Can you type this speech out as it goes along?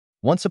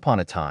Once upon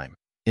a time,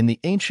 in the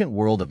ancient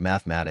world of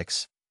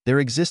mathematics, there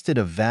existed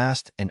a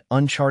vast and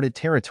uncharted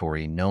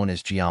territory known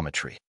as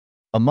geometry.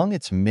 Among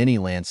its many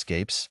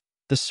landscapes,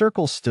 the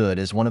circle stood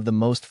as one of the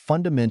most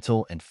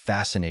fundamental and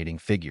fascinating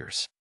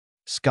figures.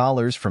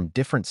 Scholars from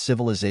different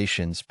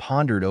civilizations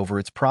pondered over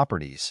its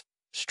properties,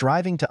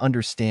 striving to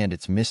understand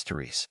its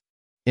mysteries.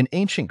 In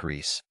ancient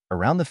Greece,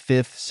 around the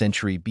 5th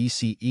century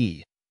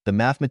BCE, the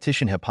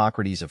mathematician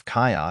Hippocrates of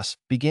Chios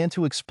began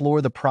to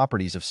explore the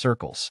properties of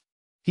circles.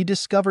 He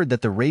discovered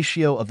that the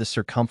ratio of the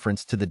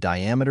circumference to the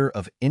diameter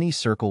of any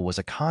circle was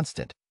a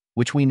constant,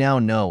 which we now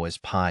know as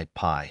pi.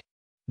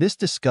 This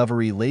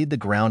discovery laid the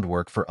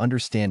groundwork for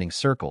understanding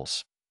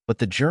circles, but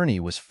the journey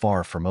was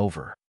far from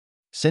over.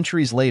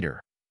 Centuries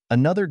later,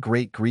 another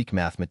great Greek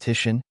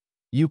mathematician,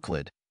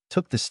 Euclid,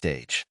 took the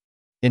stage.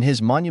 In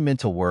his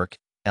monumental work,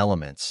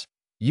 Elements,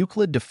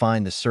 Euclid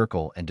defined the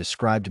circle and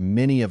described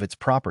many of its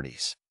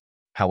properties.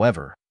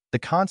 However, the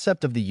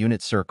concept of the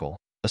unit circle,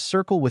 a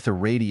circle with a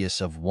radius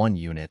of 1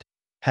 unit,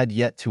 had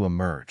yet to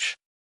emerge.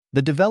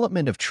 The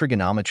development of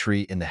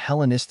trigonometry in the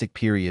Hellenistic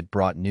period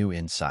brought new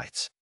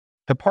insights.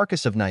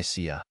 Hipparchus of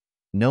Nicaea,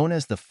 known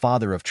as the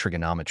father of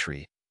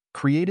trigonometry,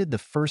 created the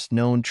first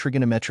known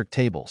trigonometric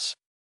tables.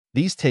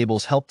 These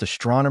tables helped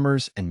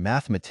astronomers and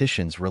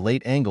mathematicians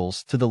relate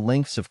angles to the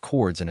lengths of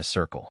chords in a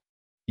circle.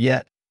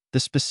 Yet,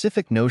 the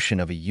specific notion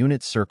of a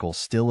unit circle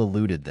still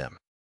eluded them.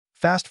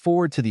 Fast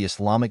forward to the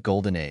Islamic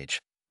Golden Age,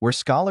 where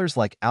scholars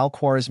like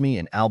Al-Khwarizmi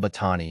and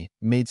al-Battani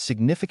made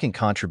significant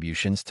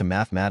contributions to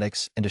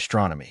mathematics and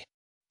astronomy.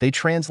 They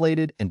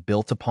translated and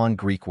built upon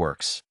Greek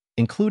works,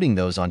 including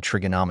those on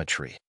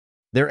trigonometry.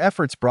 Their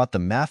efforts brought the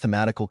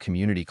mathematical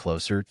community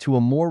closer to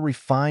a more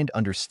refined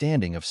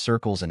understanding of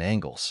circles and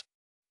angles.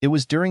 It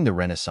was during the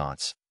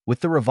Renaissance, with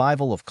the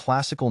revival of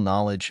classical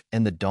knowledge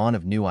and the dawn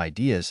of new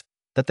ideas,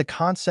 that the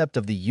concept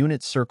of the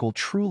unit circle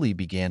truly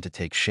began to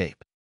take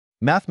shape.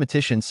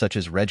 Mathematicians such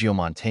as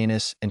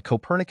Regiomontanus and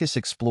Copernicus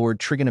explored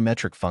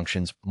trigonometric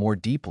functions more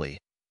deeply,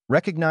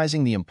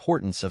 recognizing the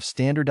importance of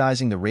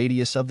standardizing the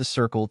radius of the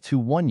circle to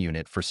 1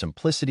 unit for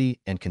simplicity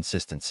and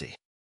consistency.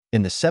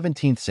 In the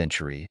 17th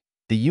century,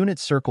 the unit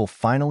circle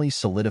finally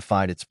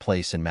solidified its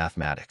place in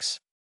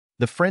mathematics.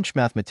 The French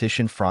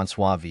mathematician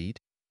François Vite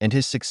and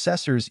his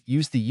successors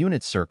used the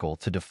unit circle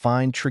to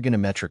define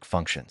trigonometric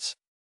functions.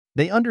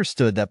 They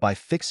understood that by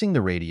fixing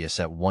the radius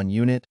at 1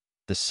 unit,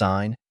 the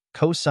sine,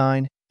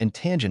 cosine, and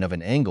tangent of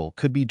an angle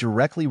could be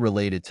directly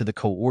related to the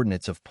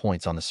coordinates of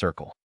points on the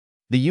circle.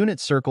 The unit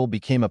circle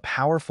became a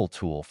powerful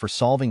tool for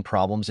solving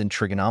problems in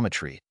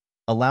trigonometry,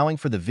 allowing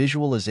for the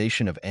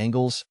visualization of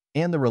angles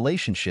and the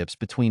relationships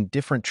between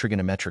different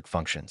trigonometric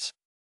functions.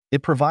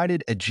 It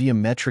provided a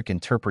geometric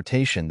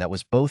interpretation that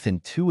was both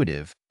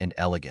intuitive and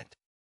elegant.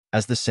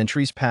 As the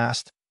centuries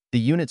passed, the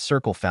unit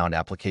circle found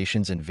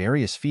applications in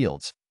various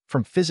fields,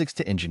 from physics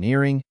to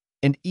engineering,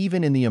 and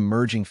even in the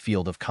emerging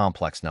field of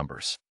complex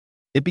numbers.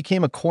 It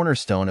became a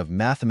cornerstone of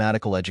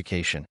mathematical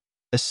education,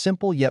 a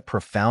simple yet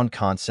profound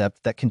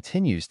concept that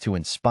continues to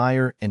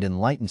inspire and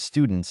enlighten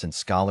students and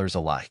scholars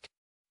alike.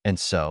 And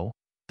so,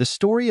 the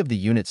story of the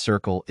unit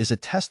circle is a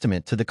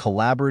testament to the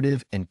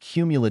collaborative and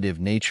cumulative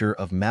nature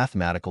of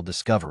mathematical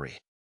discovery.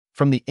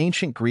 From the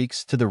ancient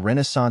Greeks to the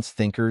Renaissance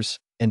thinkers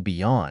and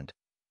beyond,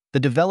 the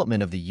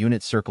development of the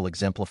unit circle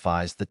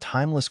exemplifies the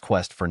timeless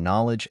quest for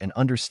knowledge and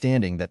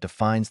understanding that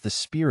defines the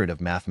spirit of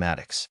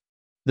mathematics.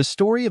 The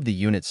story of the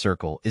unit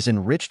circle is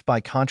enriched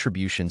by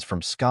contributions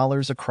from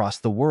scholars across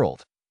the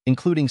world,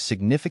 including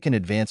significant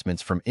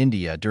advancements from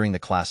India during the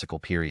classical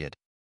period.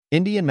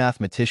 Indian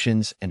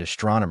mathematicians and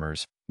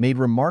astronomers made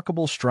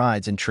remarkable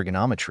strides in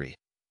trigonometry,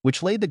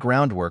 which laid the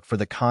groundwork for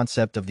the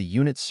concept of the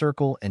unit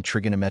circle and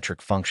trigonometric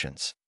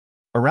functions.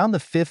 Around the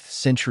 5th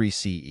century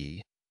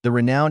CE, the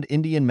renowned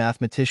Indian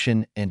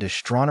mathematician and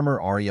astronomer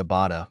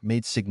Aryabhata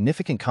made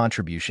significant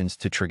contributions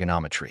to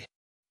trigonometry.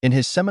 In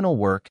his seminal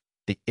work,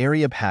 the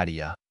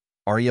Aryabhatiya,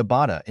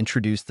 Aryabhata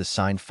introduced the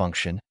sine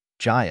function,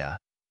 jaya,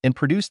 and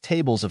produced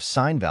tables of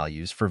sine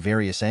values for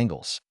various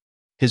angles.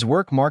 His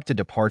work marked a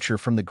departure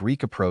from the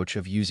Greek approach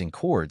of using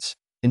chords,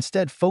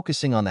 instead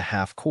focusing on the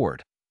half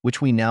chord,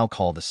 which we now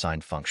call the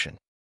sine function.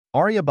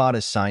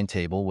 Aryabhata's sine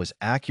table was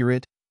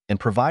accurate and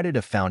provided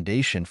a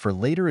foundation for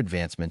later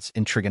advancements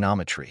in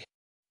trigonometry.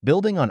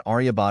 Building on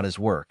Aryabhata's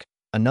work,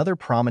 another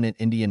prominent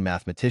Indian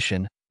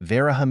mathematician,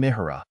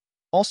 Varahamihira,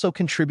 also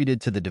contributed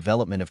to the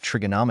development of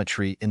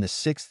trigonometry in the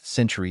 6th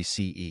century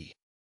CE.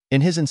 In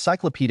his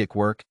encyclopedic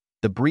work,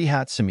 the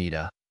Brihat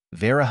Samhita,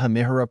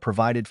 Varahamihira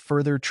provided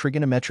further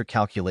trigonometric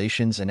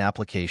calculations and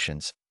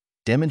applications,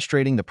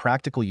 demonstrating the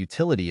practical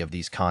utility of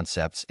these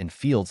concepts in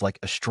fields like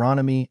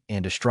astronomy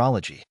and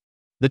astrology.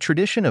 The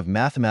tradition of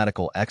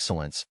mathematical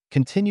excellence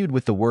continued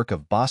with the work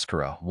of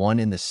Bhaskara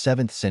I in the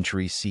 7th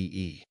century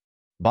CE.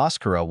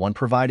 Bhaskara I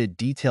provided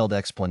detailed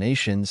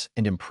explanations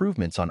and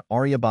improvements on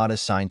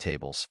Aryabhata's sine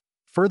tables,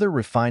 further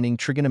refining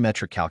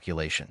trigonometric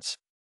calculations.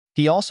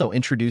 He also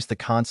introduced the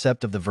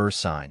concept of the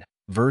versine,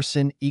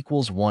 versin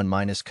equals 1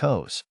 minus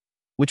cos,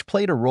 which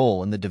played a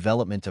role in the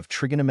development of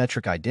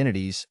trigonometric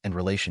identities and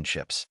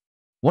relationships.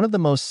 One of the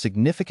most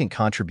significant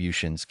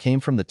contributions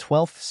came from the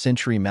 12th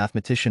century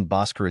mathematician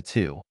Bhaskara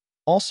II,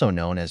 also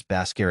known as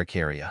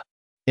Bhaskarakarya.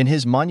 In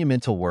his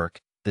monumental work,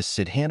 the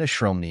Siddhanta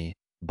Shromni,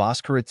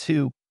 Bhaskara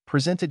II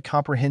presented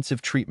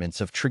comprehensive treatments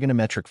of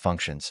trigonometric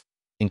functions,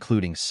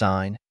 including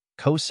sine,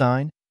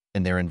 cosine,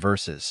 and their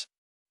inverses.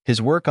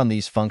 His work on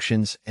these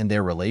functions and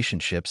their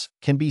relationships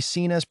can be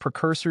seen as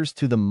precursors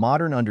to the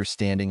modern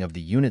understanding of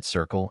the unit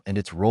circle and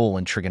its role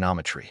in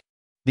trigonometry.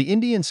 The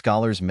Indian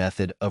scholar's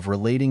method of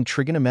relating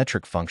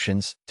trigonometric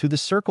functions to the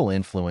circle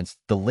influenced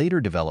the later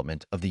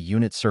development of the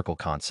unit circle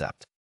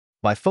concept.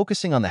 By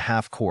focusing on the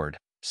half-chord,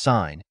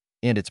 sine,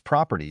 and its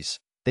properties,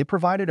 they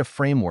provided a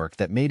framework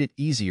that made it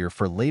easier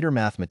for later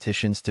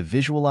mathematicians to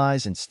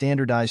visualize and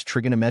standardize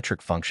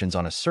trigonometric functions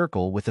on a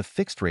circle with a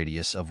fixed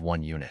radius of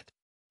 1 unit.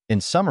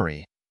 In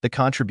summary, the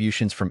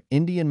contributions from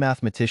Indian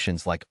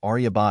mathematicians like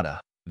Aryabhata,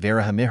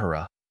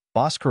 Varahamihara,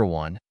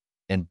 Bhaskara I,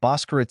 and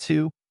Bhaskara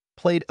II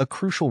played a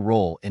crucial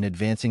role in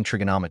advancing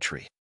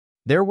trigonometry.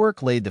 Their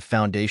work laid the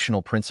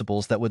foundational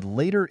principles that would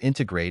later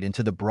integrate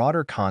into the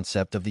broader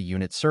concept of the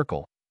unit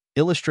circle,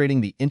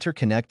 illustrating the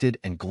interconnected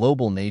and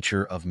global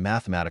nature of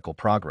mathematical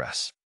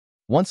progress.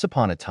 Once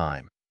upon a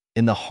time,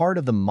 in the heart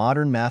of the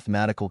modern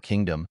mathematical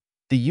kingdom,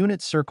 the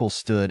unit circle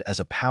stood as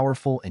a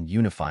powerful and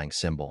unifying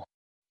symbol.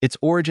 Its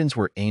origins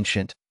were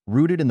ancient,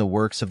 rooted in the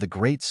works of the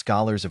great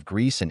scholars of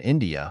Greece and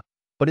India,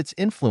 but its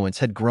influence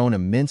had grown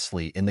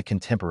immensely in the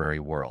contemporary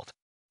world.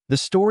 The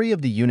story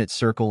of the unit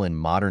circle in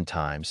modern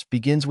times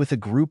begins with a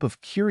group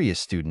of curious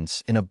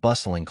students in a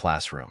bustling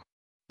classroom.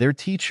 Their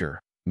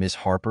teacher, Ms.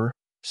 Harper,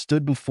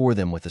 stood before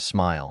them with a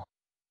smile,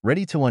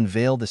 ready to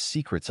unveil the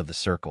secrets of the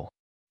circle.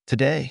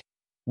 "Today,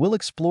 we'll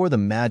explore the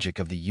magic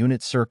of the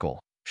unit circle,"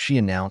 she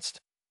announced,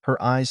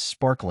 her eyes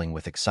sparkling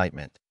with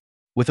excitement.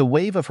 With a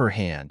wave of her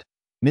hand,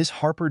 Ms.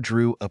 Harper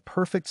drew a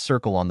perfect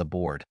circle on the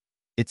board,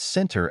 its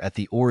center at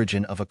the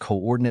origin of a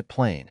coordinate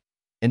plane,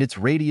 and its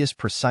radius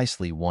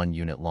precisely 1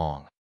 unit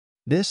long.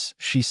 "This,"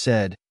 she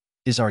said,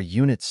 "is our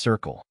unit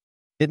circle.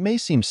 It may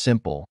seem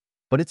simple,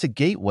 but it's a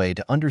gateway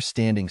to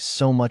understanding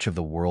so much of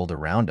the world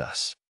around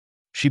us."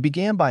 She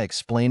began by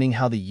explaining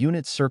how the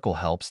unit circle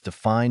helps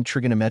define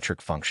trigonometric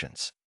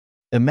functions.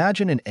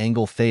 Imagine an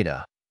angle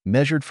theta,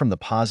 measured from the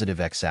positive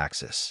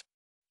x-axis.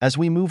 As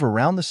we move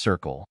around the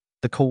circle,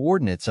 the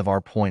coordinates of our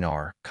point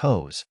are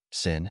cos,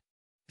 sin.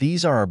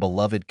 These are our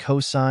beloved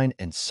cosine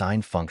and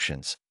sine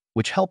functions,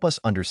 which help us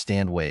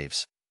understand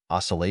waves,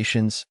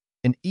 oscillations,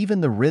 and even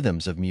the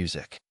rhythms of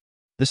music.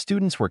 The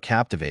students were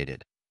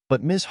captivated,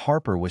 but Ms.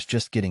 Harper was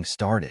just getting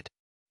started.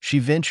 She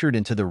ventured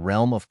into the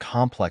realm of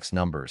complex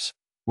numbers,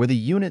 where the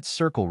unit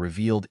circle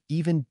revealed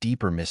even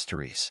deeper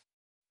mysteries.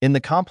 In the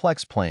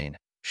complex plane,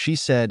 she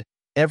said,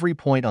 every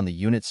point on the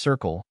unit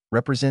circle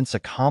represents a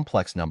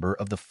complex number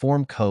of the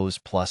form cos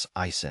plus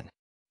sin.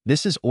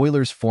 This is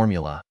Euler's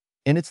formula,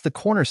 and it's the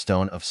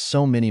cornerstone of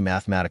so many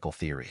mathematical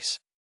theories.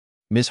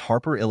 Ms.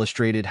 Harper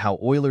illustrated how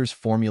Euler's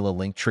formula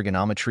linked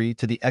trigonometry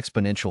to the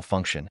exponential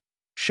function,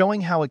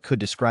 showing how it could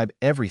describe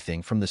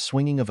everything from the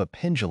swinging of a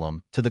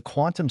pendulum to the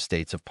quantum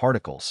states of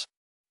particles.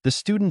 The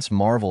students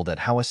marveled at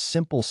how a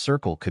simple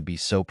circle could be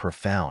so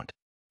profound.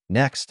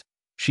 Next,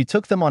 she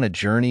took them on a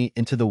journey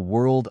into the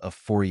world of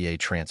Fourier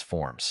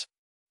transforms.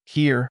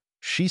 "Here,"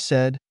 she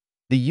said,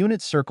 "the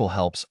unit circle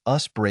helps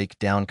us break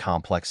down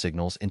complex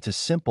signals into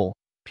simple,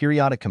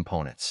 periodic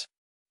components.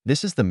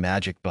 This is the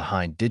magic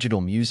behind digital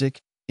music,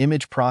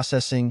 image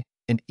processing,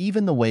 and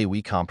even the way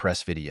we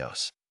compress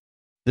videos."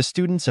 The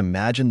students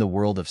imagined the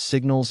world of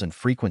signals and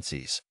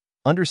frequencies,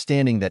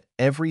 understanding that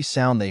every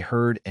sound they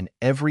heard and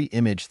every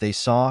image they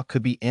saw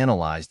could be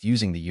analyzed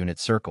using the unit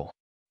circle.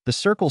 The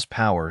circle's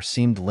power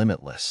seemed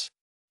limitless.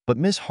 But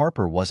Ms.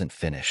 Harper wasn't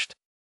finished.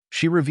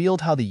 She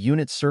revealed how the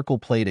unit circle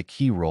played a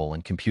key role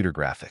in computer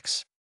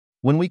graphics.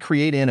 When we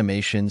create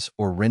animations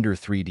or render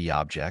 3D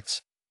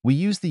objects, we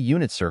use the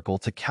unit circle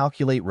to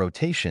calculate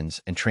rotations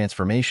and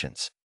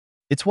transformations.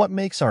 It's what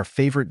makes our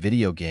favorite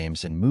video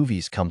games and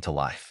movies come to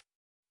life.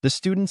 The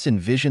students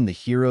envisioned the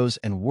heroes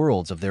and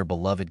worlds of their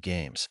beloved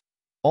games,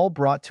 all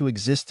brought to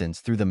existence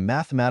through the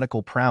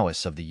mathematical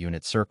prowess of the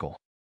unit circle.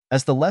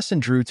 As the lesson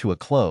drew to a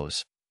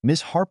close,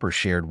 Ms. Harper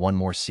shared one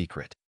more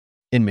secret.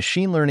 In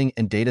machine learning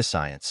and data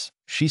science,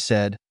 she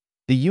said,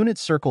 the unit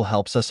circle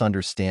helps us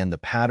understand the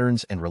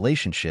patterns and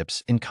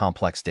relationships in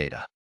complex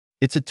data.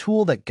 It's a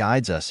tool that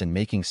guides us in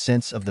making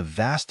sense of the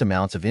vast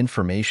amounts of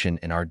information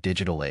in our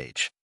digital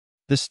age.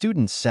 The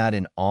students sat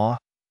in awe,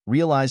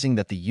 realizing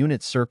that the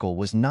unit circle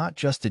was not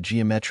just a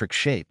geometric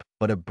shape,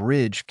 but a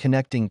bridge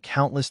connecting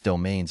countless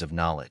domains of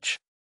knowledge.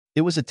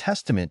 It was a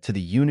testament to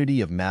the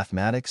unity of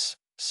mathematics,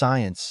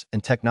 science,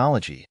 and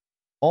technology,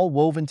 all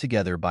woven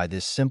together by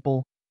this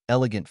simple,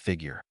 elegant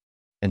figure.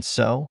 And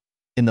so,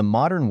 in the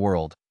modern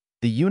world,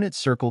 the unit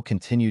circle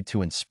continued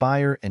to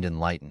inspire and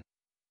enlighten,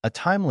 a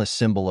timeless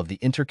symbol of the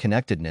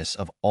interconnectedness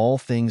of all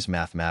things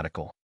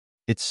mathematical.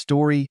 Its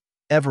story,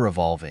 ever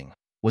evolving,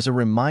 was a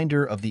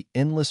reminder of the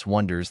endless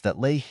wonders that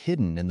lay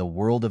hidden in the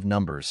world of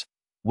numbers,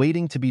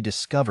 waiting to be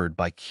discovered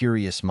by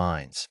curious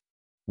minds.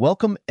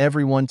 Welcome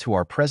everyone to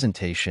our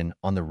presentation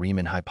on the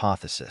Riemann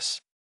hypothesis.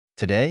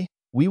 Today,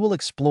 we will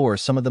explore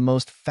some of the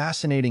most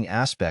fascinating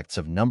aspects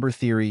of number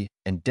theory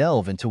and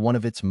delve into one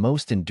of its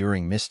most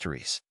enduring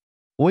mysteries,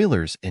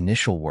 Euler's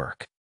initial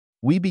work.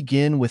 We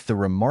begin with the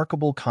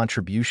remarkable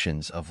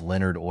contributions of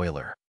Leonhard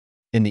Euler.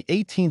 In the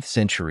 18th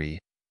century,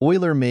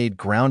 Euler made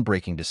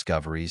groundbreaking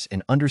discoveries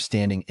in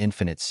understanding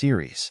infinite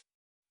series.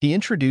 He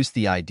introduced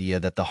the idea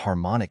that the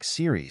harmonic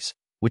series,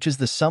 which is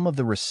the sum of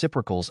the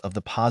reciprocals of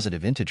the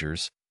positive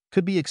integers,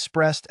 could be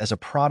expressed as a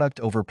product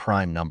over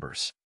prime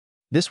numbers.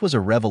 This was a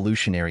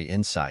revolutionary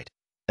insight,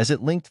 as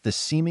it linked the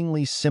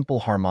seemingly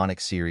simple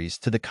harmonic series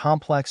to the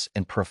complex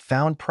and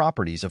profound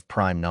properties of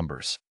prime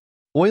numbers.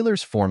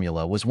 Euler's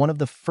formula was one of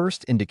the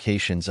first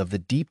indications of the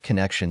deep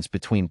connections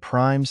between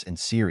primes and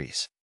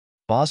series.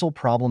 Basel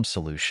problem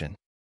solution.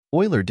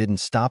 Euler didn't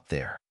stop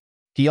there.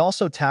 He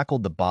also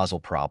tackled the Basel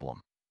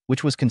problem,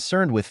 which was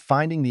concerned with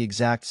finding the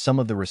exact sum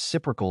of the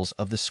reciprocals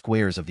of the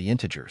squares of the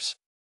integers.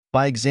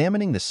 By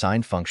examining the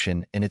sine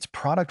function and its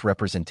product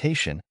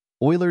representation,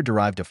 Euler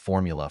derived a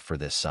formula for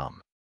this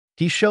sum.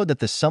 He showed that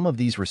the sum of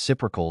these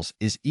reciprocals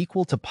is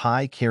equal to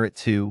pi caret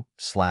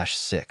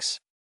 2/6.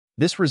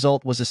 This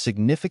result was a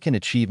significant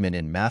achievement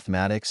in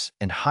mathematics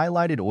and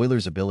highlighted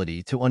Euler's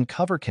ability to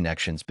uncover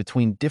connections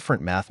between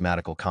different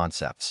mathematical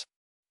concepts.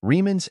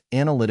 Riemann's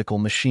analytical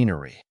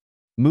machinery.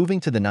 Moving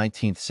to the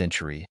 19th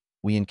century,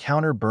 we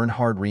encounter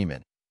Bernhard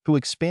Riemann, who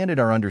expanded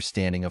our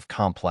understanding of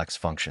complex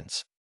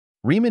functions.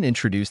 Riemann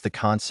introduced the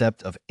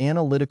concept of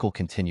analytical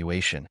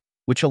continuation,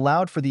 which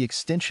allowed for the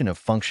extension of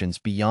functions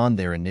beyond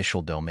their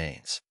initial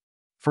domains.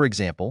 For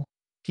example,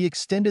 he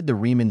extended the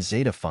Riemann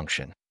zeta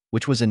function,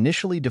 which was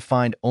initially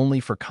defined only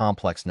for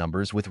complex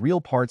numbers with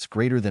real parts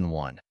greater than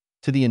 1,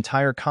 to the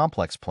entire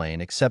complex plane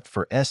except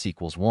for s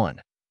equals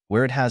 1,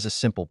 where it has a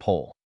simple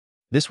pole.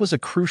 This was a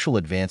crucial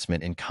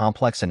advancement in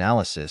complex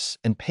analysis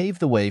and paved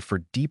the way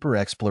for deeper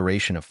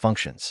exploration of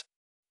functions.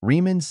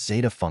 Riemann's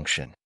zeta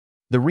function.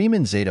 The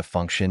Riemann zeta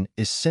function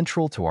is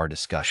central to our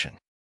discussion.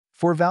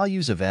 For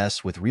values of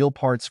s with real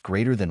parts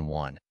greater than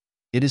 1,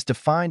 it is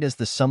defined as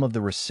the sum of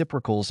the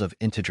reciprocals of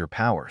integer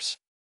powers.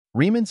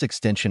 Riemann's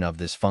extension of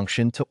this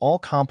function to all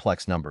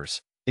complex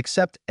numbers,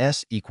 except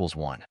s equals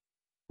 1,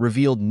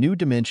 revealed new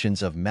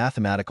dimensions of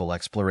mathematical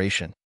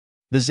exploration.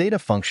 The zeta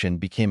function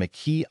became a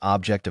key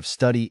object of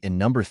study in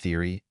number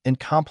theory and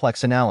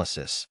complex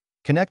analysis,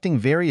 connecting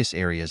various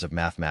areas of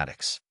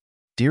mathematics.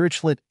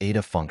 Dirichlet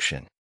eta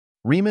function.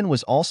 Riemann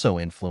was also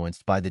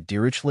influenced by the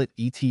Dirichlet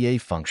eta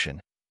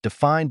function,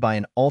 defined by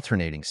an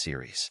alternating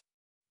series.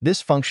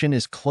 This function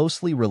is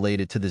closely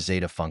related to the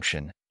zeta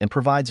function and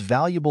provides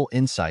valuable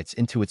insights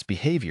into its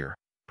behavior,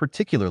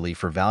 particularly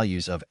for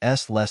values of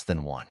s less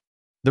than 1.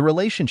 The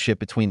relationship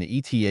between the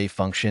eta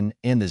function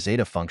and the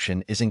zeta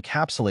function is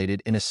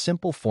encapsulated in a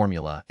simple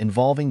formula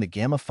involving the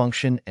gamma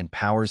function and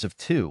powers of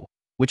 2,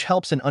 which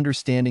helps in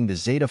understanding the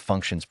zeta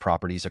function's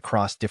properties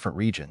across different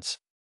regions.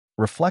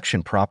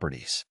 Reflection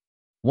properties.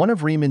 One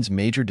of Riemann's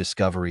major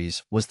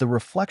discoveries was the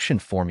reflection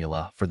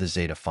formula for the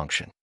zeta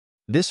function.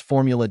 This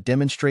formula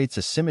demonstrates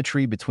a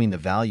symmetry between the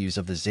values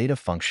of the zeta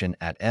function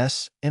at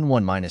s and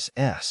 1 minus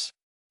s.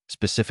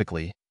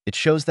 Specifically, it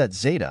shows that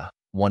zeta,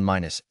 1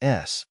 minus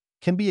s,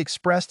 can be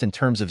expressed in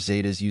terms of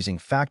zetas using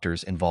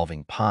factors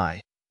involving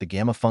pi, the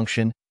gamma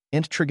function,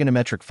 and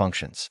trigonometric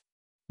functions.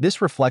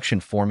 This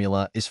reflection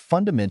formula is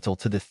fundamental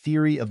to the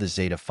theory of the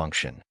zeta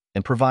function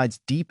and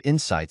provides deep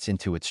insights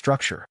into its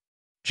structure.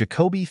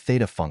 Jacobi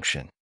theta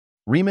function.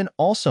 Riemann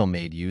also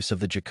made use of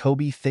the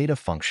Jacobi theta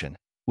function,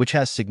 which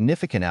has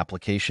significant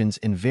applications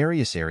in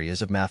various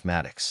areas of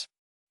mathematics.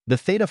 The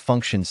theta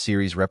function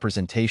series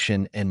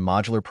representation and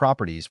modular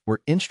properties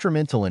were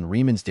instrumental in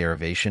Riemann's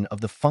derivation of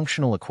the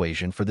functional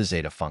equation for the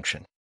zeta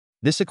function.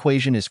 This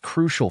equation is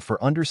crucial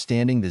for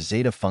understanding the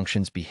zeta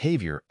function's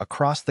behavior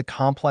across the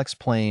complex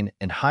plane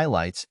and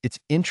highlights its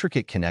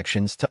intricate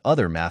connections to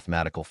other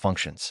mathematical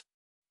functions.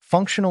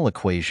 Functional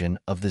equation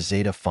of the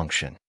zeta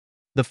function.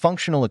 The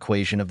functional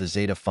equation of the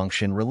zeta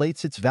function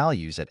relates its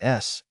values at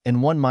s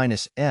and 1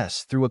 minus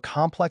s through a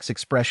complex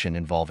expression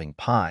involving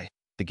pi,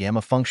 the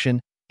gamma function,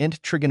 and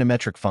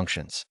trigonometric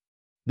functions.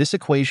 This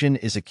equation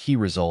is a key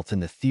result in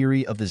the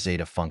theory of the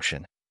zeta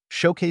function,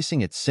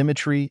 showcasing its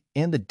symmetry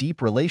and the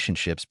deep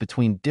relationships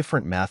between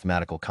different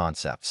mathematical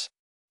concepts.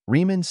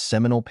 Riemann's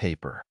seminal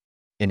paper.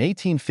 In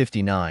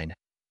 1859,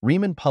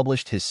 Riemann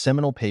published his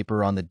seminal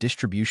paper on the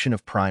distribution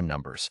of prime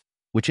numbers,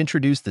 which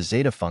introduced the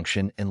zeta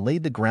function and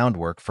laid the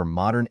groundwork for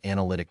modern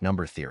analytic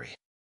number theory.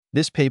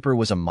 This paper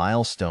was a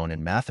milestone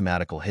in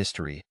mathematical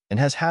history and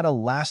has had a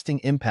lasting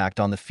impact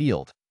on the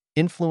field,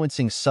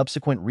 influencing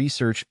subsequent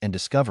research and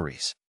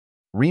discoveries.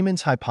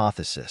 Riemann's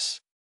hypothesis.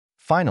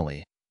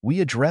 Finally, we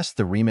address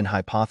the Riemann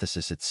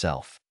hypothesis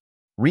itself.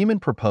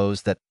 Riemann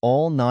proposed that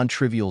all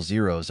non-trivial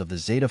zeros of the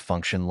zeta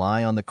function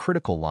lie on the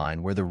critical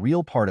line where the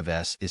real part of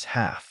s is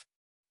half.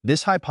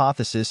 This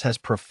hypothesis has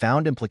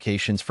profound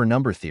implications for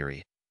number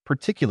theory,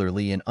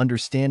 particularly in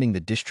understanding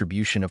the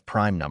distribution of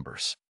prime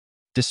numbers.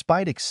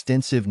 Despite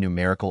extensive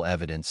numerical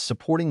evidence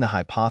supporting the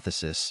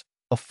hypothesis,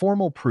 a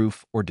formal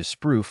proof or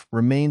disproof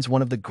remains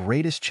one of the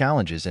greatest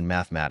challenges in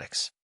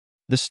mathematics.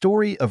 The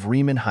story of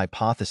Riemann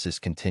hypothesis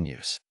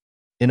continues.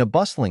 In a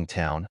bustling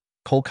town,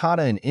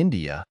 Kolkata in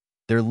India,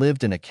 there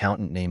lived an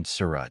accountant named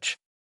Suraj.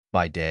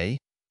 By day,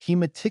 he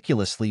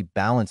meticulously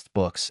balanced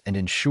books and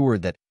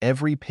ensured that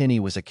every penny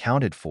was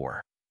accounted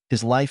for,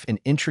 his life an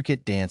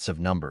intricate dance of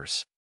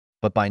numbers.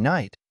 But by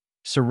night,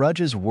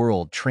 Suraj's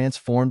world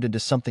transformed into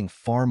something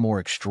far more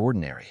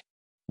extraordinary.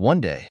 One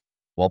day,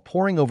 while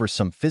poring over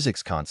some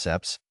physics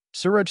concepts,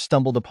 Suraj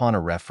stumbled upon a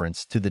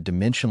reference to the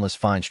dimensionless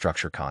fine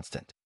structure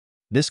constant.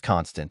 This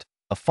constant,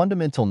 a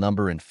fundamental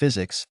number in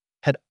physics,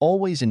 had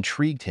always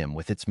intrigued him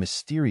with its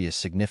mysterious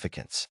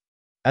significance.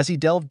 As he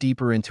delved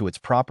deeper into its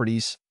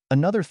properties,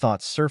 another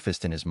thought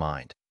surfaced in his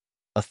mind,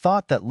 a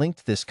thought that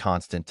linked this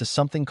constant to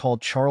something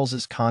called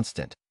Charles's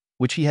constant,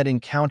 which he had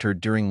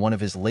encountered during one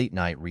of his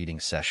late-night reading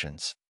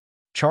sessions.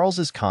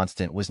 Charles's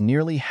constant was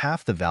nearly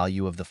half the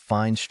value of the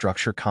fine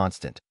structure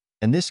constant,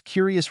 and this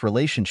curious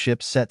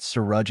relationship set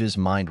Suraj's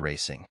mind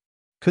racing.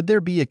 Could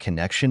there be a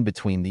connection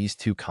between these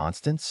two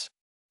constants?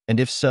 And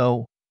if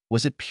so,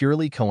 was it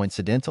purely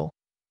coincidental?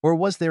 Or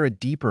was there a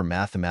deeper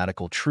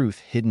mathematical truth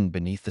hidden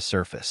beneath the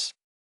surface?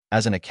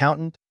 As an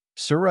accountant,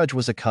 Suraj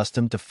was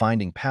accustomed to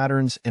finding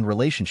patterns and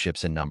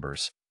relationships in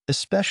numbers,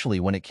 especially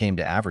when it came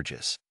to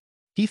averages.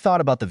 He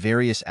thought about the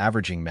various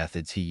averaging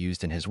methods he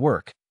used in his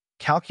work,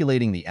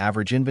 calculating the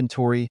average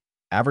inventory,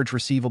 average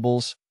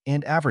receivables,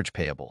 and average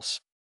payables.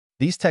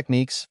 These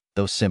techniques,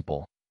 though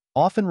simple,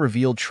 often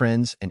revealed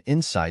trends and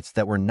insights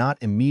that were not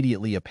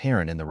immediately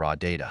apparent in the raw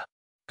data.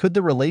 Could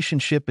the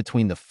relationship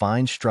between the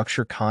fine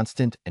structure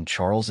constant and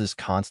Charles's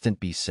constant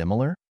be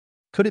similar?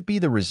 Could it be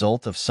the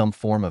result of some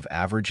form of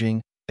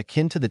averaging,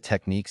 akin to the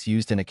techniques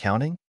used in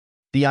accounting?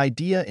 The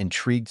idea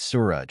intrigued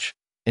Suraj,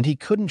 and he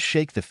couldn't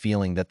shake the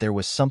feeling that there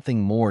was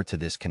something more to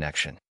this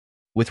connection.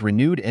 With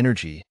renewed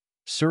energy,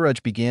 Suraj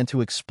began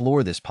to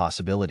explore this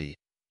possibility,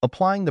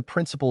 applying the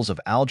principles of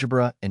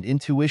algebra and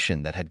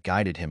intuition that had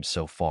guided him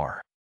so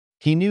far.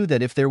 He knew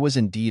that if there was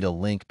indeed a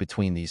link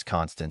between these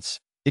constants,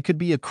 it could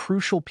be a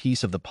crucial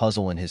piece of the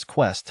puzzle in his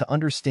quest to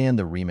understand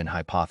the Riemann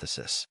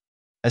hypothesis.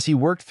 As he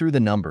worked through the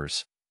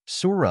numbers,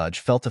 Suraj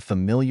felt a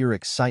familiar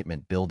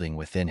excitement building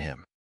within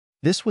him.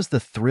 This was the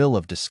thrill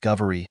of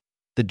discovery,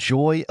 the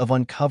joy of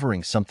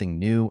uncovering something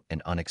new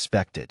and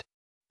unexpected.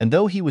 And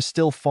though he was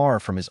still far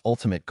from his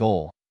ultimate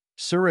goal,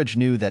 Suraj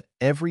knew that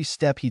every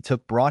step he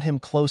took brought him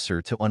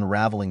closer to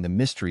unraveling the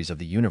mysteries of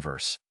the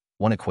universe,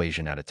 one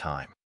equation at a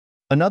time.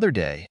 Another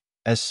day,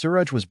 as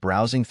Suraj was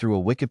browsing through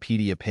a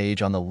Wikipedia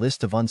page on the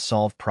list of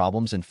unsolved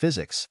problems in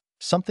physics,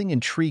 something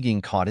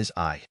intriguing caught his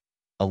eye,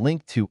 a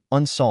link to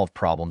unsolved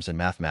problems in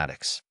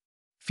mathematics.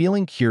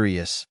 Feeling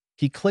curious,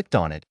 he clicked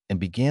on it and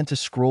began to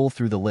scroll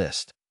through the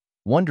list,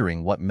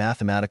 wondering what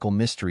mathematical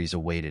mysteries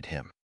awaited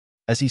him.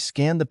 As he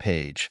scanned the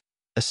page,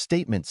 a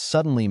statement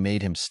suddenly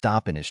made him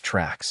stop in his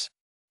tracks.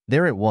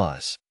 There it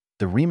was,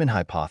 the Riemann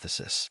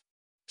hypothesis.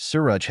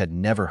 Suraj had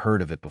never heard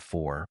of it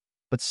before,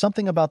 but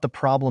something about the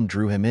problem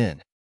drew him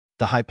in.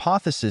 The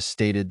hypothesis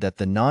stated that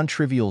the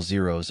non-trivial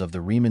zeros of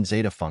the Riemann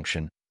zeta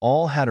function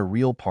all had a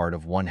real part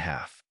of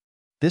 1/2.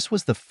 This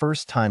was the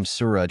first time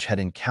Suraj had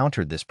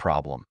encountered this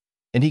problem,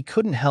 and he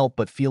couldn't help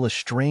but feel a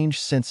strange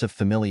sense of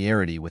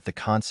familiarity with the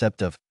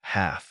concept of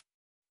half.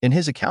 In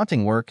his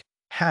accounting work,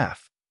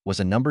 half was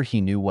a number he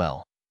knew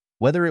well,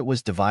 whether it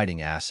was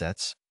dividing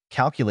assets,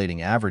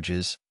 calculating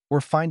averages, or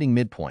finding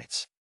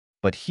midpoints.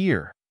 But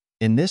here,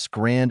 in this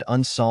grand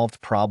unsolved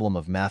problem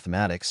of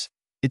mathematics,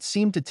 it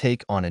seemed to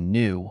take on a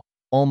new,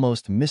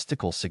 almost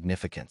mystical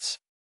significance.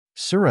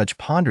 Suraj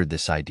pondered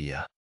this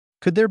idea.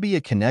 Could there be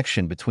a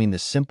connection between the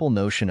simple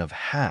notion of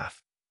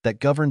half that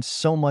governed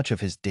so much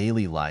of his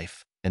daily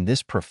life and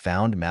this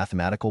profound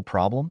mathematical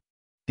problem?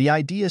 The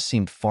idea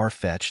seemed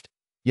far-fetched,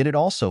 yet it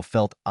also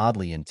felt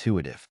oddly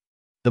intuitive.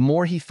 The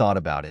more he thought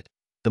about it,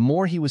 the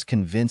more he was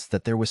convinced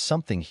that there was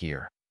something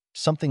here,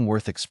 something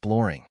worth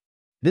exploring.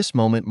 This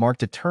moment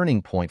marked a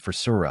turning point for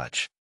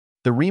Suraj.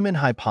 The Riemann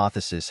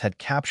hypothesis had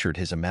captured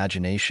his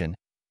imagination,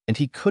 and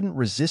he couldn't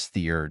resist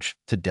the urge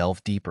to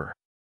delve deeper.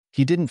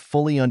 He didn't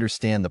fully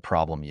understand the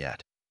problem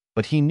yet,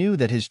 but he knew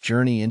that his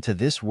journey into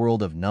this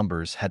world of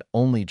numbers had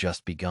only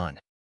just begun.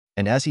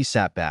 And as he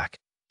sat back,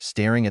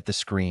 staring at the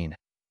screen,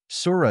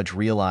 Suraj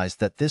realized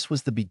that this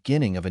was the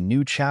beginning of a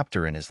new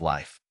chapter in his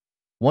life,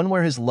 one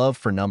where his love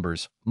for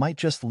numbers might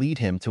just lead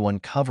him to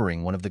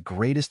uncovering one of the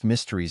greatest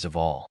mysteries of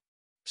all.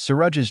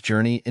 Suraj's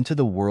journey into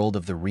the world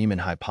of the Riemann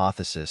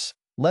hypothesis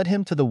led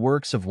him to the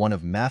works of one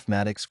of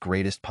mathematics'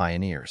 greatest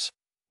pioneers,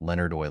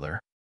 Leonhard Euler.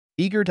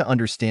 Eager to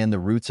understand the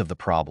roots of the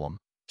problem,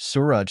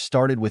 Suraj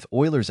started with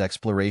Euler's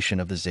exploration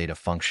of the zeta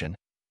function,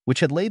 which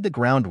had laid the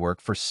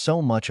groundwork for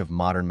so much of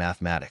modern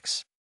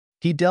mathematics.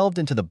 He delved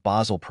into the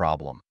Basel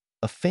problem,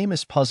 a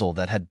famous puzzle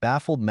that had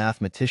baffled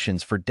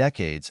mathematicians for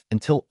decades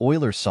until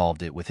Euler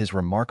solved it with his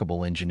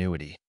remarkable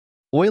ingenuity.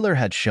 Euler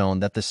had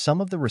shown that the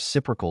sum of the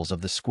reciprocals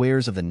of the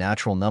squares of the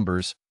natural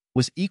numbers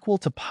was equal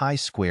to pi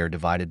squared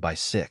divided by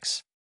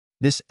 6.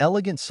 This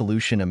elegant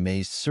solution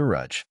amazed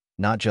Suraj,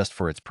 not just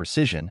for its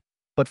precision,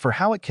 but for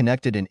how it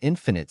connected an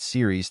infinite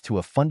series to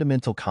a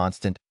fundamental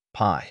constant,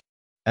 pi.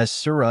 As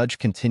Suraj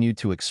continued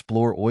to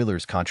explore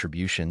Euler's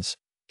contributions,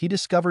 he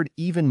discovered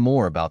even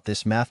more about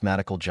this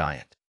mathematical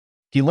giant.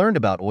 He learned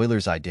about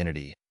Euler's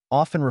identity,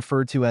 often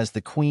referred to as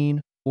the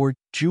queen or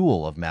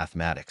jewel of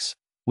mathematics,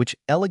 which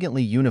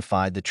elegantly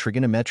unified the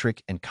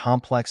trigonometric and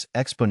complex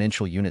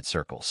exponential unit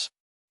circles.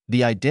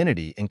 The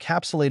identity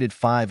encapsulated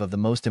 5 of the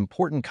most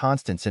important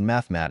constants in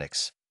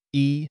mathematics,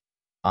 e,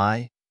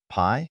 I,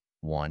 pi,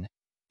 1,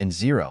 and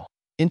 0,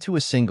 into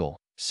a single,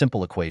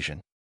 simple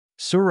equation.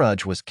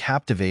 Suraj was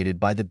captivated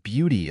by the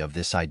beauty of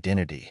this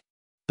identity.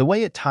 The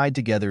way it tied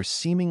together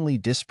seemingly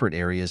disparate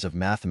areas of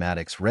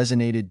mathematics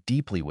resonated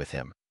deeply with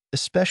him,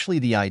 especially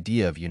the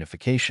idea of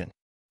unification.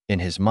 In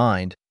his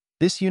mind,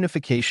 this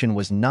unification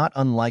was not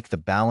unlike the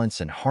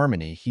balance and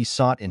harmony he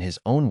sought in his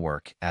own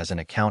work as an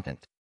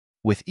accountant.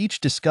 With each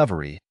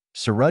discovery,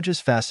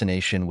 Suraj's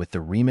fascination with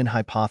the Riemann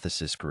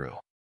hypothesis grew.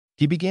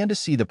 He began to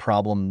see the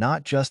problem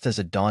not just as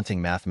a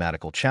daunting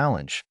mathematical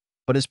challenge,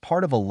 but as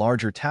part of a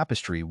larger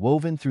tapestry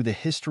woven through the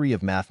history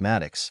of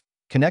mathematics,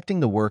 connecting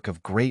the work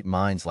of great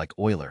minds like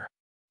Euler.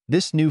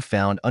 This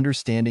newfound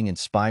understanding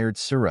inspired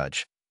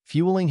Suraj,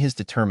 fueling his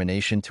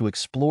determination to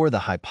explore the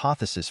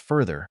hypothesis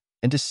further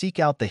and to seek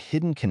out the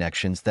hidden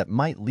connections that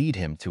might lead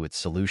him to its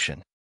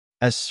solution.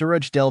 As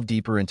Suraj delved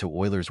deeper into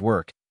Euler's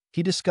work,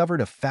 he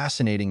discovered a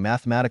fascinating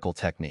mathematical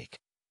technique,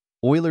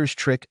 Euler's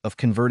trick of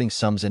converting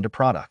sums into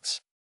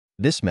products.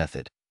 This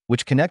method,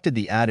 which connected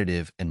the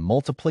additive and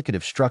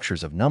multiplicative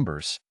structures of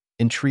numbers,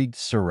 intrigued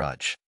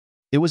Suraj.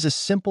 It was a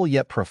simple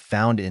yet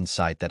profound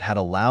insight that had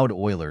allowed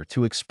Euler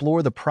to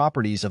explore the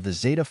properties of the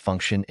zeta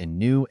function in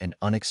new and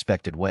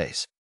unexpected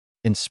ways.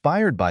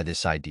 Inspired by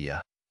this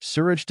idea,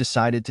 Suraj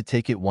decided to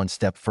take it one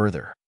step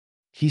further.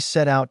 He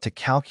set out to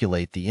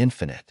calculate the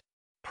infinite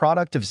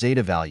product of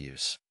zeta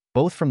values,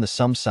 both from the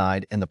sum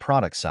side and the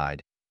product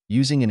side,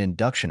 using an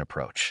induction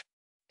approach.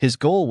 His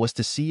goal was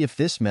to see if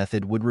this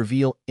method would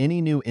reveal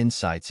any new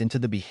insights into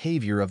the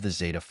behavior of the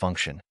zeta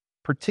function,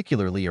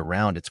 particularly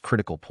around its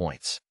critical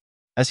points.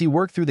 As he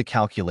worked through the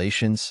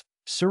calculations,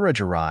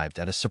 Suraj arrived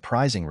at a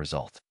surprising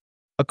result.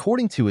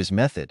 According to his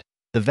method,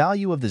 the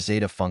value of the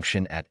zeta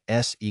function at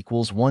s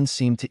equals 1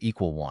 seemed to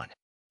equal 1.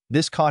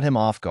 This caught him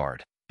off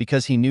guard,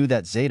 because he knew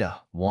that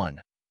zeta,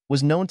 1,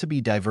 was known to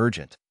be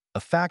divergent, a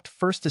fact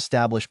first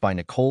established by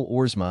Nicole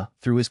Oersma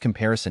through his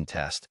comparison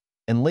test,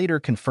 and later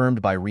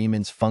confirmed by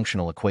Riemann's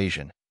functional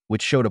equation,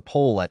 which showed a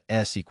pole at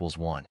s equals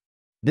 1.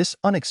 This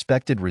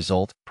unexpected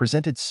result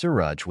presented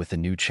Suraj with a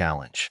new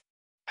challenge.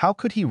 How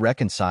could he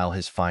reconcile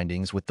his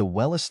findings with the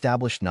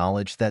well-established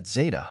knowledge that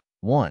zeta,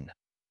 1,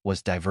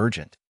 was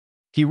divergent?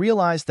 He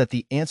realized that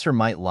the answer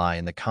might lie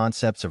in the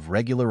concepts of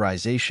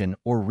regularization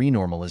or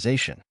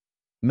renormalization,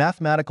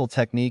 mathematical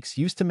techniques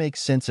used to make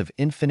sense of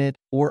infinite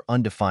or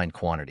undefined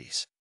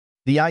quantities.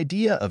 The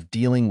idea of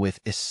dealing with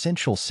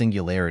essential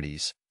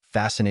singularities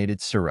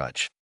fascinated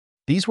Suraj.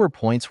 These were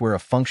points where a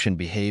function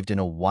behaved in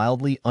a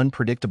wildly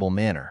unpredictable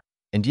manner,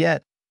 and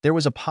yet there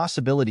was a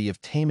possibility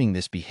of taming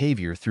this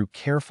behavior through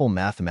careful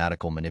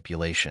mathematical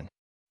manipulation.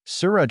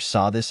 Suraj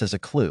saw this as a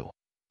clue,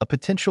 a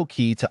potential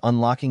key to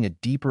unlocking a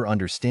deeper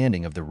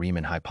understanding of the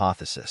Riemann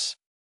hypothesis.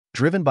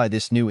 Driven by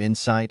this new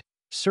insight,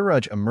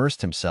 Suraj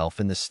immersed himself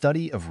in the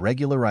study of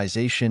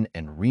regularization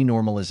and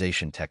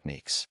renormalization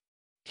techniques.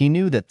 He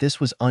knew that this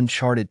was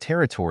uncharted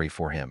territory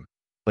for him,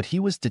 but he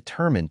was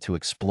determined to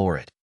explore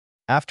it.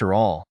 After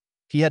all,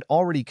 he had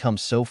already come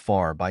so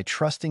far by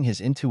trusting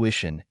his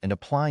intuition and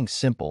applying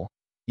simple,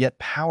 yet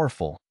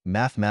powerful,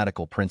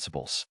 mathematical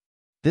principles.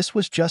 This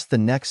was just the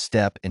next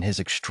step in his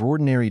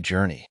extraordinary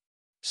journey.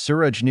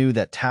 Suraj knew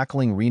that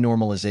tackling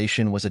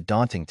renormalization was a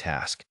daunting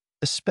task,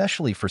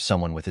 especially for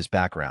someone with his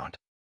background.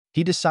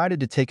 He decided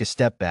to take a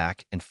step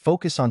back and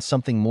focus on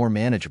something more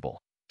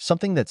manageable,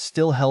 something that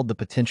still held the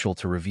potential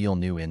to reveal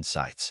new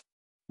insights.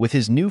 With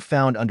his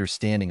newfound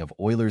understanding of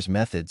Euler's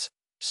methods,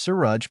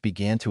 Suraj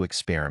began to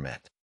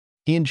experiment.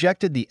 He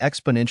injected the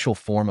exponential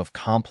form of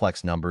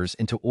complex numbers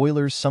into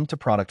Euler's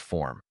sum-to-product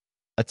form,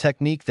 a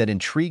technique that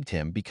intrigued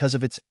him because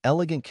of its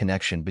elegant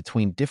connection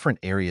between different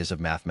areas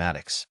of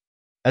mathematics.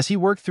 As he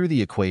worked through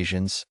the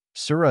equations,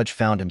 Suraj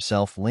found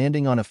himself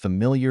landing on a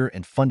familiar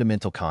and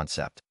fundamental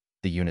concept,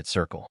 the unit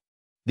circle.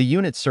 The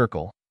unit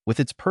circle, with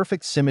its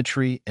perfect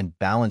symmetry and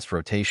balanced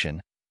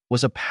rotation,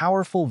 was a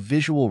powerful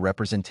visual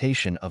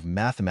representation of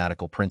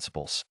mathematical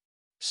principles.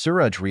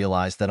 Suraj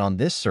realized that on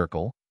this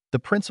circle, the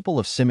principle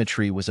of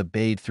symmetry was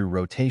obeyed through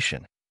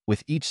rotation,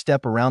 with each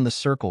step around the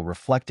circle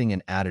reflecting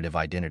an additive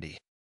identity.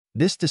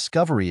 This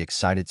discovery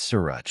excited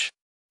Suraj.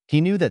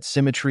 He knew that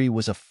symmetry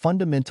was a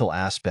fundamental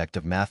aspect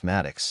of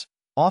mathematics,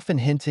 often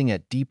hinting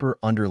at deeper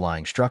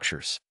underlying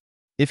structures.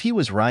 If he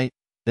was right,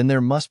 then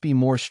there must be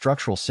more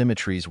structural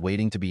symmetries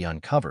waiting to be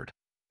uncovered,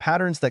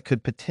 patterns that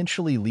could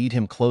potentially lead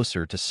him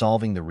closer to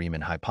solving the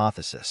Riemann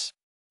hypothesis.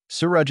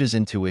 Suraj's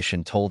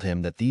intuition told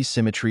him that these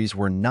symmetries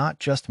were not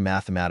just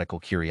mathematical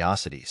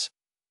curiosities.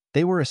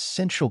 They were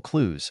essential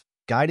clues,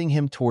 guiding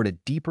him toward a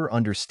deeper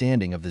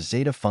understanding of the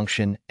zeta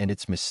function and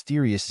its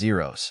mysterious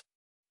zeros.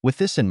 With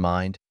this in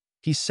mind,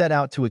 he set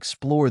out to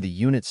explore the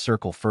unit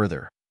circle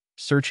further,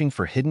 searching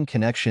for hidden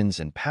connections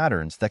and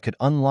patterns that could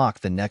unlock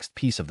the next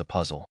piece of the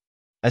puzzle.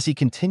 As he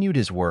continued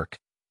his work,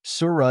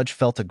 Suraj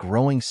felt a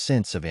growing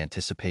sense of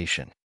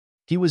anticipation.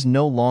 He was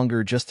no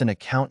longer just an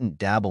accountant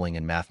dabbling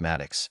in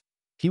mathematics.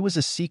 He was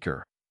a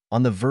seeker,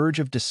 on the verge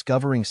of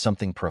discovering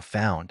something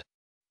profound.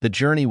 The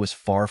journey was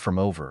far from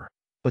over,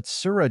 but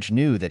Suraj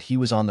knew that he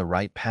was on the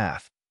right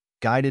path,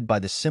 guided by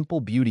the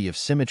simple beauty of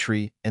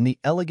symmetry and the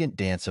elegant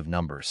dance of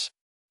numbers.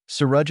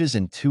 Suraj's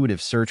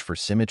intuitive search for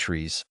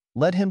symmetries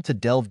led him to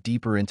delve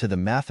deeper into the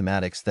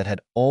mathematics that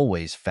had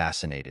always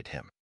fascinated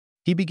him.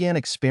 He began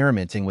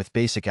experimenting with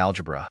basic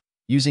algebra,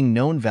 using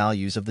known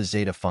values of the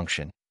zeta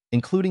function,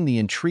 including the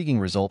intriguing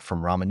result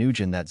from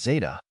Ramanujan that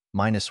zeta,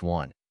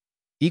 -1,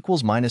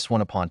 equals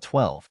 -1 upon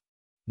 12.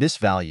 This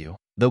value,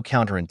 though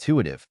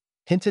counterintuitive,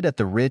 hinted at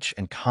the rich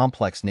and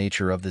complex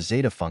nature of the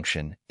zeta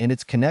function and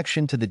its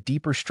connection to the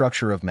deeper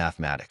structure of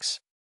mathematics.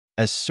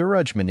 As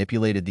Suraj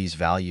manipulated these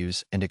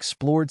values and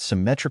explored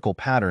symmetrical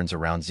patterns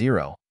around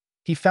zero,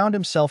 he found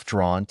himself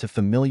drawn to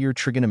familiar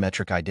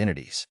trigonometric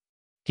identities.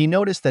 He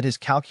noticed that his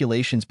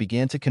calculations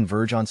began to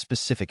converge on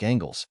specific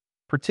angles,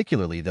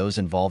 particularly those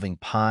involving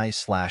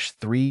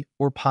pi/3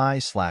 or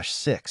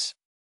pi/6.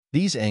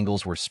 These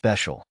angles were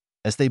special,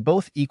 as they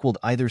both equaled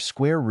either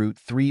square root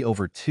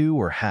 3/2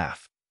 or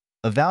half,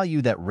 a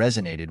value that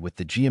resonated with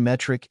the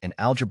geometric and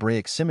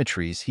algebraic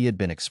symmetries he had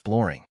been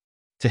exploring.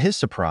 To his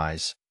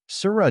surprise,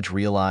 Suraj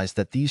realized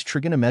that these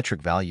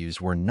trigonometric values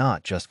were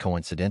not just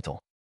coincidental.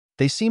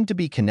 They seemed to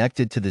be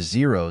connected to the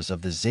zeros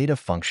of the zeta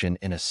function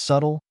in a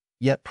subtle,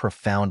 yet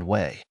profound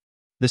way.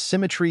 The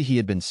symmetry he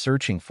had been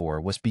searching for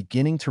was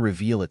beginning to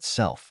reveal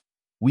itself,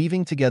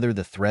 weaving together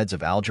the threads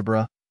of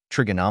algebra,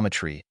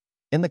 trigonometry,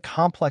 and the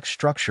complex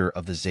structure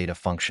of the zeta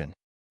function.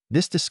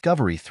 This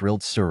discovery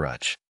thrilled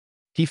Suraj.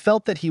 He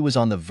felt that he was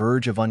on the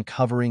verge of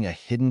uncovering a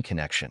hidden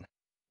connection,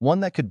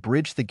 one that could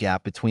bridge the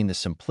gap between the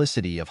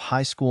simplicity of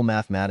high school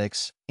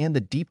mathematics and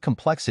the deep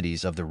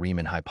complexities of the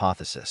Riemann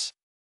hypothesis.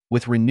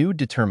 With renewed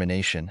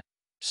determination,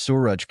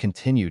 Suraj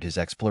continued his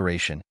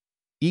exploration,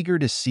 eager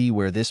to see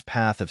where this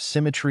path of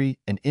symmetry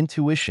and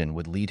intuition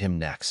would lead him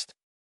next.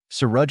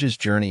 Suraj's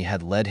journey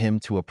had led him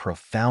to a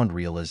profound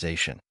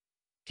realization.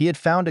 He had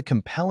found a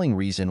compelling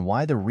reason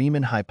why the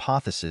Riemann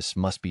hypothesis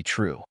must be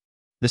true.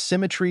 The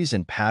symmetries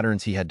and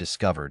patterns he had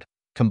discovered,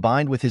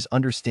 combined with his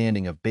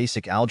understanding of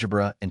basic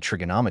algebra and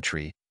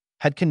trigonometry,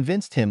 had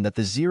convinced him that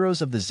the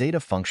zeros of the zeta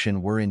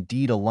function were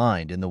indeed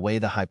aligned in the way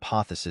the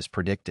hypothesis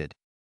predicted.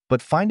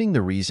 But finding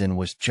the reason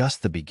was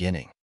just the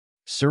beginning.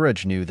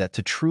 Suraj knew that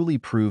to truly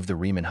prove the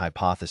Riemann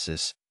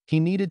hypothesis, he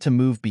needed to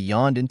move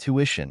beyond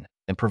intuition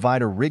and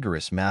provide a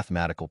rigorous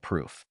mathematical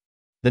proof.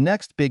 The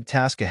next big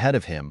task ahead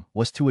of him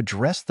was to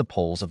address the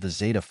poles of the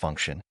zeta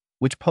function,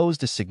 which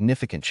posed a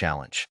significant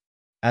challenge.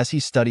 As he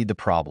studied the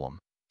problem,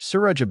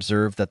 Suraj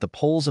observed that the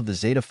poles of the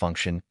zeta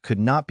function could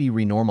not be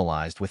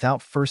renormalized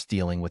without first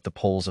dealing with the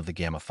poles of the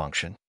gamma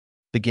function.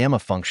 The gamma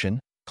function,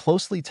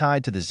 closely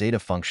tied to the zeta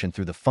function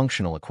through the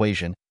functional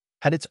equation,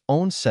 had its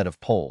own set of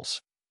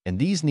poles, and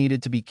these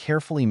needed to be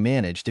carefully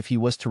managed if he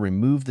was to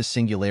remove the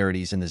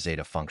singularities in the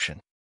zeta function.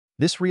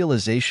 This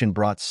realization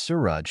brought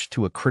Suraj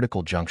to a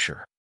critical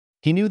juncture.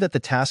 He knew that the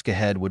task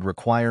ahead would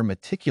require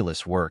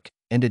meticulous work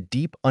and a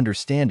deep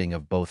understanding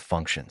of both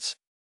functions.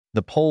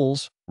 The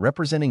poles,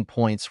 representing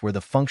points where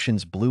the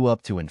functions blew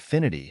up to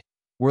infinity,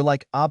 were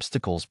like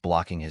obstacles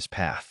blocking his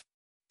path.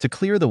 To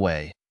clear the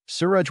way,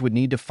 Suraj would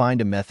need to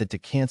find a method to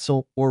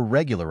cancel or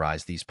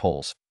regularize these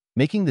poles,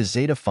 making the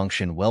zeta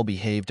function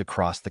well-behaved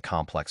across the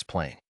complex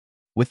plane.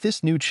 With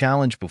this new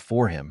challenge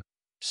before him,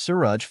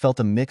 Suraj felt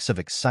a mix of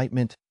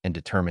excitement and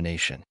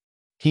determination.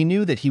 He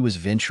knew that he was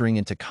venturing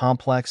into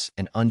complex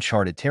and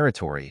uncharted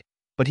territory,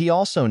 but he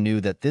also knew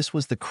that this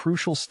was the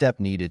crucial step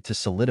needed to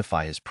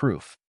solidify his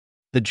proof.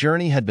 The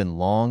journey had been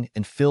long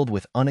and filled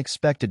with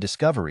unexpected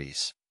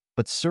discoveries,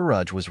 but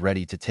Suraj was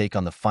ready to take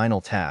on the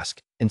final task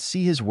and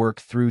see his work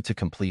through to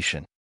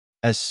completion.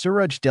 As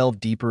Suraj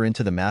delved deeper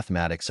into the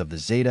mathematics of the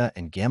zeta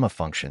and gamma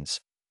functions,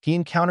 he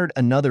encountered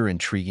another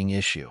intriguing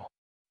issue.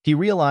 He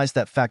realized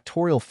that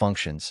factorial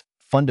functions,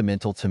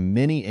 fundamental to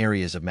many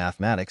areas of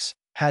mathematics,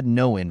 had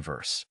no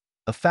inverse,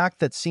 a fact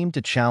that seemed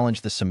to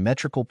challenge the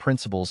symmetrical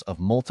principles of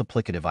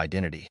multiplicative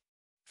identity.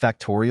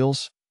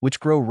 Factorials, which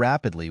grow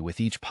rapidly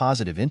with each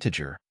positive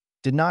integer,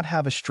 did not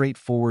have a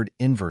straightforward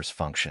inverse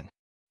function.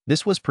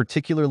 This was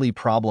particularly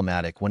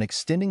problematic when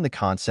extending the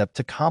concept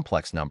to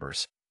complex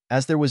numbers,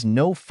 as there was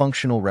no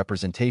functional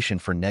representation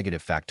for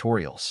negative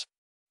factorials.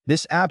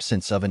 This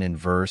absence of an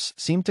inverse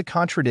seemed to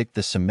contradict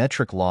the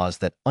symmetric laws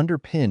that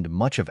underpinned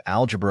much of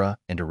algebra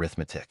and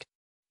arithmetic.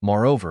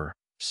 Moreover,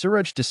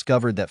 Suraj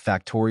discovered that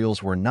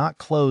factorials were not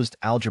closed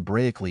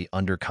algebraically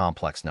under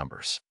complex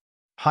numbers.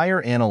 Higher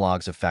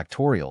analogues of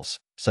factorials,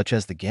 such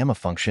as the gamma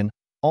function,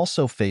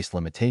 also face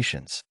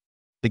limitations.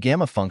 The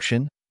gamma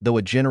function, though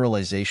a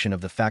generalization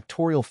of the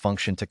factorial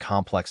function to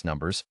complex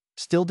numbers,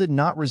 still did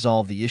not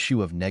resolve the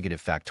issue of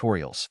negative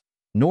factorials,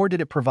 nor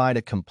did it provide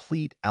a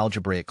complete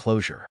algebraic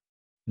closure.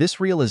 This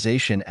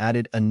realization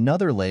added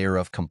another layer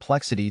of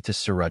complexity to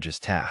Suraj's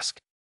task.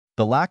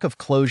 The lack of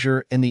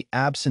closure and the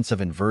absence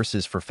of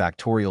inverses for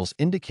factorials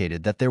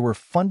indicated that there were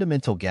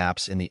fundamental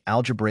gaps in the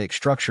algebraic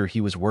structure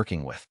he was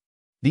working with.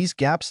 These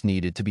gaps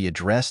needed to be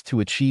addressed to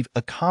achieve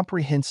a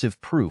comprehensive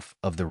proof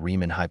of the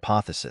Riemann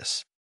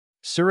hypothesis.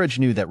 Suraj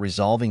knew that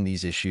resolving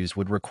these issues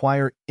would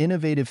require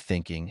innovative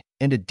thinking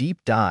and a deep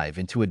dive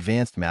into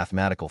advanced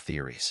mathematical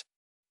theories.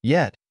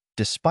 Yet,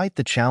 despite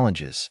the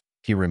challenges,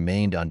 he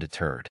remained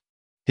undeterred.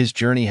 His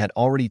journey had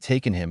already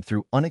taken him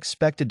through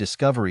unexpected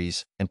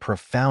discoveries and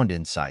profound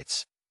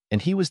insights,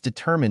 and he was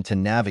determined to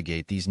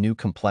navigate these new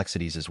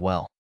complexities as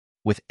well.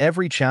 With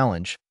every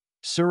challenge,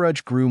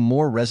 Suraj grew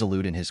more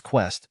resolute in his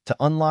quest to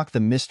unlock the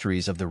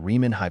mysteries of the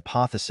Riemann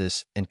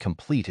hypothesis and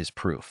complete his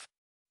proof.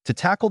 To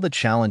tackle the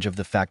challenge of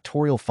the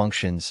factorial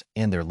functions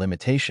and their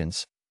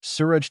limitations,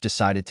 Suraj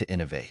decided to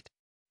innovate.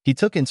 He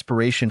took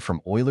inspiration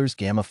from Euler's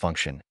gamma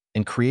function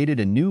and created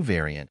a new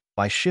variant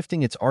by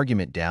shifting its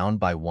argument down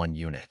by 1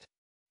 unit.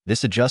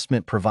 This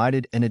adjustment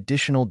provided an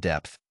additional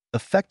depth,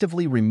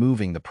 effectively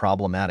removing the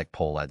problematic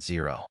pole at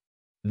 0.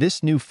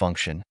 This new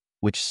function,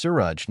 which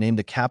Suraj named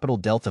the capital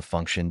delta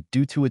function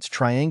due to its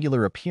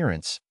triangular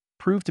appearance,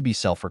 proved to be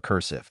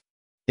self-recursive.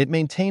 It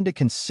maintained a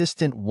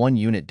consistent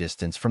 1-unit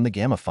distance from the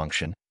gamma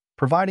function,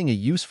 providing a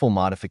useful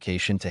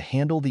modification to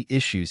handle the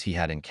issues he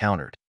had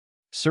encountered.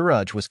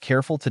 Suraj was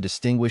careful to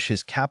distinguish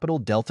his capital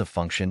delta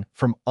function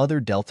from other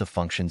delta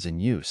functions in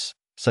use,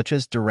 such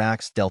as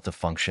Dirac's delta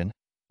function,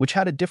 which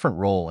had a different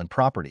role and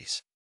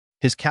properties.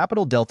 His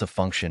capital delta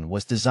function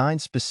was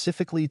designed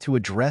specifically to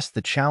address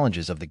the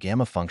challenges of the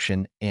gamma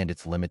function and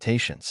its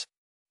limitations.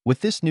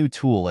 With this new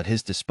tool at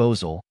his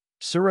disposal,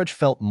 Suraj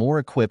felt more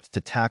equipped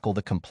to tackle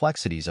the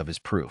complexities of his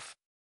proof.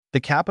 The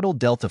capital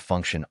delta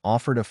function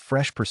offered a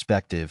fresh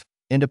perspective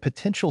and a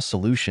potential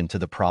solution to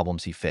the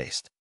problems he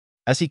faced.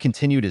 As he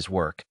continued his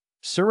work,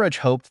 Suraj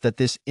hoped that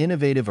this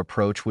innovative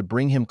approach would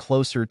bring him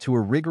closer to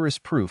a rigorous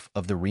proof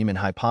of the Riemann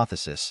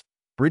hypothesis,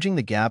 bridging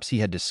the gaps he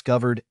had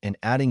discovered and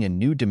adding a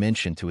new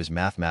dimension to his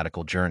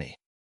mathematical journey.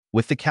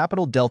 With the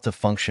capital delta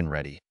function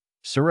ready,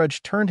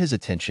 Suraj turned his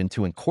attention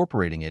to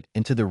incorporating it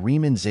into the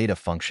Riemann zeta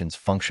function's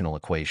functional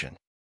equation.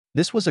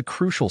 This was a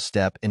crucial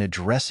step in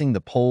addressing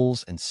the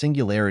poles and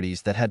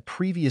singularities that had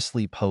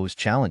previously posed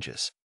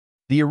challenges.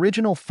 The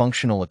original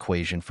functional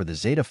equation for the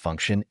zeta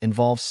function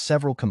involves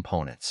several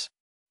components.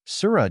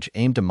 Suraj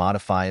aimed to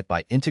modify it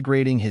by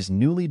integrating his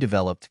newly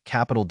developed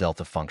capital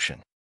delta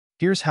function.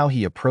 Here's how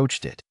he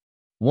approached it.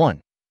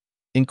 1.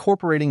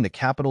 Incorporating the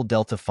capital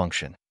delta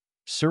function.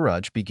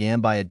 Suraj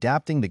began by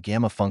adapting the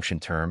gamma function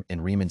term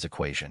in Riemann's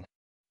equation.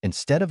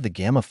 Instead of the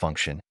gamma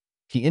function,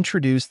 he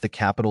introduced the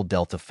capital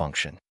delta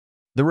function.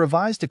 The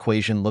revised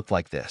equation looked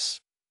like this.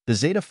 The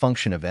zeta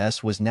function of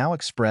s was now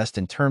expressed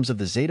in terms of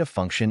the zeta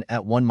function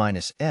at 1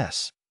 minus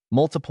s,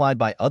 multiplied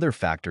by other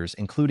factors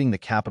including the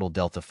capital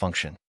delta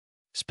function.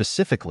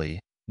 Specifically,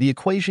 the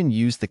equation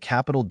used the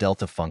capital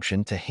delta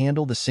function to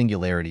handle the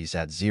singularities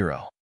at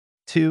 0.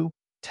 2.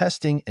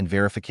 Testing and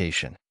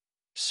verification.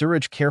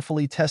 Suraj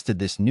carefully tested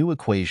this new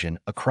equation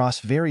across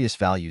various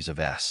values of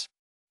s.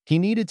 He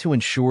needed to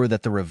ensure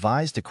that the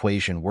revised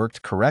equation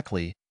worked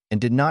correctly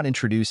and did not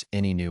introduce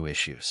any new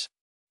issues.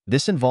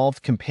 This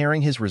involved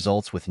comparing his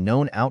results with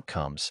known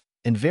outcomes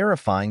and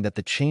verifying that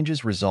the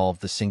changes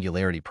resolved the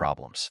singularity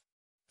problems.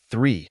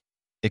 3.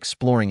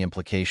 Exploring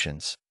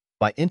implications.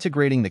 By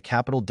integrating the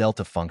capital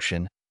delta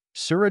function,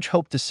 Suraj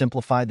hoped to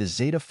simplify the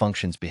zeta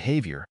function's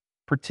behavior,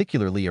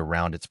 particularly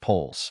around its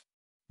poles.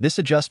 This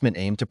adjustment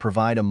aimed to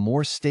provide a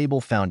more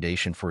stable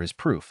foundation for his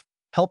proof,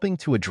 helping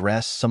to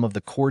address some of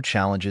the core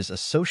challenges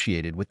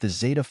associated with the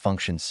zeta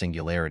function's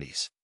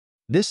singularities.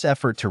 This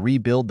effort to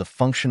rebuild the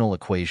functional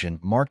equation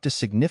marked a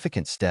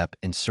significant step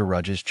in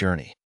Suraj's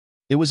journey.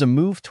 It was a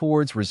move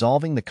towards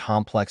resolving the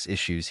complex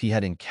issues he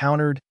had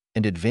encountered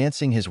and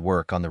advancing his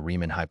work on the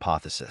Riemann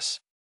hypothesis.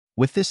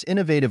 With this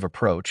innovative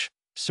approach,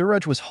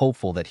 Suraj was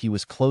hopeful that he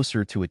was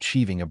closer to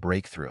achieving a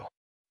breakthrough.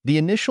 The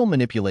initial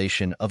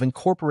manipulation of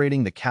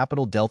incorporating the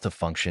capital delta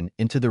function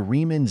into the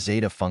Riemann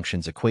zeta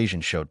function's equation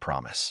showed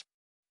promise.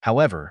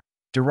 However,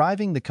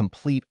 deriving the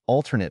complete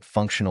alternate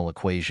functional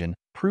equation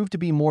proved to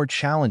be more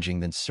challenging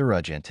than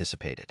Suraj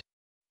anticipated.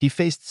 He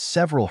faced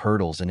several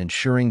hurdles in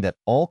ensuring that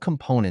all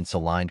components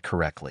aligned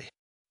correctly.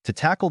 To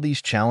tackle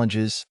these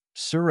challenges,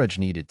 Suraj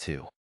needed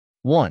to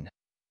 1.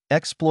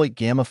 Exploit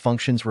gamma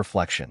function's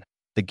reflection.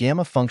 The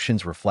gamma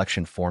function's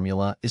reflection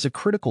formula is a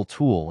critical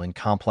tool in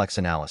complex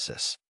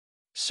analysis.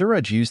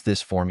 Suraj used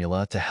this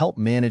formula to help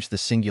manage the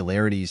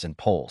singularities and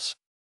poles.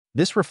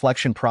 This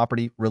reflection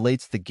property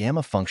relates the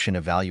gamma function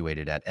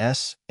evaluated at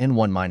s and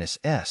 1 minus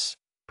s,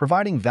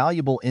 providing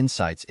valuable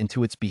insights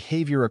into its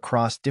behavior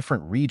across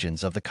different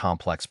regions of the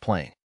complex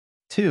plane.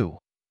 2.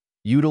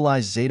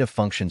 Utilize zeta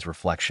function's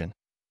reflection.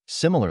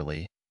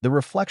 Similarly, the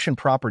reflection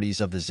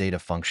properties of the zeta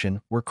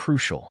function were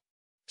crucial.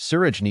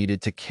 Suraj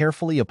needed to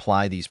carefully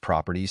apply these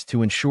properties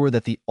to ensure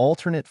that the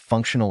alternate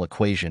functional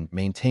equation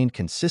maintained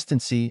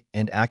consistency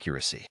and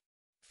accuracy.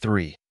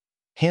 3.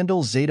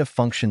 Handle zeta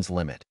function's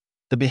limit.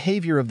 The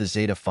behavior of the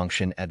zeta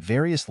function at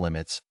various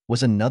limits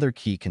was another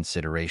key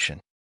consideration.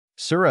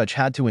 Suraj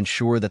had to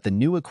ensure that the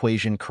new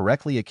equation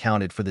correctly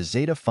accounted for the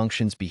zeta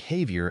function's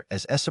behavior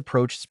as s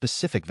approached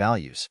specific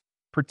values,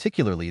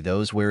 particularly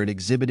those where it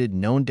exhibited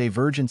known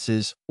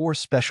divergences or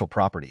special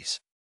properties.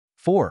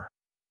 4.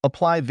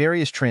 Apply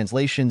various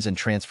translations and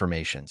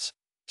transformations.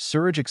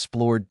 Suraj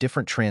explored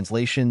different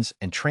translations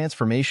and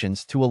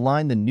transformations to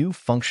align the new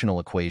functional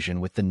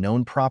equation with the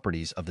known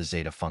properties of the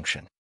zeta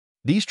function.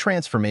 These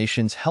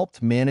transformations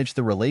helped manage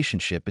the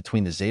relationship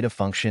between the zeta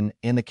function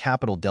and the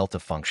capital delta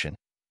function,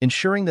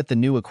 ensuring that the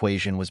new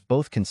equation was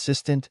both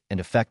consistent and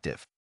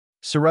effective.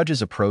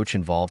 Suraj's approach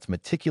involved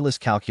meticulous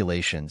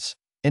calculations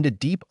and a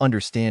deep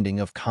understanding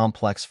of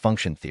complex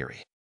function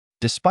theory.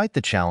 Despite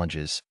the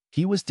challenges,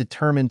 he was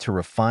determined to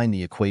refine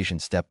the equation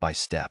step by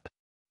step.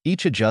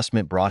 Each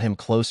adjustment brought him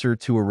closer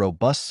to a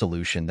robust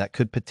solution that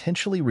could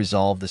potentially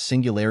resolve the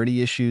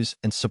singularity issues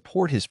and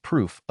support his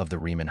proof of the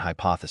Riemann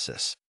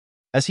hypothesis.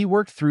 As he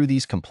worked through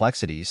these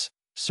complexities,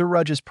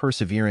 Suraj's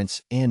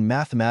perseverance and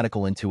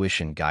mathematical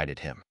intuition guided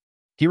him.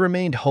 He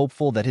remained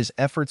hopeful that his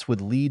efforts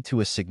would lead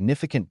to a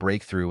significant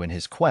breakthrough in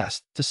his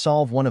quest to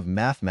solve one of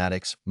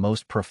mathematics'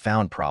 most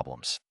profound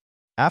problems.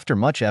 After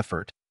much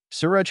effort,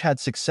 Suraj had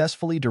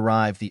successfully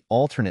derived the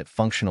alternate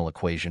functional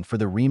equation for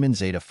the Riemann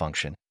zeta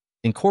function,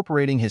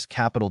 incorporating his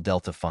capital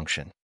delta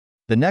function.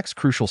 The next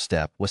crucial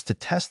step was to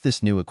test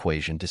this new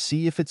equation to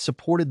see if it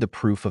supported the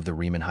proof of the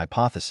Riemann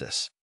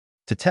hypothesis.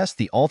 To test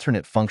the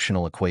alternate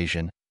functional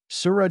equation,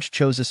 Suraj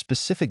chose a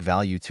specific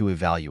value to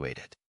evaluate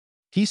it.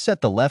 He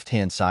set the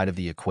left-hand side of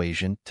the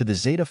equation to the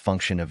zeta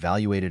function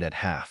evaluated at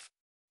half.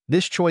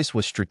 This choice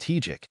was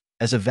strategic,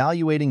 as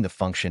evaluating the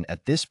function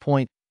at this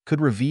point could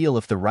reveal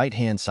if the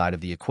right-hand side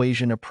of the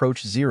equation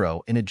approached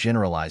zero in a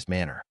generalized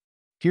manner.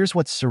 Here's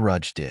what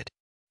Suraj did.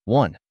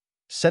 1.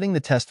 Setting the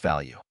test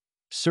value.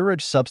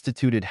 Suraj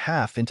substituted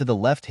half into the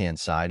left-hand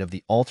side of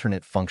the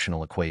alternate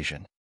functional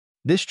equation.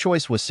 This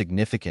choice was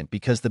significant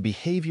because the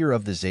behavior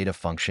of the zeta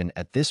function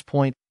at this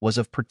point was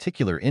of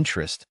particular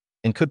interest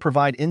and could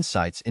provide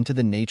insights into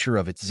the nature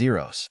of its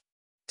zeros.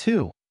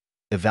 2.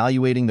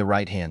 Evaluating the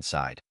right-hand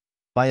side.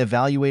 By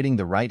evaluating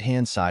the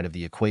right-hand side of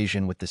the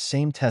equation with the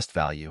same test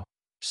value,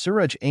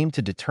 Suraj aimed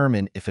to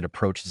determine if it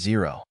approached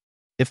zero.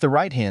 If the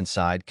right-hand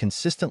side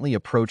consistently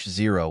approached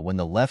zero when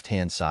the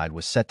left-hand side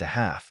was set to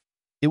half,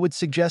 it would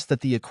suggest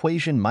that the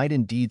equation might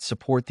indeed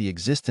support the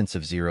existence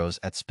of zeros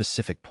at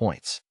specific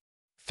points.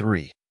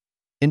 3.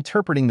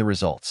 Interpreting the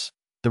results.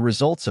 The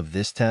results of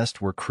this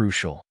test were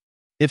crucial.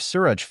 If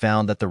Suraj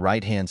found that the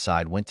right-hand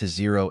side went to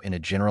zero in a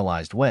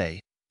generalized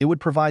way, it would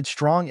provide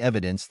strong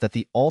evidence that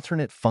the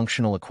alternate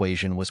functional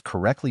equation was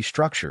correctly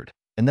structured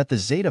and that the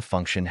zeta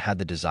function had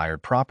the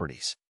desired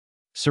properties.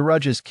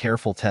 Suraj's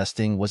careful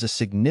testing was a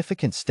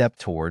significant step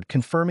toward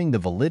confirming the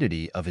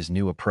validity of his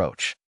new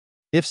approach.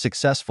 If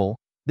successful,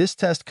 this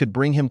test could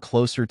bring him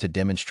closer to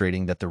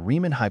demonstrating that the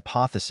Riemann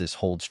hypothesis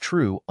holds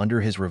true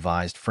under his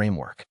revised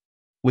framework.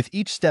 With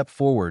each step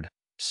forward,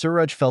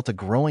 Suraj felt a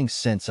growing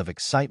sense of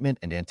excitement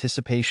and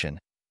anticipation,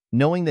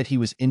 knowing that he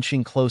was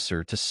inching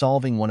closer to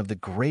solving one of the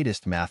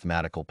greatest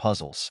mathematical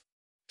puzzles.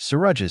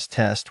 Suraj's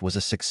test was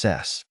a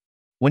success.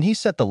 When he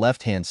set the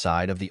left-hand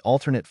side of the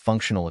alternate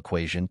functional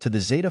equation to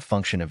the zeta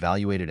function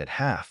evaluated at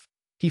half,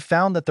 he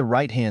found that the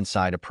right-hand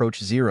side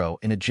approached zero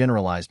in a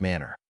generalized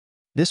manner.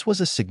 This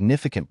was a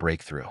significant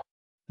breakthrough.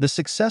 The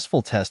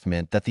successful test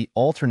meant that the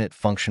alternate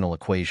functional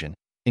equation,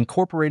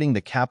 incorporating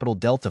the capital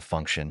delta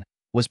function,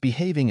 was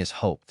behaving as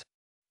hoped.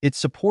 It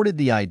supported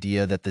the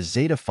idea that the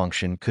zeta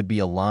function could be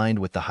aligned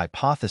with the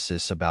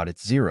hypothesis about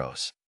its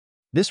zeros.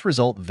 This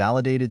result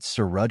validated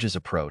Suraj's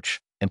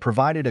approach and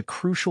provided a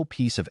crucial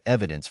piece of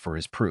evidence for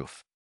his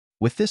proof.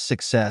 With this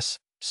success,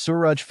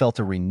 Suraj felt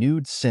a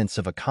renewed sense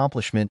of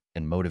accomplishment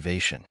and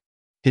motivation.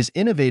 His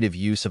innovative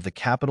use of the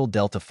capital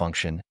delta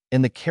function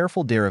and the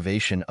careful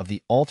derivation of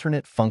the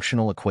alternate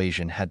functional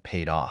equation had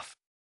paid off.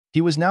 He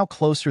was now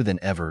closer than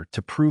ever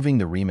to proving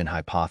the Riemann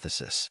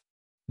hypothesis.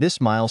 This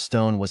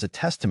milestone was a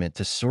testament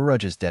to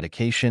Suraj's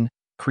dedication,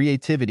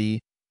 creativity,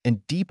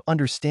 and deep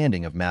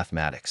understanding of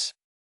mathematics.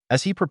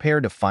 As he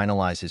prepared to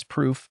finalize his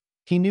proof,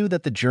 he knew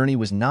that the journey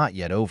was not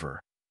yet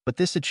over, but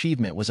this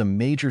achievement was a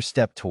major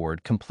step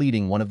toward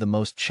completing one of the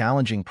most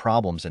challenging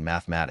problems in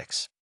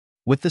mathematics.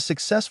 With the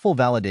successful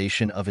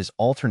validation of his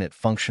alternate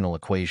functional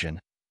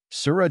equation,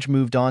 Suraj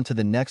moved on to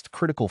the next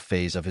critical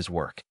phase of his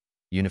work,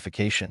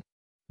 unification.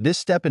 This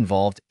step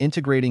involved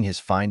integrating his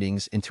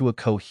findings into a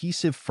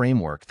cohesive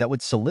framework that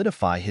would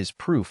solidify his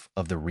proof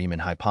of the Riemann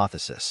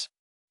hypothesis.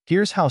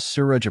 Here's how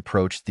Suraj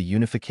approached the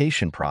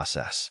unification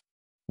process.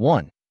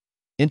 1.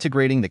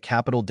 Integrating the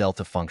capital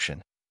delta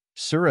function.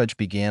 Suraj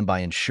began by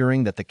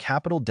ensuring that the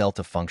capital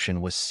delta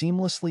function was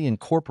seamlessly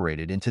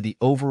incorporated into the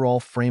overall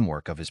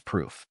framework of his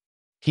proof.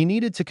 He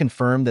needed to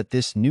confirm that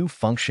this new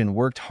function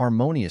worked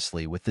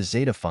harmoniously with the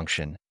zeta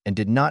function and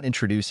did not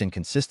introduce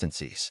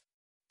inconsistencies.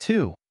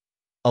 2.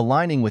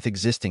 Aligning with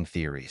existing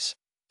theories.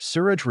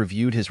 Suraj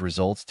reviewed his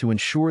results to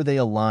ensure they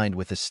aligned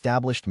with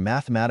established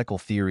mathematical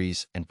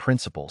theories and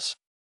principles.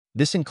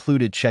 This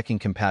included checking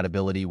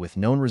compatibility with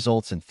known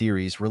results and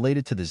theories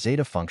related to the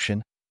zeta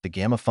function, the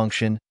gamma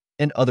function,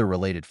 and other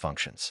related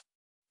functions.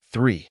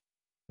 3.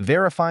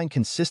 Verifying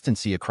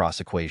consistency across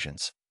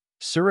equations.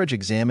 Suraj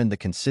examined the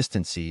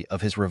consistency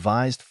of his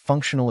revised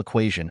functional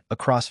equation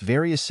across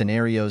various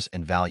scenarios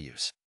and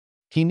values.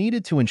 He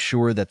needed to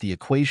ensure that the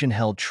equation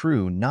held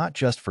true not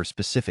just for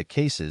specific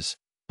cases,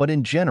 but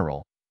in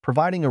general,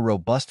 providing a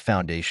robust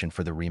foundation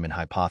for the Riemann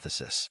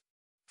hypothesis.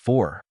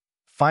 4.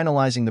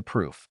 Finalizing the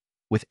proof.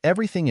 With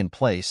everything in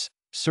place,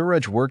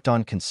 Suraj worked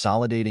on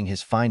consolidating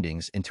his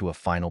findings into a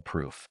final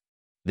proof.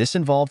 This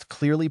involved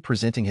clearly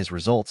presenting his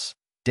results,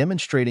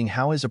 demonstrating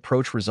how his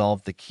approach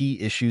resolved the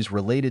key issues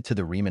related to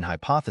the Riemann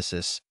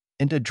hypothesis,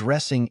 and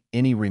addressing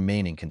any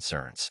remaining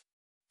concerns.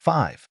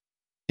 5.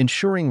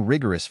 Ensuring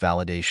rigorous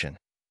validation.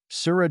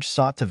 Suraj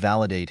sought to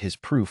validate his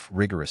proof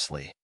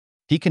rigorously.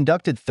 He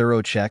conducted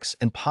thorough checks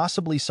and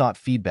possibly sought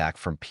feedback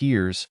from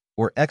peers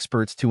or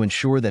experts to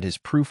ensure that his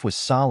proof was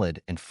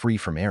solid and free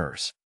from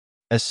errors.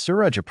 As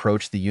Suraj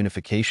approached the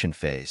unification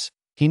phase,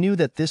 he knew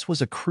that this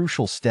was a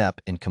crucial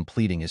step in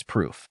completing his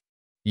proof.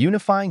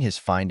 Unifying his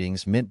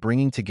findings meant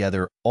bringing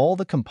together all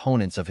the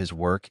components of his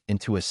work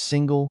into a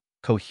single,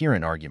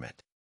 coherent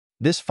argument.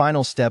 This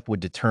final step would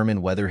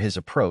determine whether his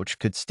approach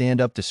could stand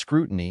up to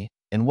scrutiny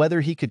and whether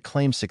he could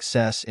claim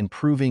success in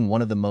proving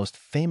one of the most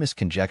famous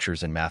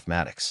conjectures in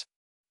mathematics.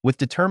 With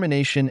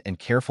determination and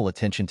careful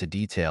attention to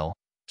detail,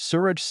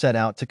 Suraj set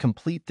out to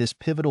complete this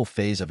pivotal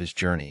phase of his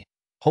journey,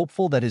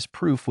 hopeful that his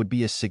proof would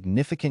be a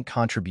significant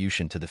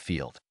contribution to the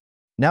field.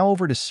 Now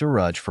over to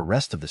Suraj for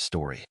rest of the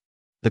story.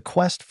 The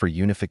quest for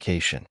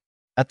unification.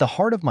 At the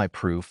heart of my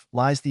proof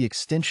lies the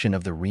extension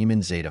of the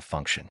Riemann zeta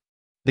function.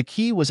 The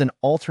key was an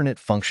alternate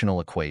functional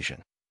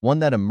equation, one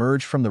that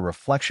emerged from the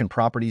reflection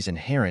properties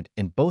inherent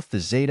in both the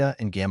zeta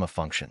and gamma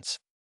functions.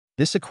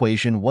 This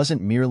equation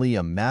wasn't merely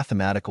a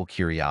mathematical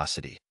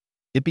curiosity.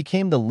 It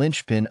became the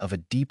linchpin of a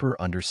deeper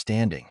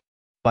understanding.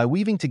 By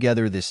weaving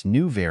together this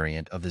new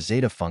variant of the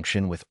zeta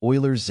function with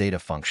Euler's zeta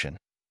function,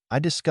 I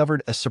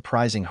discovered a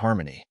surprising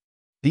harmony.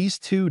 These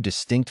two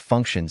distinct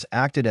functions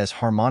acted as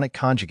harmonic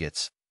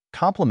conjugates,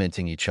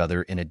 complementing each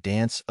other in a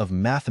dance of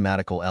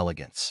mathematical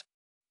elegance.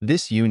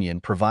 This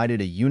union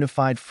provided a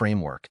unified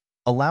framework,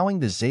 allowing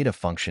the zeta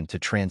function to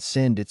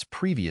transcend its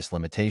previous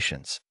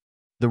limitations.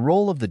 The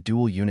role of the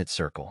dual unit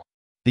circle.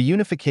 The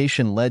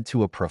unification led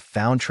to a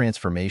profound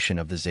transformation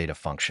of the zeta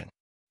function.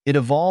 It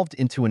evolved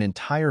into an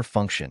entire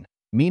function,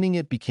 meaning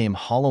it became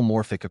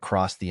holomorphic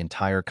across the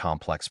entire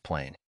complex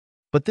plane.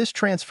 But this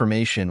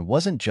transformation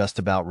wasn't just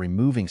about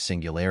removing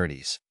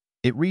singularities.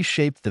 It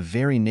reshaped the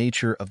very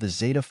nature of the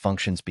zeta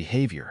function's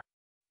behavior.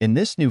 In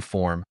this new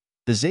form,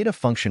 the zeta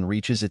function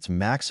reaches its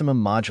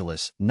maximum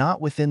modulus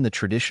not within the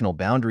traditional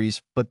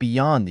boundaries but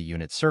beyond the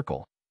unit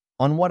circle,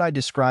 on what I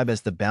describe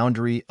as the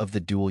boundary of the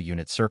dual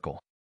unit circle.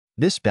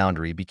 This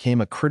boundary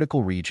became a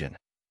critical region,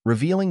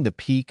 revealing the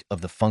peak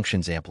of the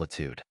function's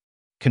amplitude.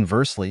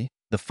 Conversely,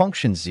 the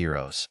function's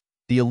zeros,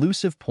 the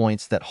elusive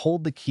points that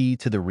hold the key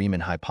to the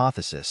Riemann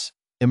hypothesis,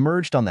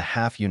 emerged on the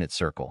half-unit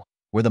circle,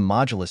 where the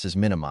modulus is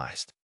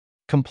minimized.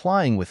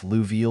 Complying with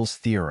Liouville's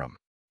theorem.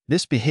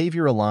 This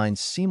behavior aligns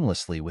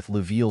seamlessly with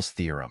Liouville's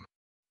theorem.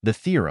 The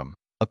theorem,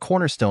 a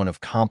cornerstone of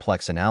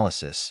complex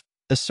analysis,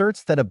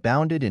 asserts that a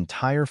bounded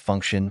entire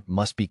function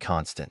must be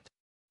constant.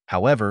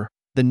 However,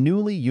 the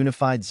newly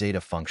unified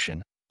zeta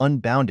function,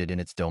 unbounded in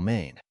its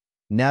domain,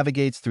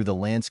 navigates through the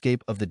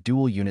landscape of the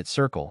dual unit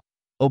circle,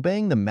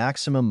 obeying the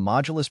maximum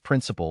modulus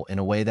principle in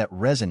a way that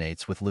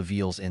resonates with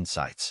Liouville's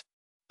insights.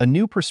 A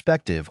new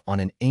perspective on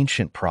an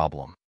ancient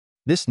problem.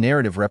 This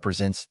narrative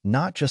represents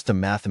not just a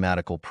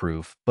mathematical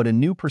proof, but a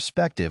new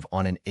perspective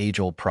on an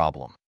age-old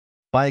problem.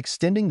 By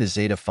extending the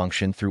zeta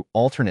function through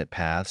alternate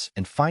paths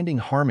and finding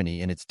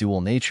harmony in its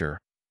dual nature,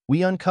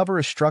 we uncover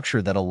a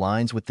structure that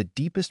aligns with the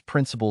deepest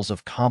principles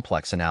of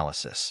complex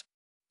analysis.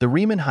 The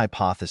Riemann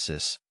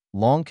hypothesis,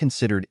 long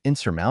considered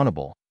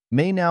insurmountable,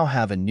 may now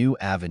have a new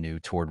avenue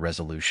toward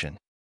resolution.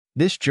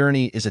 This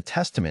journey is a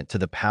testament to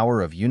the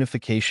power of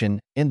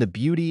unification and the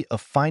beauty of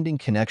finding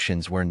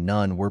connections where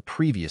none were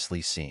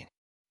previously seen.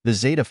 The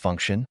zeta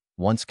function,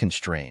 once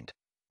constrained,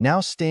 now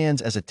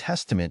stands as a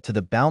testament to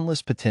the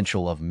boundless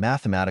potential of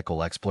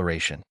mathematical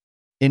exploration.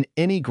 In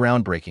any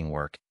groundbreaking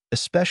work,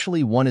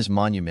 especially one as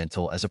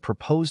monumental as a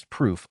proposed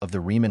proof of the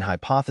Riemann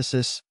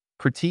hypothesis,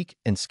 critique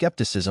and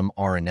skepticism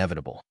are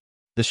inevitable.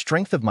 The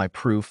strength of my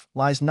proof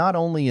lies not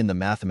only in the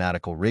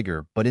mathematical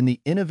rigor but in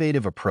the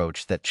innovative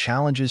approach that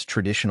challenges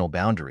traditional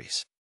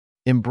boundaries.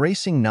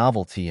 Embracing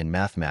novelty in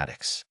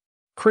mathematics.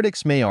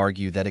 Critics may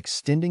argue that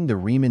extending the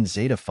Riemann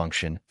zeta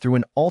function through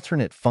an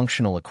alternate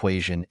functional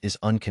equation is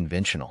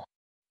unconventional.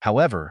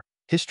 However,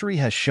 history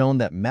has shown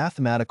that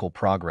mathematical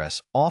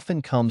progress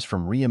often comes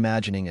from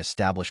reimagining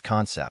established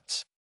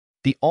concepts.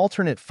 The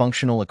alternate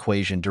functional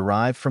equation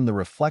derived from the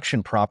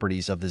reflection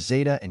properties of the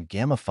zeta and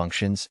gamma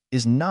functions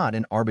is not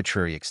an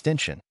arbitrary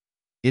extension.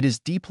 It is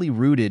deeply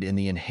rooted in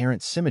the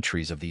inherent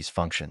symmetries of these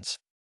functions.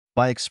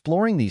 By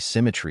exploring these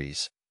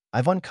symmetries,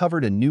 I've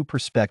uncovered a new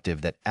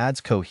perspective that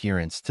adds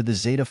coherence to the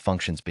zeta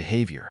function's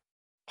behavior.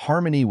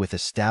 harmony with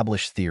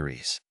established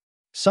theories.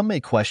 Some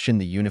may question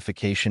the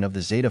unification of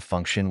the zeta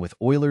function with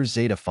Euler's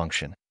zeta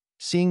function,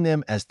 seeing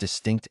them as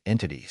distinct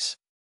entities.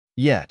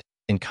 Yet,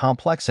 in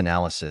complex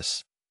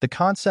analysis, the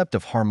concept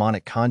of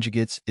harmonic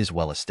conjugates is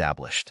well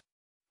established.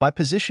 By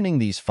positioning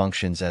these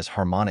functions as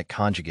harmonic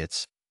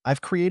conjugates,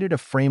 I've created a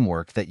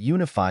framework that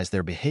unifies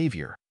their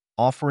behavior,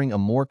 offering a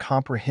more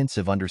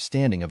comprehensive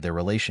understanding of their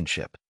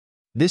relationship.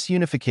 This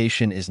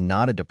unification is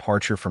not a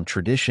departure from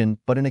tradition,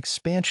 but an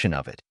expansion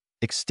of it,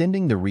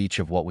 extending the reach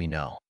of what we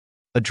know.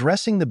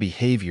 Addressing the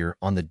behavior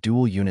on the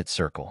dual unit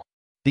circle.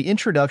 The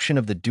introduction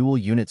of the dual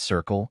unit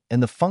circle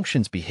and the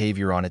function's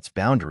behavior on its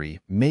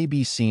boundary may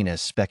be seen as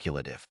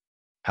speculative.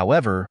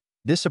 However,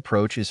 this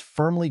approach is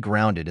firmly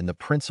grounded in the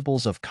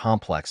principles of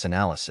complex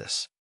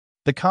analysis.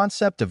 The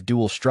concept of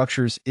dual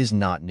structures is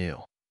not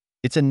new.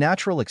 It's a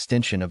natural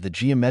extension of the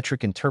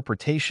geometric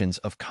interpretations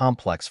of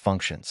complex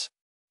functions.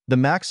 The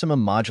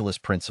maximum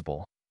modulus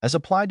principle, as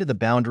applied to the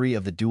boundary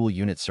of the dual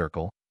unit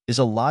circle, is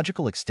a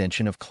logical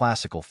extension of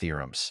classical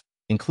theorems,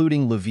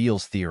 including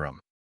Leveille's theorem.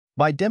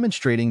 By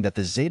demonstrating that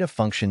the zeta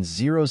function's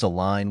zeros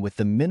align with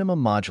the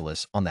minimum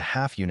modulus on the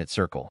half-unit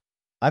circle,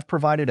 I've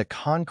provided a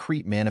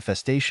concrete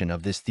manifestation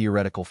of this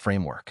theoretical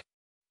framework.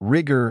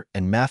 Rigor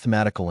and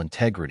mathematical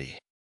integrity.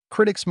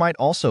 Critics might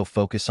also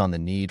focus on the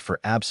need for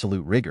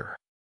absolute rigor.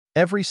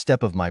 Every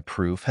step of my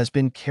proof has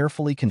been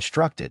carefully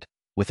constructed,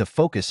 with a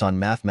focus on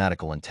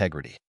mathematical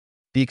integrity.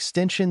 The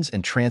extensions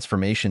and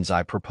transformations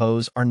I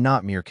propose are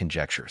not mere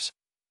conjectures.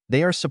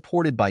 They are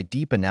supported by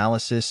deep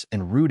analysis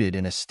and rooted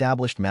in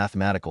established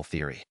mathematical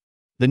theory.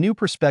 The new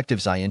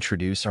perspectives I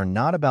introduce are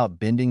not about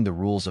bending the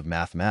rules of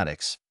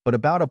mathematics, but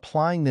about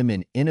applying them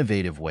in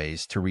innovative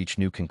ways to reach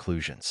new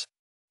conclusions.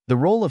 The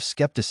role of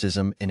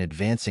skepticism in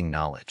advancing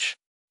knowledge.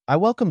 I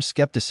welcome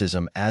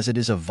skepticism as it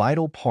is a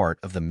vital part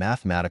of the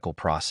mathematical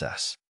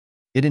process.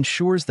 It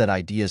ensures that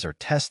ideas are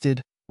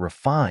tested,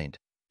 refined,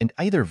 and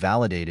either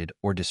validated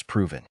or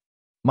disproven.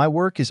 My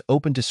work is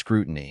open to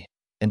scrutiny,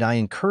 and I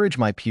encourage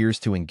my peers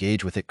to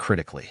engage with it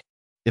critically.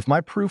 If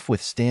my proof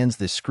withstands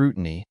this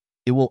scrutiny,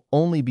 it will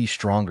only be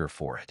stronger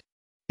for it.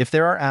 If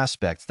there are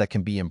aspects that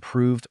can be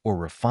improved or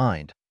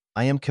refined,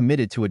 I am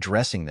committed to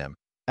addressing them,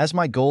 as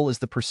my goal is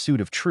the pursuit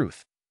of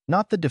truth,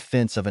 not the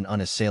defense of an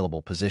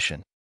unassailable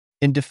position.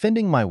 In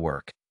defending my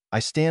work, I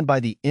stand by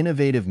the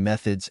innovative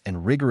methods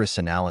and rigorous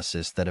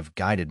analysis that have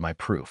guided my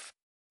proof.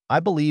 I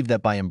believe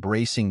that by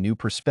embracing new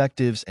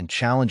perspectives and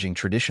challenging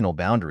traditional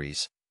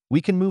boundaries,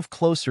 we can move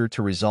closer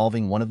to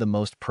resolving one of the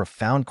most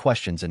profound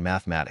questions in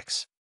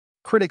mathematics.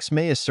 Critics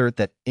may assert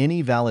that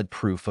any valid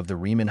proof of the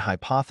Riemann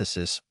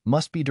hypothesis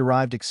must be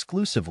derived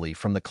exclusively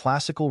from the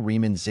classical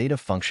Riemann zeta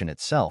function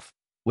itself,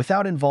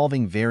 without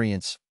involving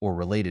variants or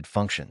related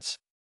functions.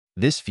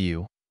 This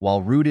view,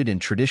 while rooted in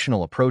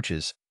traditional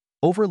approaches,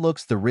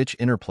 overlooks the rich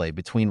interplay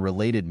between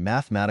related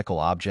mathematical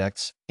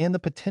objects and the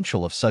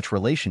potential of such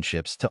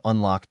relationships to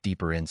unlock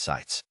deeper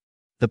insights.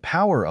 The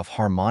power of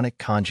harmonic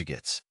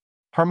conjugates.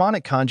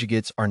 Harmonic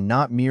conjugates are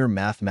not mere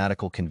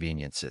mathematical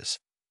conveniences.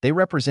 They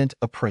represent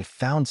a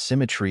profound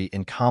symmetry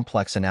in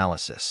complex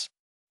analysis.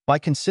 By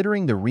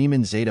considering the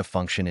Riemann zeta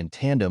function in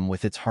tandem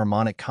with its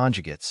harmonic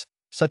conjugates,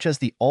 such as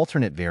the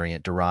alternate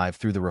variant derived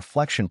through the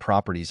reflection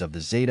properties of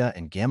the zeta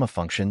and gamma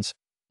functions,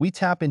 we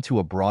tap into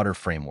a broader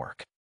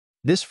framework.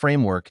 This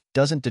framework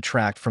doesn't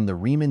detract from the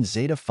Riemann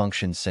zeta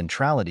function's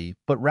centrality,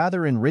 but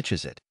rather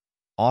enriches it,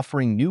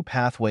 offering new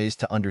pathways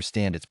to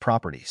understand its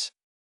properties.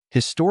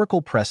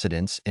 Historical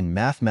precedents in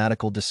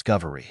mathematical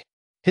discovery.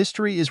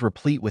 History is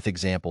replete with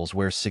examples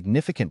where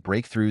significant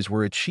breakthroughs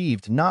were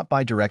achieved not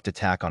by direct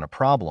attack on a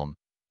problem,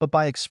 but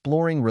by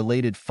exploring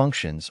related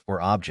functions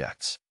or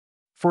objects.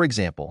 For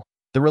example,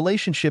 the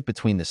relationship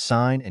between the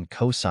sine and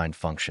cosine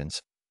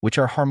functions, which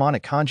are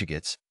harmonic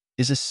conjugates,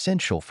 is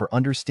essential for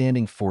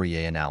understanding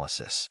Fourier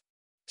analysis.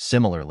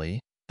 Similarly,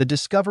 the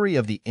discovery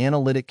of the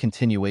analytic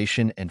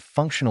continuation and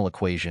functional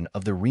equation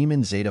of the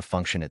Riemann zeta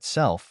function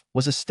itself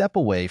was a step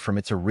away from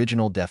its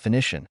original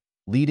definition,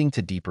 leading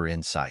to deeper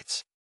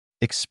insights.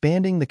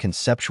 Expanding the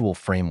conceptual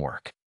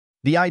framework.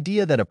 The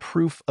idea that a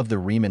proof of the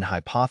Riemann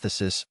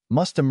hypothesis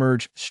must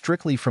emerge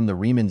strictly from the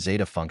Riemann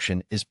zeta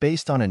function is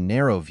based on a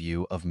narrow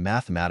view of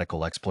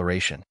mathematical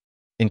exploration.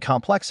 In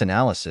complex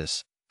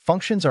analysis,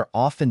 functions are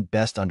often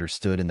best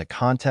understood in the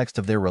context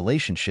of their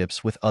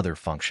relationships with other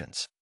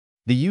functions.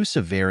 The use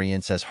of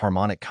variants as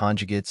harmonic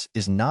conjugates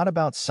is not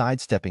about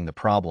sidestepping the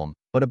problem,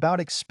 but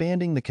about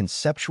expanding the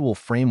conceptual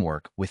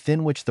framework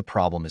within which the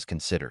problem is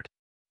considered.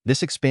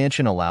 This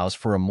expansion allows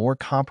for a more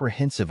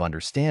comprehensive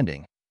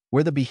understanding,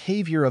 where the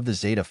behavior of the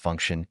zeta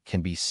function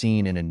can be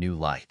seen in a new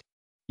light.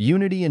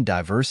 Unity and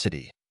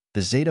diversity,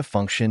 the zeta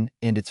function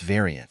and its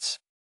variants.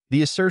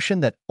 The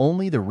assertion that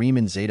only the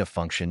Riemann zeta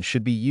function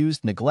should be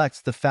used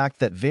neglects the fact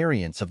that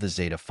variants of the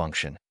zeta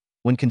function,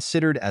 when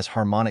considered as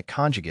harmonic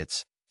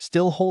conjugates,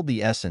 still hold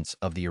the essence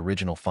of the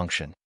original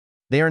function.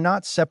 They are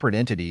not separate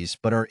entities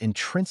but are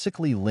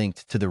intrinsically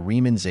linked to the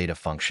Riemann zeta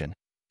function,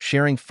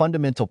 sharing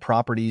fundamental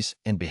properties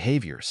and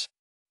behaviors.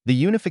 The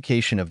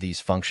unification of these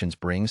functions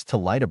brings to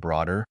light a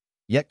broader,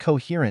 yet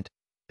coherent,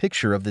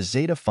 picture of the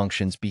zeta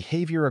function's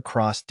behavior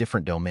across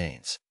different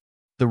domains.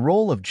 The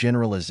role of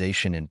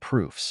generalization in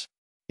proofs.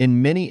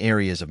 In many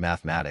areas of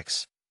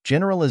mathematics,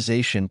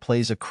 generalization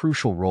plays a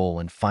crucial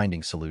role in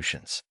finding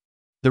solutions.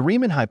 The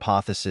Riemann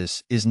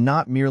hypothesis is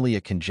not merely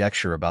a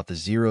conjecture about the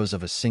zeros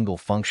of a single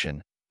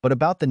function, but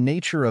about the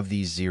nature of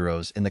these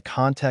zeros in the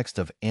context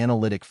of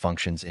analytic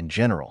functions in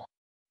general.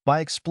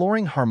 By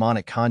exploring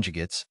harmonic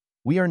conjugates,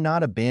 we are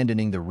not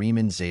abandoning the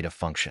Riemann zeta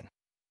function.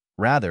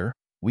 Rather,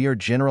 we are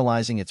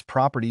generalizing its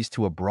properties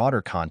to a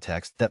broader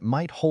context that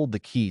might hold the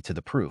key to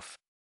the proof.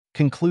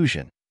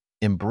 Conclusion: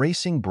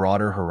 embracing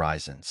broader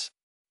horizons.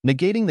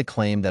 Negating the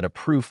claim that a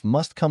proof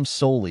must come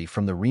solely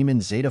from the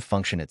Riemann zeta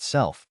function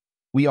itself,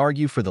 we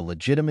argue for the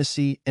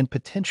legitimacy and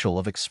potential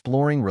of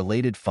exploring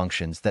related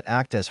functions that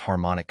act as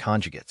harmonic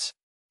conjugates.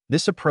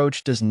 This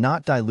approach does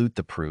not dilute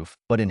the proof,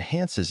 but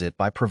enhances it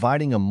by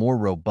providing a more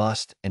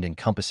robust and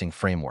encompassing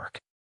framework.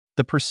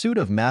 The pursuit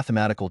of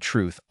mathematical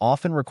truth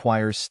often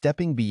requires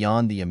stepping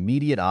beyond the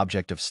immediate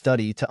object of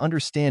study to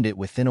understand it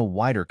within a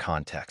wider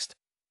context,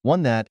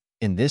 one that,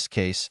 in this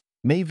case,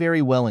 may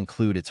very well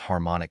include its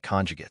harmonic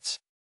conjugates.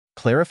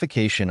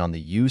 Clarification on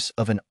the use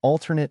of an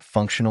alternate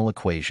functional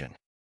equation.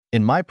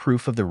 In my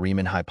proof of the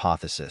Riemann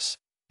hypothesis,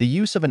 the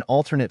use of an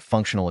alternate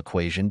functional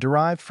equation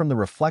derived from the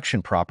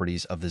reflection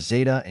properties of the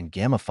zeta and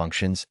gamma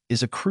functions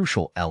is a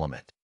crucial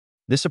element.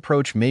 This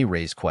approach may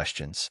raise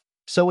questions,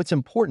 so it's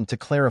important to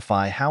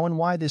clarify how and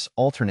why this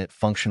alternate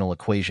functional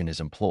equation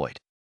is employed.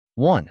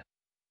 1.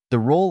 The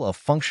role of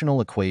functional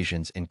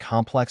equations in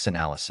complex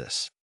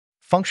analysis.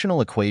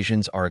 Functional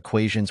equations are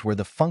equations where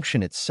the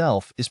function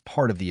itself is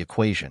part of the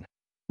equation,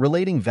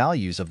 relating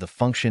values of the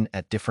function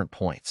at different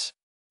points.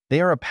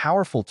 They are a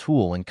powerful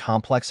tool in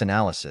complex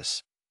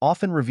analysis,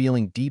 often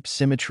revealing deep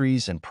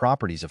symmetries and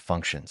properties of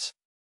functions.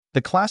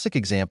 The classic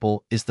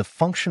example is the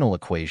functional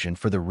equation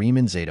for the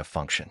Riemann zeta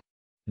function.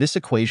 This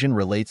equation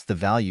relates the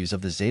values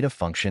of the zeta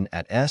function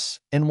at s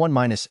and 1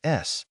 minus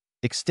s,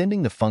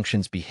 extending the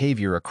function's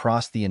behavior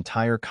across the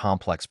entire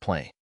complex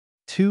plane.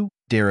 2.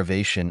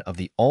 Derivation of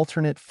the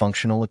alternate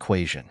functional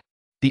equation.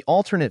 The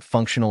alternate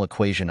functional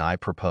equation I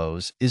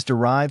propose is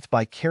derived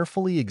by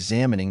carefully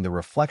examining the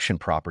reflection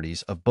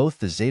properties of both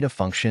the zeta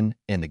function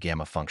and the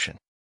gamma function.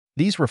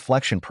 These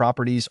reflection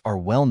properties are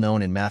well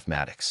known in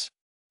mathematics.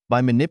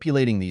 By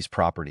manipulating these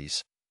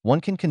properties,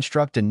 one can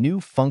construct a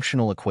new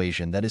functional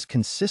equation that is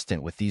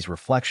consistent with these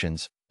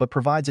reflections but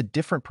provides a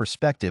different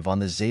perspective on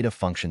the zeta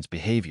function's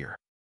behavior.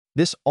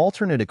 This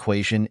alternate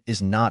equation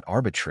is not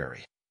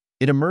arbitrary.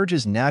 It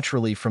emerges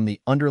naturally from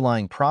the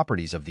underlying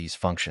properties of these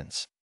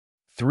functions.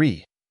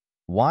 3.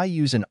 Why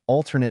use an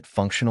alternate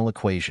functional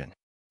equation?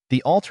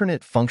 The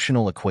alternate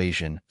functional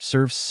equation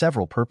serves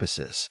several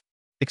purposes.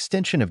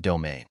 Extension of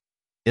domain.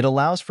 It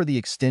allows for the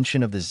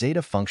extension of the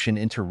zeta function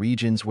into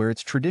regions where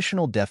its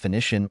traditional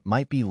definition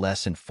might be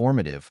less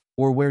informative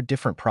or where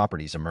different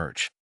properties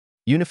emerge.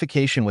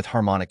 Unification with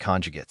harmonic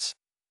conjugates.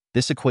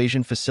 This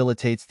equation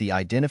facilitates the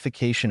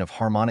identification of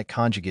harmonic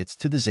conjugates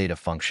to the zeta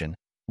function,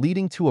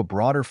 leading to a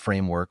broader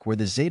framework where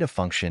the zeta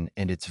function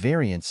and its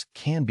variants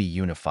can be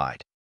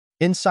unified.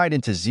 Insight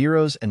into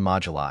zeros and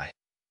moduli.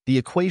 The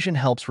equation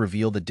helps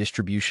reveal the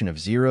distribution of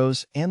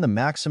zeros and the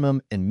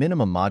maximum and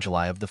minimum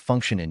moduli of the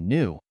function in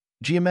new,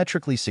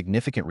 geometrically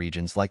significant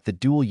regions like the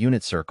dual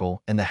unit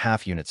circle and the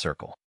half unit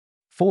circle.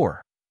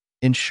 4.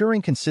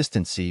 Ensuring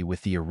consistency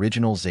with the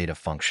original zeta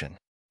function.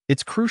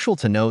 It's crucial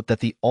to note that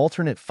the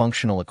alternate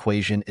functional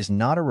equation is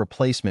not a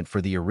replacement for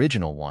the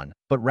original one,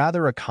 but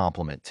rather a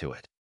complement to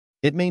it.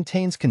 It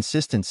maintains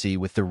consistency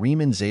with the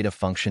Riemann zeta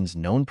function's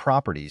known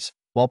properties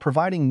while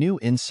providing new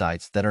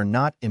insights that are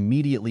not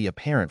immediately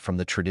apparent from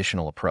the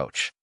traditional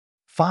approach.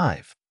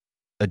 5.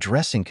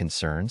 Addressing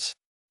concerns.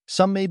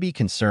 Some may be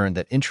concerned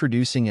that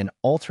introducing an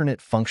alternate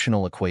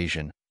functional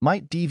equation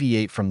might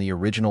deviate from the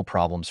original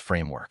problem's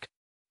framework.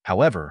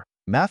 However,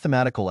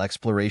 mathematical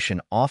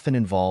exploration often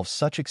involves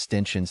such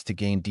extensions to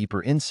gain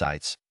deeper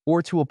insights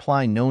or to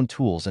apply known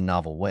tools in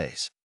novel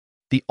ways.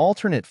 The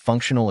alternate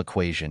functional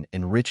equation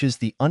enriches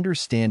the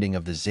understanding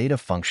of the zeta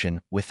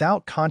function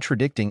without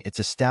contradicting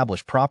its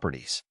established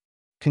properties.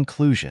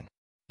 Conclusion.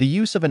 The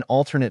use of an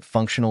alternate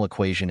functional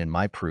equation in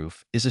my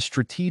proof is a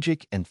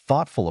strategic and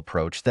thoughtful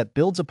approach that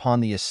builds upon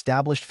the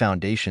established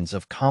foundations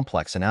of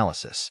complex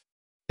analysis.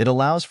 It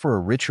allows for a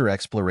richer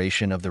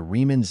exploration of the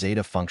Riemann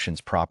zeta function's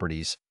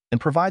properties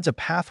and provides a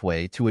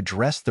pathway to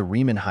address the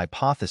Riemann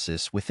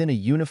hypothesis within a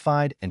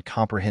unified and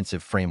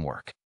comprehensive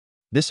framework.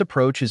 This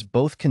approach is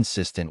both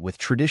consistent with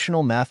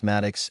traditional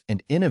mathematics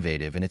and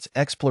innovative in its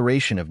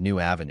exploration of new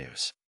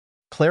avenues.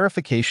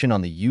 Clarification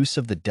on the use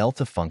of the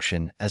delta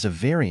function as a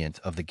variant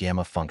of the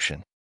gamma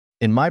function.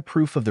 In my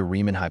proof of the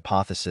Riemann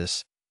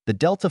hypothesis, the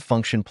delta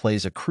function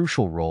plays a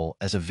crucial role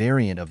as a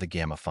variant of the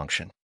gamma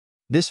function.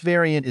 This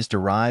variant is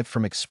derived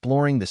from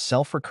exploring the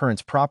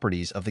self-recurrence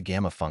properties of the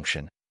gamma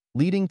function,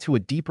 leading to a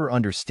deeper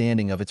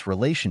understanding of its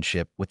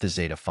relationship with the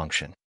zeta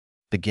function.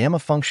 The gamma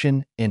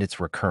function and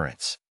its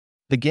recurrence.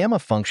 The gamma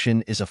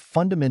function is a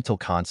fundamental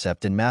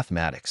concept in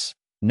mathematics,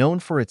 known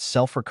for its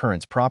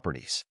self-recurrence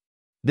properties.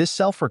 This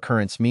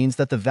self-recurrence means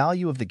that the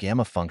value of the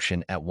gamma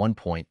function at one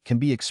point can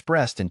be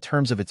expressed in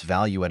terms of its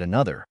value at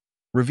another,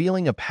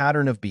 revealing a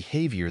pattern of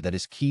behavior that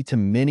is key to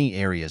many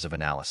areas of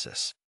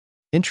analysis.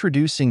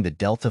 Introducing the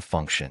delta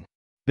function.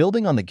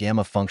 Building on the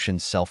gamma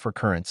function's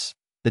self-recurrence,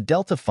 the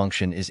delta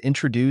function is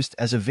introduced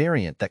as a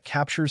variant that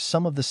captures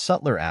some of the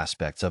subtler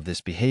aspects of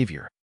this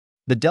behavior.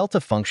 The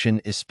delta function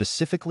is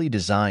specifically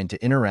designed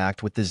to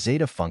interact with the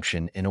zeta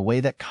function in a way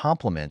that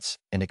complements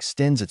and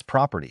extends its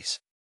properties.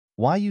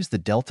 Why use the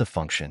delta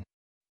function?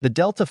 The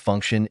delta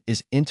function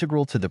is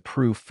integral to the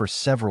proof for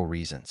several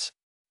reasons.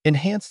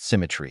 Enhanced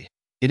symmetry.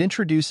 It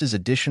introduces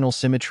additional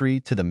symmetry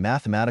to the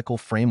mathematical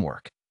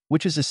framework,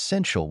 which is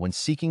essential when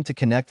seeking to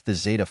connect the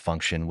zeta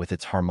function with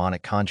its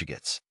harmonic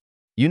conjugates.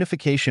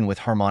 Unification with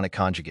harmonic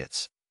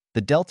conjugates.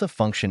 The delta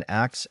function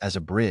acts as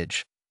a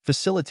bridge,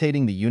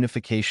 facilitating the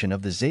unification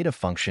of the zeta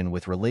function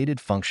with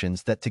related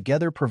functions that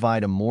together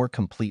provide a more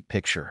complete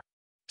picture.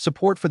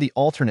 Support for the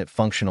alternate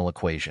functional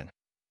equation.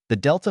 The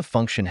delta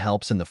function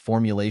helps in the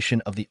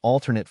formulation of the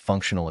alternate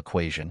functional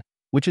equation,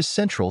 which is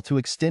central to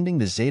extending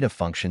the zeta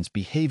function's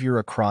behavior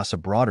across a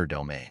broader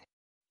domain.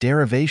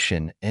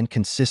 Derivation and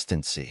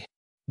consistency.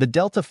 The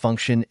delta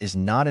function is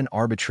not an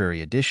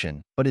arbitrary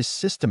addition, but is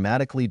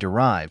systematically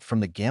derived from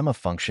the gamma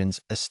function's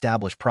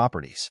established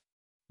properties.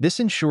 This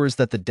ensures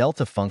that the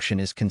delta function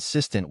is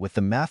consistent with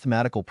the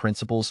mathematical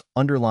principles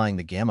underlying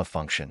the gamma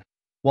function,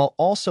 while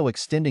also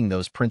extending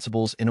those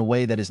principles in a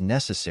way that is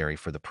necessary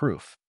for the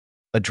proof.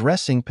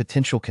 Addressing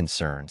potential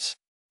concerns.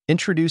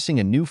 Introducing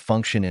a new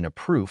function in a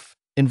proof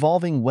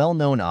involving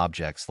well-known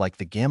objects like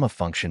the gamma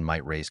function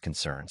might raise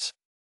concerns.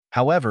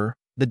 However,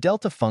 the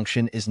delta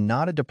function is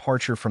not a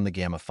departure from the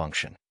gamma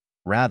function.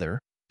 Rather,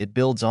 it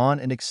builds on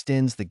and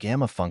extends the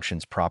gamma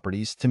function's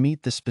properties to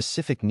meet the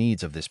specific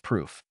needs of this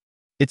proof.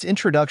 Its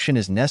introduction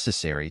is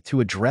necessary to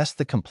address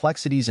the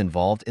complexities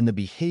involved in the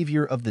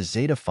behavior of the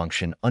zeta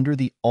function under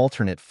the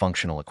alternate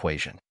functional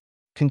equation.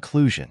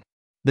 Conclusion.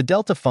 The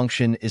delta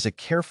function is a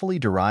carefully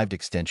derived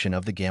extension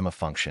of the gamma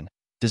function,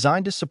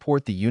 designed to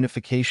support the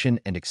unification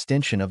and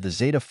extension of the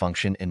zeta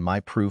function in my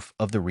proof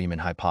of the Riemann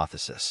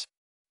hypothesis.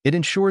 It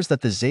ensures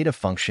that the zeta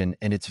function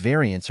and its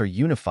variants are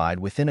unified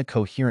within a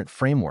coherent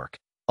framework,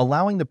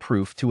 allowing the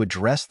proof to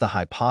address the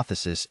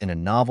hypothesis in a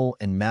novel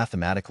and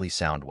mathematically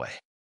sound way.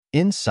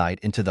 Insight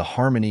into the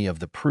harmony of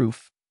the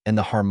proof and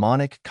the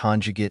harmonic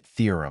conjugate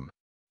theorem.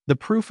 The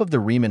proof of the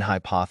Riemann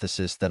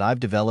hypothesis that I've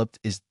developed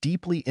is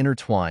deeply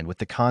intertwined with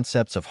the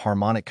concepts of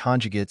harmonic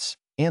conjugates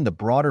and the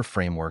broader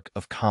framework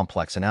of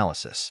complex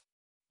analysis.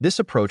 This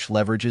approach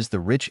leverages the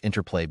rich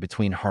interplay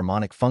between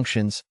harmonic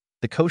functions,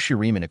 the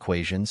Cauchy-Riemann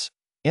equations,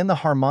 and the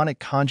harmonic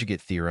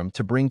conjugate theorem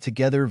to bring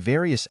together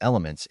various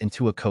elements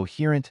into a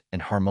coherent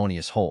and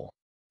harmonious whole.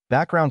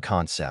 Background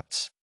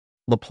concepts.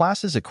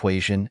 Laplace's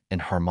equation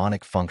and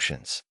harmonic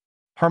functions.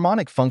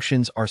 Harmonic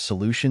functions are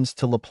solutions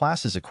to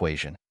Laplace's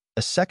equation,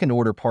 a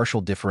second-order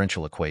partial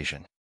differential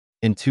equation.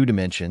 In two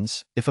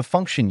dimensions, if a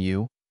function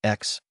u,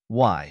 x,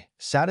 y,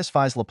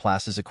 satisfies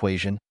Laplace's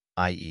equation,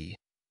 i.e.,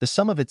 the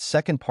sum of its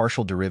second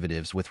partial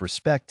derivatives with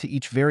respect to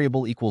each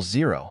variable equals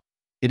 0,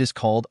 it is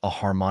called a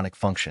harmonic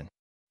function.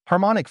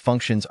 Harmonic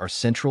functions are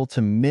central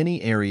to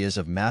many areas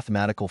of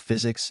mathematical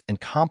physics and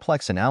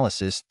complex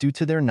analysis due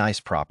to their nice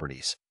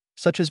properties,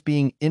 such as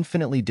being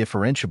infinitely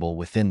differentiable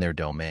within their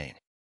domain.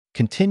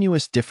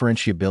 Continuous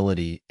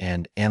differentiability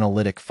and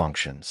analytic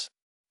functions.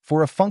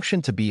 For a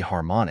function to be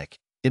harmonic,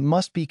 it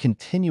must be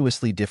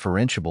continuously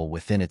differentiable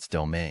within its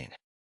domain.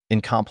 In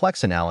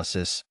complex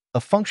analysis,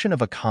 a function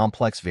of a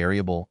complex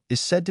variable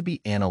is said to be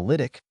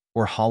analytic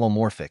or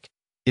holomorphic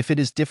if it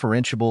is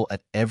differentiable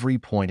at every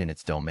point in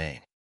its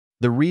domain.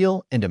 The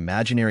real and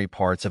imaginary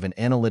parts of an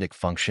analytic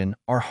function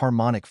are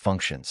harmonic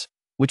functions,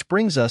 which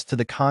brings us to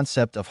the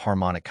concept of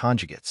harmonic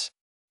conjugates.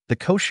 The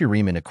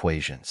Cauchy-Riemann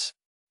equations.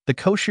 The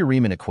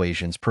Cauchy-Riemann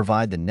equations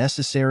provide the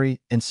necessary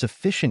and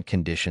sufficient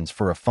conditions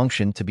for a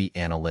function to be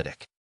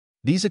analytic.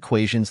 These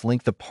equations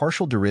link the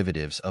partial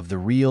derivatives of the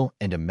real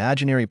and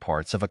imaginary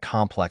parts of a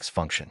complex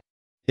function.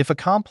 If a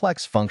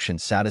complex function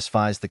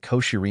satisfies the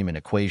Cauchy-Riemann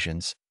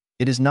equations,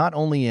 it is not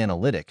only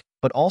analytic,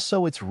 but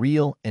also its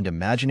real and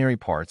imaginary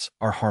parts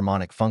are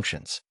harmonic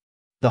functions.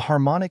 The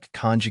harmonic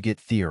conjugate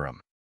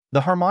theorem.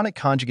 The harmonic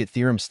conjugate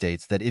theorem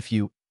states that if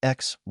u,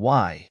 x,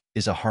 y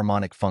is a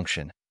harmonic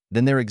function,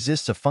 then there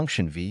exists a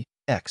function v,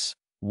 x,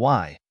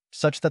 y,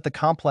 such that the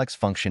complex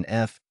function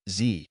f,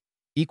 z,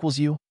 equals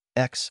u,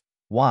 x,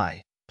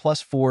 y,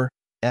 plus 4,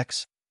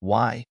 x,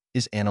 y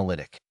is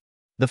analytic.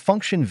 The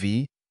function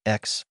v,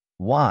 x,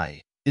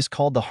 y is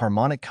called the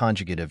harmonic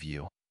conjugate of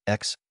u,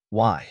 x,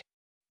 y.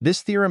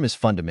 This theorem is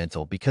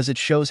fundamental because it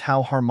shows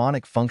how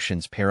harmonic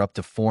functions pair up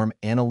to form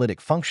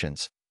analytic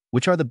functions,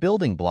 which are the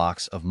building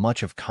blocks of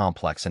much of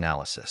complex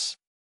analysis.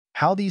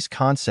 How these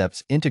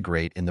concepts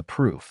integrate in the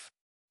proof.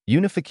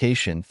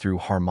 Unification through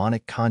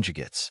harmonic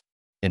conjugates.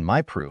 In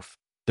my proof,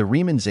 the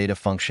Riemann zeta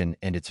function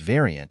and its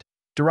variant,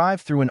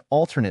 derived through an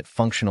alternate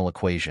functional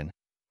equation,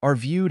 are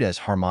viewed as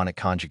harmonic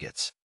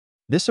conjugates.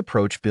 This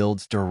approach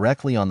builds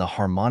directly on the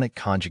harmonic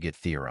conjugate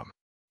theorem.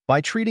 By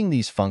treating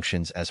these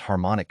functions as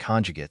harmonic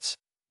conjugates,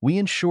 we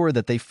ensure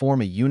that they form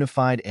a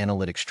unified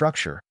analytic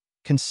structure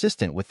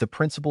consistent with the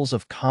principles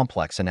of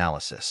complex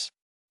analysis.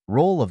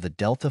 Role of the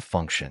delta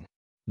function.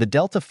 The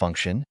delta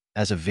function,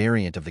 as a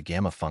variant of the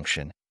gamma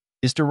function,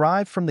 is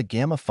derived from the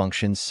gamma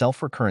function's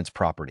self-recurrence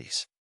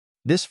properties.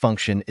 This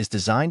function is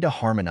designed to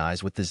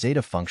harmonize with the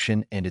zeta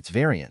function and its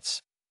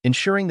variants,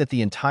 ensuring that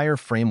the entire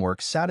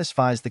framework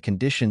satisfies the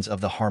conditions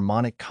of the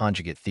harmonic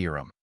conjugate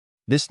theorem.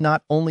 This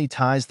not only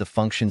ties the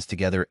functions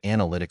together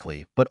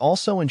analytically, but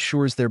also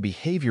ensures their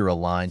behavior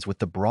aligns with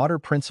the broader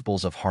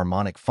principles of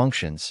harmonic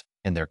functions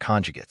and their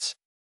conjugates.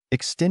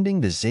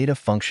 Extending the zeta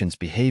function's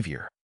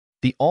behavior.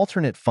 The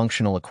alternate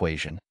functional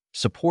equation,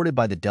 supported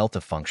by the delta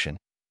function,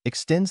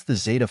 extends the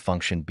zeta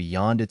function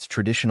beyond its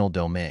traditional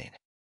domain.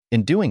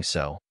 In doing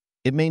so,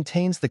 it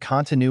maintains the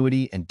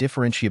continuity and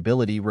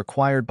differentiability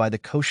required by the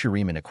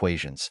Cauchy-Riemann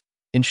equations,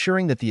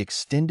 ensuring that the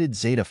extended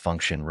zeta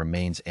function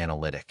remains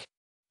analytic.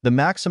 The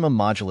maximum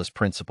modulus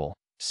principle,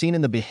 seen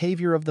in the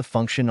behavior of the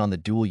function on the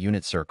dual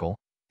unit circle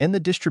and the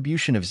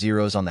distribution of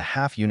zeros on the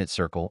half-unit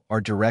circle, are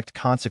direct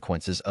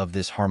consequences of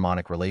this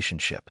harmonic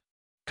relationship.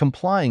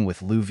 Complying with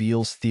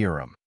Liouville's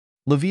theorem.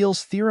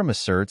 Liouville's theorem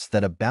asserts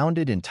that a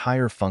bounded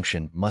entire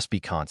function must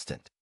be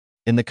constant.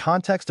 In the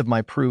context of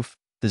my proof,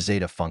 the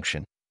zeta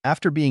function,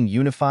 after being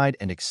unified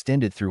and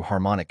extended through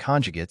harmonic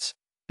conjugates,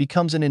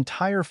 becomes an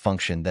entire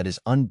function that is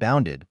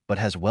unbounded but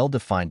has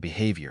well-defined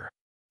behavior.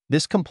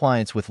 This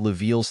compliance with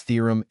Liouville's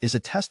theorem is a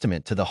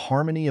testament to the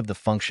harmony of the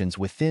functions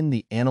within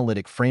the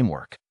analytic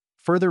framework,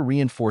 further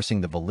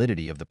reinforcing the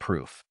validity of the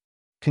proof.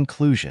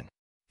 Conclusion.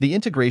 The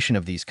integration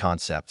of these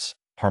concepts,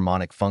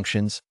 harmonic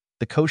functions,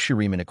 the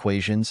Cauchy-Riemann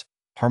equations,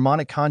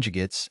 harmonic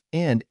conjugates,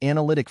 and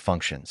analytic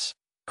functions,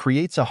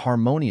 creates a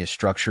harmonious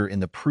structure in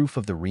the proof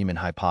of the Riemann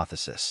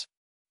hypothesis.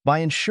 By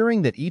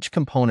ensuring that each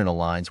component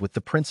aligns with the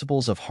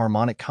principles of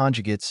harmonic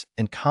conjugates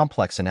and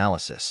complex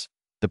analysis,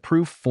 the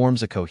proof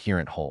forms a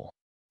coherent whole.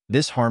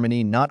 This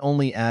harmony not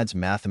only adds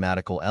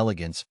mathematical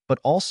elegance, but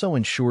also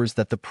ensures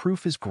that the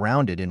proof is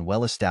grounded in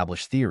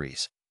well-established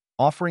theories,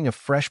 offering a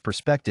fresh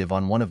perspective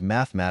on one of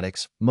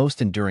mathematics'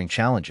 most enduring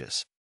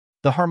challenges: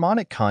 the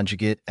harmonic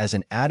conjugate as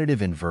an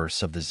additive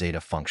inverse of the zeta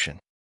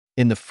function.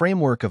 In the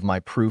framework of my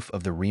proof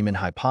of the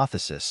Riemann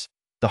hypothesis,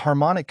 the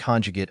harmonic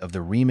conjugate of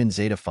the Riemann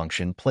zeta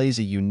function plays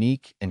a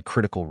unique and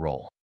critical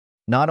role.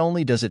 Not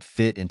only does it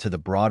fit into the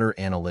broader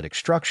analytic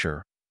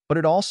structure, but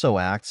it also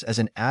acts as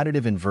an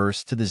additive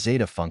inverse to the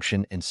zeta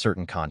function in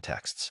certain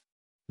contexts.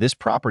 This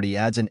property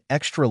adds an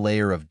extra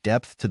layer of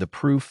depth to the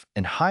proof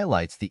and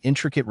highlights the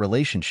intricate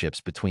relationships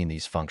between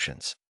these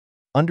functions.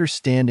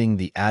 Understanding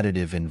the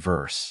additive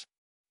inverse.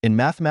 In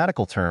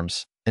mathematical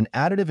terms, an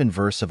additive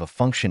inverse of a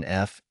function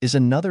f is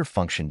another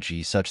function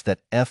g such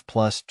that f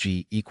plus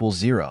g equals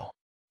 0.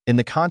 In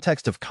the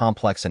context of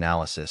complex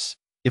analysis,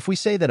 if we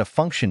say that a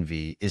function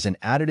v is an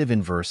additive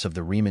inverse of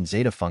the Riemann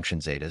zeta function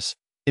zetas,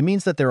 it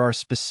means that there are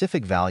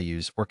specific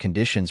values or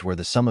conditions where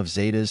the sum of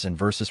zetas and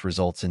versus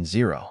results in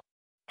 0.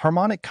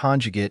 Harmonic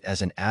conjugate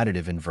as an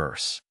additive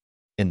inverse.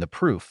 In the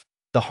proof,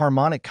 the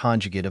harmonic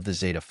conjugate of the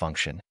zeta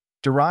function,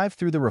 derived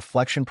through the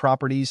reflection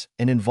properties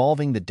and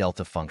involving the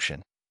delta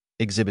function,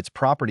 exhibits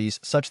properties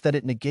such that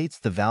it negates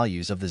the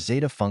values of the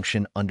zeta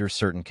function under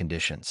certain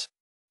conditions.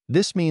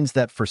 This means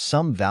that for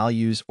some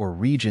values or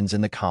regions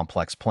in the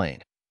complex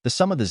plane, the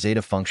sum of the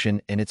zeta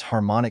function and its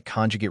harmonic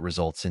conjugate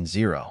results in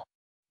 0.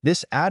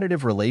 This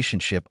additive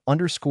relationship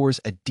underscores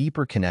a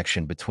deeper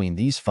connection between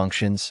these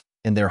functions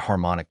and their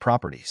harmonic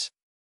properties.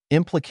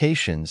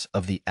 Implications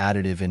of the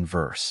additive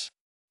inverse.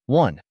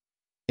 1.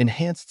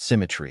 Enhanced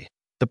symmetry.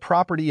 The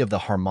property of the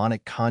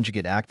harmonic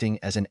conjugate acting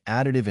as an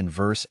additive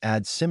inverse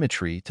adds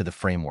symmetry to the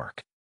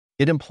framework.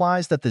 It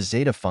implies that the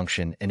zeta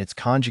function and its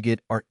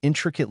conjugate are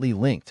intricately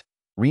linked,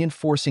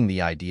 reinforcing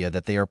the idea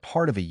that they are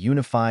part of a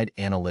unified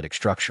analytic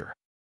structure.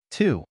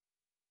 2.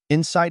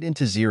 Insight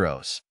into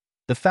zeros.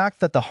 The fact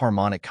that the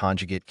harmonic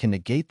conjugate can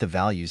negate the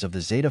values of the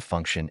zeta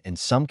function in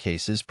some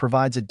cases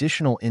provides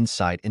additional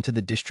insight into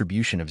the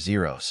distribution of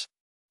zeros.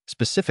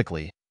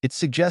 Specifically, it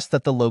suggests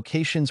that the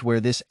locations where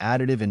this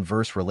additive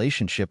inverse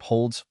relationship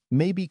holds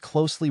may be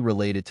closely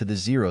related to the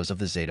zeros of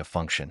the zeta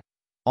function,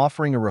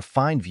 offering a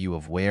refined view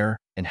of where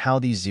and how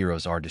these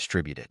zeros are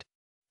distributed.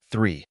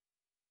 3.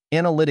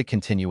 Analytic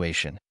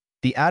continuation.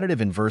 The additive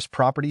inverse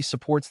property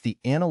supports the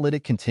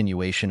analytic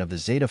continuation of the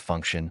zeta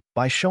function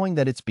by showing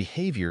that its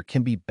behavior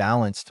can be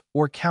balanced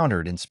or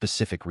countered in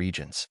specific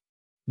regions.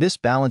 This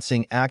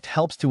balancing act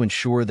helps to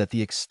ensure that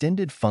the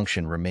extended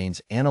function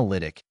remains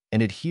analytic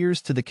and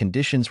adheres to the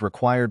conditions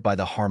required by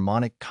the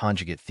harmonic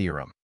conjugate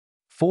theorem.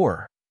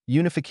 4.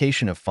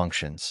 Unification of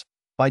functions.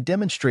 By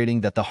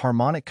demonstrating that the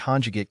harmonic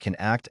conjugate can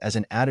act as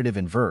an additive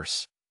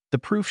inverse, the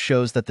proof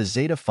shows that the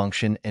zeta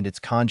function and its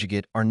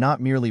conjugate are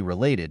not merely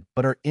related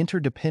but are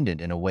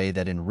interdependent in a way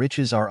that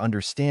enriches our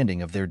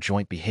understanding of their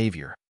joint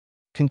behavior.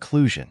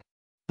 Conclusion.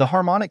 The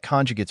harmonic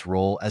conjugate's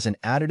role as an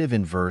additive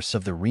inverse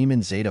of the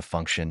Riemann zeta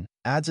function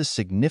adds a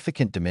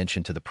significant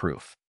dimension to the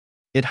proof.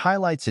 It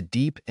highlights a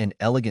deep and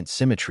elegant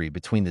symmetry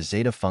between the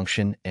zeta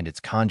function and its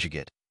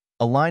conjugate,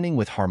 aligning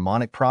with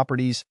harmonic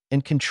properties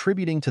and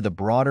contributing to the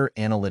broader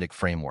analytic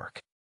framework.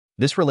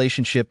 This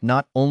relationship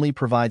not only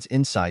provides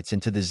insights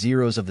into the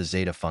zeros of the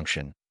zeta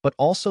function, but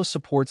also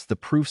supports the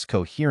proof's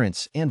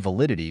coherence and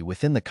validity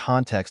within the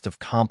context of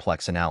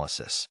complex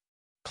analysis.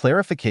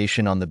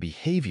 Clarification on the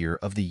behavior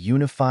of the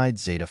unified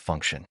zeta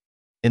function.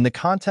 In the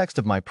context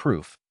of my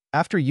proof,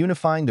 after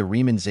unifying the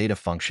Riemann zeta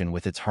function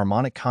with its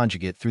harmonic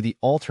conjugate through the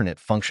alternate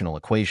functional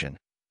equation,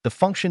 the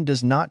function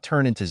does not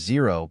turn into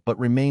zero but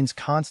remains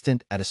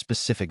constant at a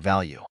specific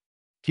value.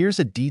 Here's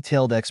a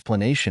detailed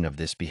explanation of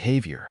this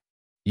behavior.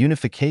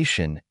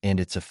 Unification and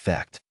its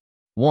effect.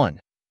 1.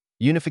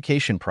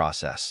 Unification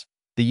process.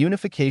 The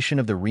unification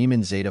of the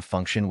Riemann zeta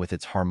function with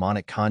its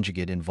harmonic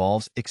conjugate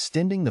involves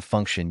extending the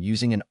function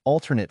using an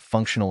alternate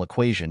functional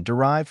equation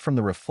derived from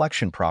the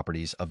reflection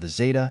properties of the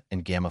zeta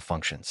and gamma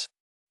functions.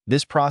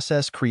 This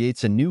process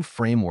creates a new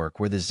framework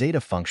where the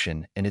zeta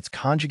function and its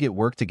conjugate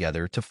work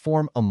together to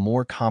form a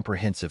more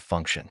comprehensive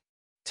function.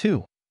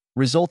 2.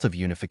 Result of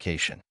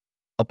unification.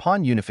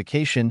 Upon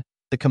unification,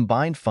 the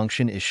combined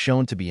function is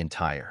shown to be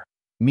entire,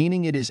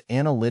 meaning it is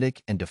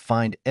analytic and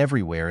defined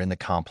everywhere in the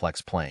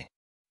complex plane.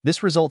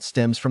 This result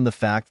stems from the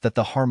fact that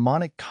the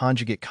harmonic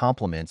conjugate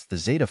complements the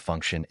zeta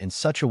function in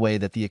such a way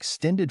that the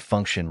extended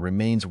function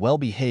remains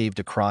well-behaved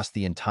across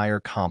the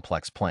entire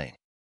complex plane.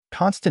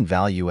 Constant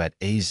value at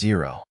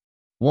a0.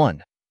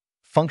 1.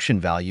 Function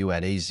value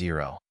at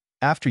a0.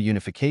 After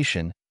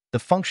unification, the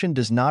function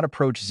does not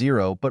approach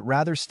zero but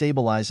rather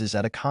stabilizes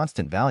at a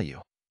constant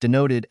value,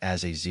 denoted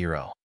as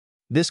a0.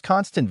 This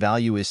constant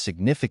value is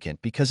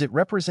significant because it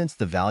represents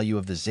the value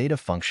of the zeta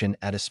function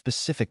at a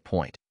specific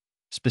point,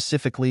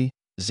 specifically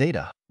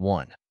zeta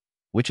 1,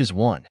 which is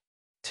 1.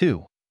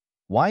 2.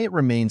 Why it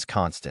remains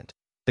constant.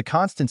 The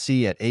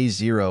constancy at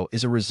a0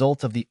 is a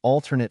result of the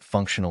alternate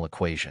functional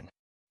equation.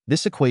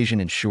 This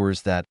equation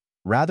ensures that,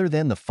 rather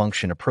than the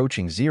function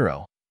approaching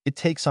zero, it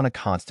takes on a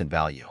constant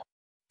value.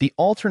 The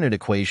alternate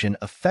equation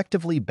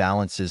effectively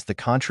balances the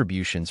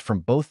contributions from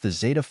both the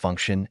zeta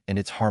function and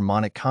its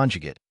harmonic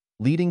conjugate,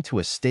 leading to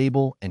a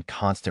stable and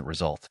constant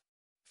result.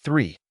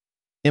 3.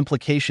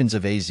 Implications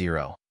of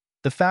a0.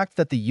 The fact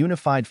that the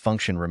unified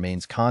function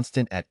remains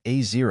constant at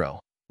a0,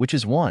 which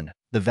is 1,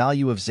 the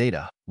value of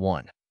zeta,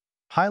 1,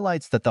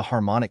 highlights that the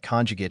harmonic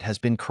conjugate has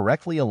been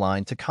correctly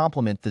aligned to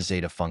complement the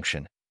zeta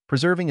function,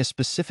 preserving a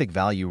specific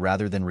value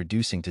rather than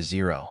reducing to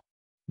zero.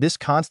 This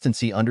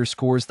constancy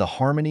underscores the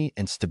harmony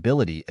and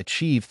stability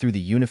achieved through the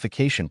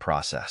unification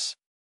process.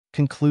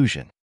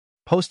 Conclusion.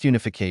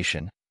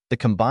 Post-unification, the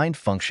combined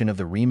function of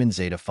the Riemann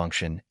zeta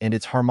function and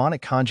its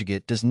harmonic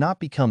conjugate does not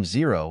become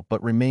zero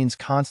but remains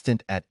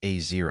constant at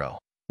a0,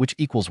 which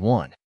equals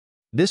 1.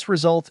 This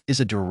result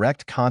is a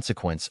direct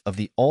consequence of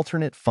the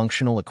alternate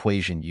functional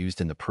equation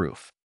used in the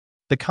proof.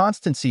 The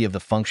constancy of the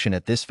function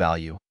at this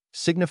value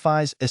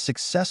signifies a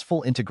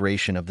successful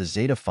integration of the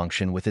zeta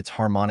function with its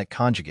harmonic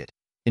conjugate,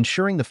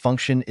 ensuring the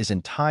function is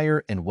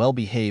entire and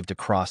well-behaved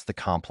across the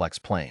complex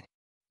plane.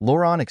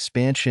 Laurent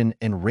expansion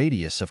and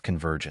radius of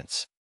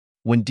convergence.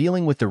 When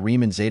dealing with the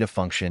Riemann zeta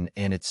function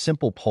and its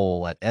simple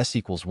pole at s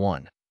equals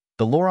 1,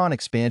 the Laurent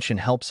expansion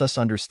helps us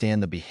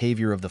understand the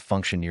behavior of the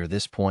function near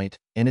this point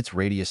and its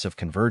radius of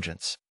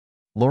convergence.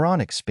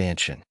 Laurent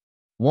expansion.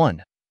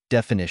 1.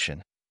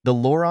 Definition. The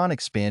Laurent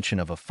expansion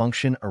of a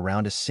function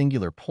around a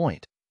singular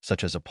point,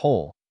 such as a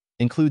pole,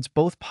 includes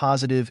both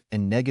positive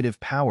and negative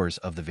powers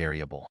of the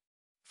variable.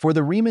 For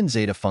the Riemann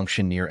zeta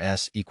function near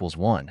s equals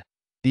 1,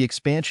 the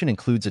expansion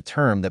includes a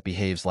term that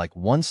behaves like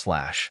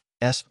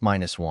 1/s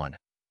minus 1,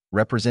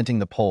 representing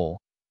the pole,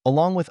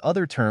 along with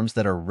other terms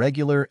that are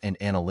regular and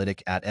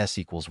analytic at s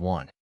equals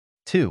 1.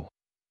 2.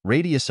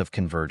 Radius of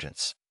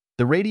convergence.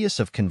 The radius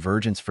of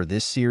convergence for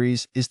this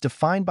series is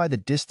defined by the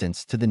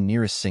distance to the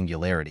nearest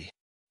singularity.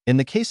 In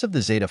the case of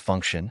the zeta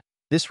function,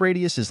 this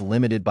radius is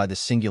limited by the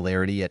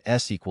singularity at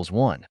s equals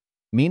 1,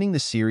 meaning the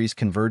series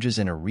converges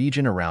in a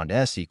region around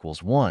s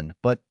equals 1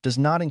 but does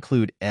not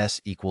include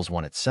s equals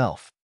 1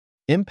 itself.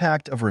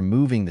 Impact of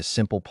removing the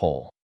simple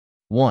pole.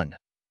 1.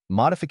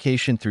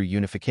 Modification through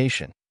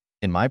unification.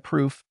 In my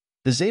proof,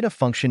 the zeta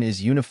function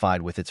is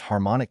unified with its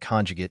harmonic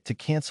conjugate to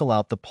cancel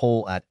out the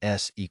pole at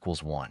s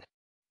equals 1.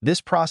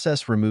 This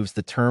process removes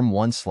the term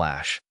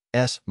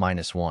 1/s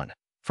minus 1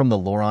 from the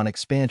Laurent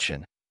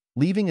expansion,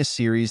 leaving a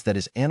series that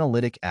is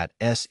analytic at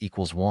s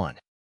equals 1.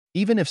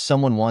 Even if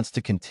someone wants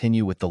to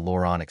continue with the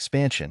Laurent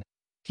expansion,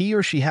 he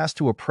or she has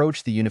to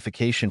approach the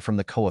unification from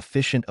the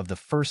coefficient of the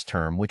first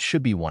term, which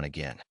should be 1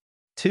 again.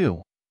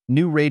 2.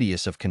 New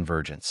radius of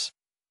convergence.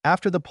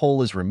 After the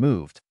pole is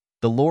removed,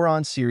 the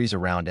Laurent series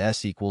around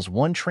s equals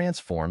 1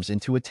 transforms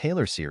into a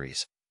Taylor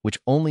series, which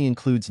only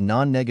includes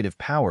non-negative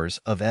powers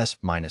of s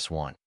minus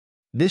 1.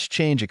 This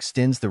change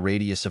extends the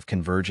radius of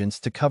convergence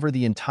to cover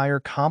the entire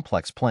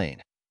complex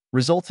plane,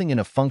 resulting in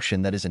a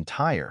function that is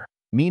entire,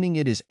 meaning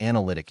it is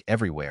analytic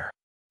everywhere.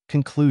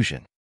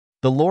 Conclusion.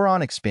 The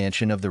Laurent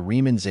expansion of the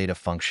Riemann zeta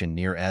function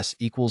near s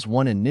equals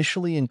 1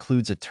 initially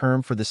includes a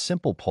term for the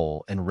simple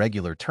pole and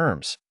regular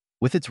terms,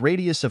 with its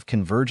radius of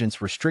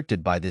convergence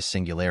restricted by this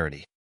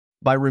singularity.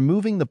 By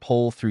removing the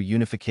pole through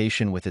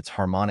unification with its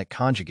harmonic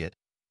conjugate,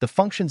 the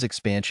function's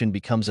expansion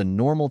becomes a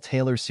normal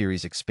Taylor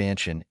series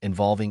expansion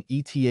involving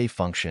eta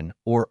function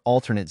or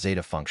alternate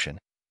zeta function,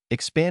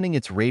 expanding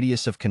its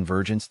radius of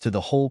convergence to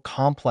the whole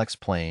complex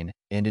plane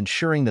and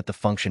ensuring that the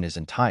function is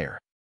entire.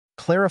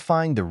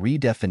 Clarifying the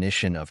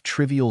redefinition of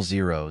trivial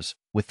zeros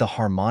with the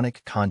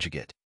harmonic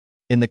conjugate.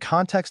 In the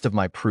context of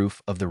my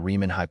proof of the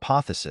Riemann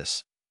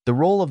hypothesis, the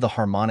role of the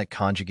harmonic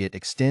conjugate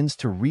extends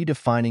to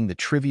redefining the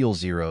trivial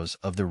zeros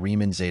of the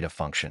Riemann zeta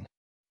function.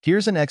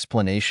 Here's an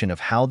explanation of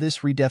how this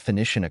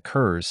redefinition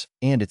occurs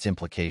and its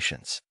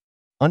implications.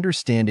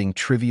 Understanding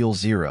trivial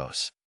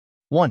zeros.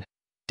 1.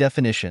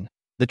 Definition.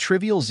 The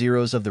trivial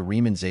zeros of the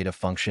Riemann zeta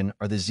function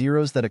are the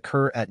zeros that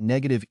occur at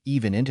negative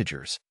even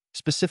integers,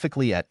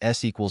 specifically at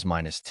s equals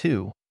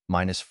 -2,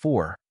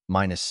 -4,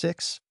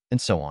 -6,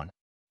 and so on.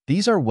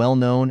 These are well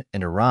known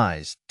and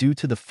arise due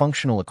to the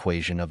functional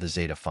equation of the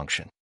zeta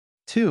function.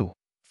 2.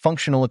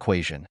 Functional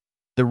equation.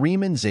 The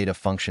Riemann zeta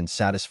function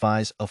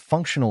satisfies a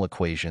functional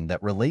equation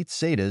that relates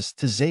zetas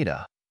to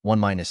zeta, 1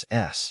 minus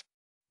s.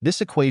 This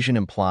equation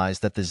implies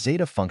that the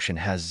zeta function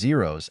has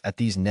zeros at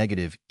these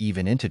negative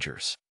even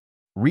integers.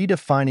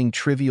 Redefining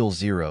trivial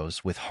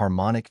zeros with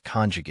harmonic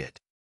conjugate.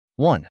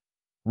 1.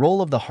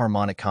 Role of the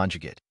harmonic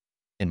conjugate.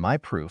 In my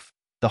proof,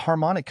 the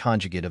harmonic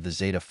conjugate of the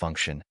zeta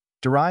function,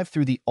 derived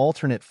through the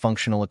alternate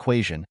functional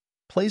equation,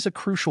 plays a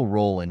crucial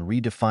role in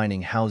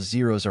redefining how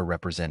zeros are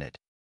represented.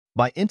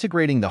 By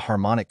integrating the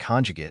harmonic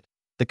conjugate,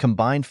 the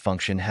combined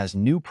function has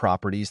new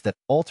properties that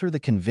alter the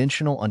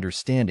conventional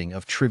understanding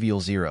of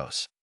trivial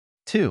zeros.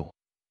 2.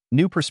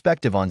 New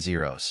perspective on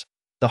zeros.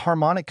 The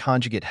harmonic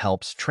conjugate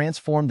helps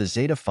transform the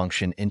zeta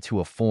function into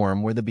a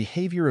form where the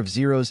behavior of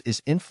zeros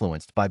is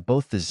influenced by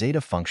both the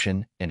zeta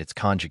function and its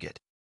conjugate.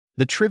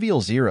 The trivial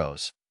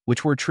zeros,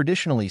 which were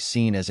traditionally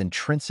seen as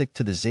intrinsic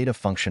to the zeta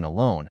function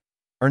alone,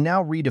 are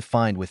now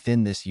redefined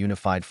within this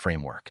unified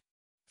framework.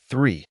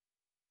 3.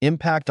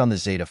 Impact on the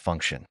zeta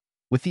function.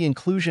 With the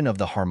inclusion of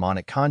the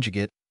harmonic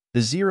conjugate,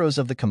 the zeros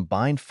of the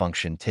combined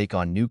function take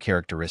on new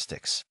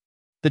characteristics.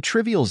 The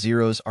trivial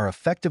zeros are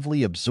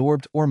effectively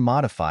absorbed or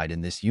modified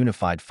in this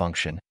unified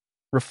function,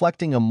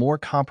 reflecting a more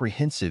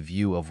comprehensive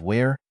view of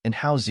where and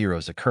how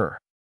zeros occur.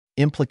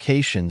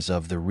 Implications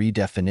of the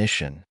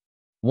redefinition.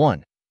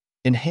 1.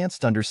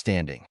 Enhanced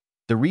understanding.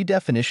 The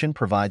redefinition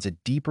provides a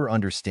deeper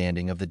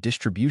understanding of the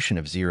distribution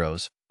of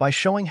zeros by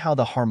showing how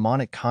the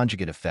harmonic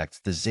conjugate affects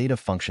the zeta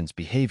function's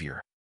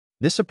behavior.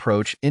 This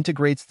approach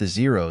integrates the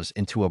zeros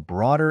into a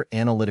broader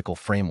analytical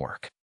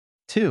framework.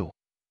 2.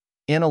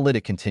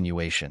 Analytic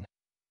continuation.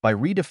 By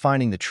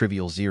redefining the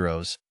trivial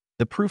zeros,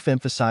 the proof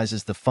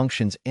emphasizes the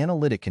function's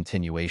analytic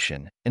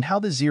continuation and how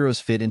the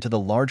zeros fit into the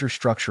larger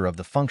structure of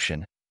the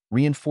function,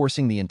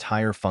 reinforcing the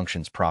entire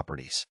function's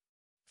properties.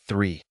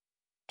 3.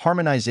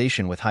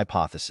 Harmonization with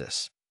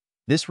hypothesis.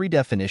 This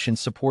redefinition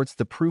supports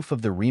the proof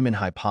of the Riemann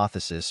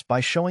hypothesis by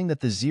showing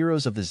that the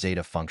zeros of the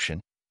zeta function,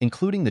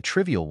 including the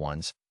trivial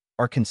ones,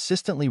 are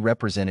consistently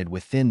represented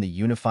within the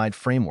unified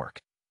framework,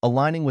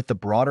 aligning with the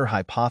broader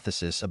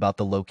hypothesis about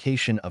the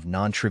location of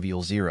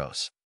non-trivial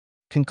zeros.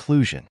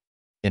 Conclusion.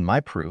 In my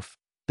proof,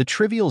 the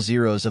trivial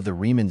zeros of the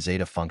Riemann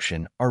zeta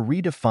function are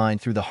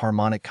redefined through the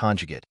harmonic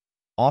conjugate,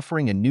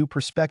 offering a new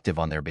perspective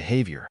on their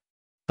behavior.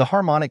 The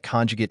harmonic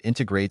conjugate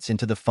integrates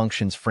into the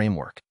function's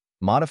framework,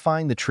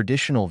 modifying the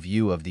traditional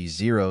view of these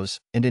zeros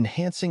and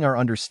enhancing our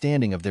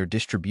understanding of their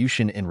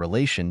distribution in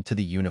relation to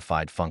the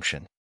unified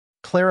function.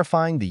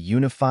 Clarifying the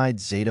unified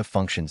zeta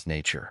function's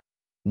nature.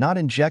 Not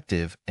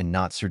injective and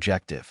not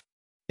surjective.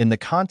 In the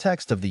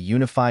context of the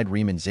unified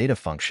Riemann zeta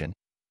function,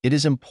 it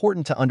is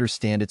important to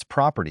understand its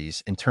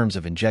properties in terms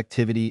of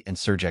injectivity and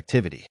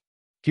surjectivity.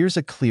 Here's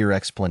a clear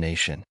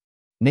explanation.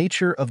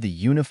 Nature of the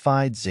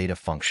unified zeta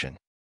function.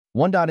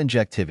 1.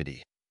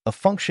 Injectivity. A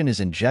function is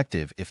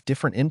injective if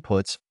different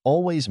inputs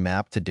always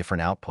map to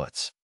different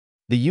outputs.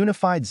 The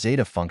unified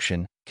zeta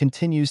function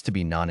continues to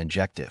be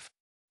non-injective.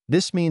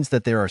 This means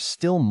that there are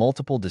still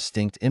multiple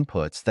distinct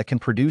inputs that can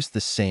produce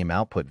the same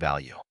output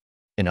value.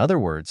 In other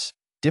words,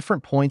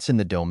 different points in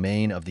the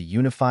domain of the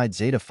unified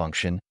zeta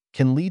function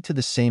can lead to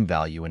the same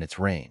value in its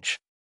range.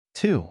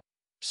 2.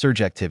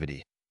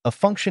 Surjectivity. A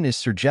function is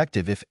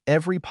surjective if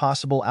every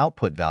possible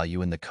output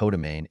value in the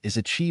codomain is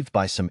achieved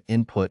by some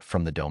input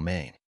from the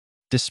domain.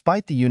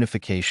 Despite the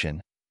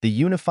unification, the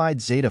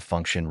unified zeta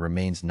function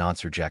remains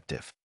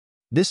non-surjective.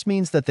 This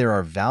means that there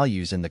are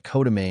values in the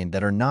codomain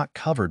that are not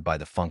covered by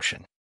the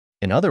function.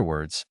 In other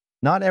words,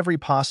 not every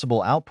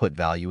possible output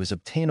value is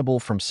obtainable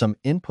from some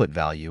input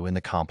value in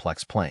the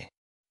complex plane.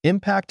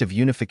 Impact of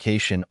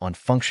unification on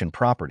function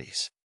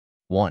properties.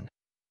 1.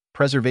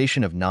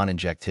 Preservation of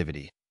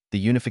non-injectivity. The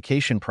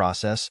unification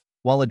process,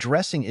 while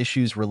addressing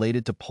issues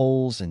related to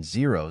poles and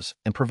zeros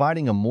and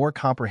providing a more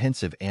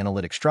comprehensive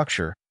analytic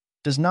structure,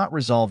 does not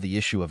resolve the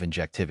issue of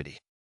injectivity.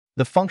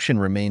 The function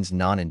remains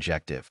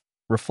non-injective,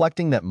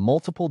 reflecting that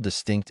multiple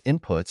distinct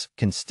inputs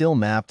can still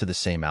map to the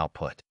same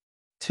output.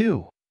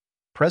 2.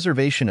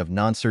 Preservation of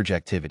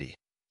non-surjectivity.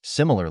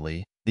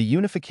 Similarly, the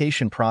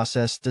unification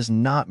process does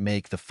not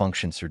make the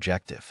function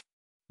surjective.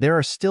 there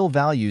are still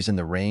values in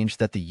the range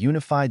that the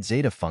unified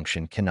zeta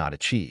function cannot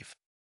achieve.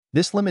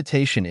 This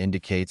limitation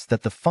indicates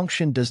that the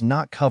function does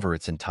not cover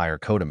its entire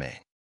codomain.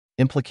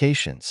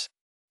 Implications.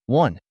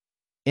 1.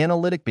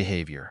 Analytic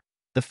behavior.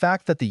 The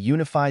fact that the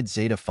unified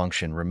zeta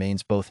function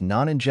remains both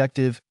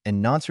non-injective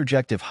and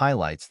non-surjective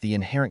highlights the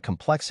inherent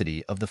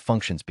complexity of the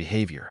function's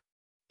behavior.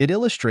 It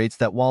illustrates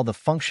that while the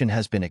function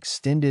has been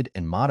extended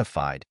and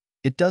modified,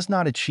 it does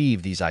not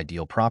achieve these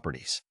ideal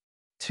properties.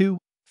 2.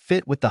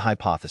 Fit with the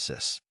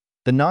hypothesis.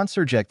 The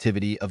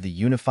non-surjectivity of the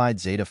unified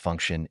zeta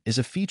function is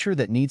a feature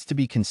that needs to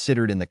be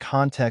considered in the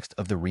context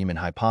of the Riemann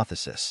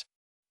hypothesis.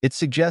 It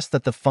suggests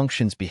that the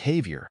function's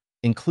behavior,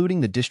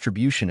 including the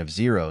distribution of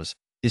zeros,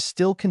 is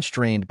still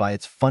constrained by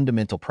its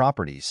fundamental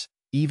properties,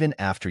 even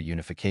after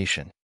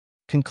unification.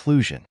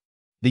 Conclusion.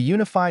 The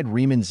unified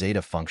Riemann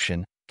zeta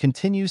function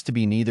continues to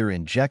be neither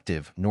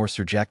injective nor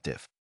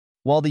surjective.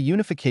 While the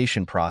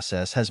unification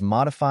process has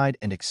modified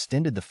and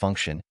extended the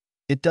function,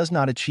 it does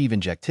not achieve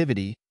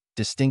injectivity.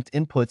 Distinct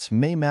inputs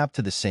may map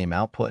to the same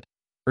output,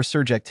 or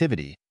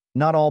surjectivity.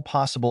 Not all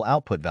possible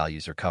output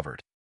values are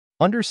covered.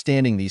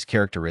 Understanding these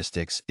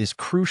characteristics is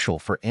crucial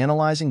for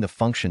analyzing the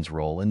function's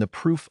role in the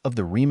proof of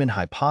the Riemann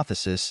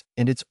hypothesis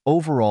and its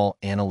overall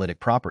analytic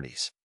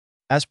properties.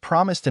 As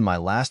promised in my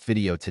last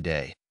video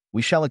today,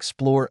 we shall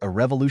explore a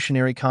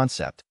revolutionary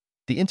concept,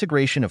 the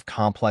integration of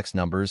complex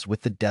numbers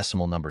with the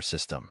decimal number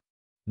system.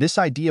 This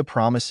idea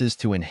promises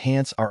to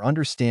enhance our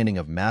understanding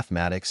of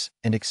mathematics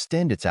and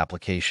extend its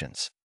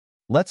applications.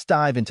 Let's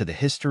dive into the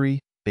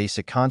history,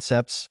 basic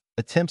concepts,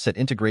 attempts at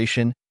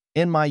integration,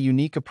 and my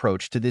unique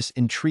approach to this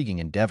intriguing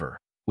endeavor,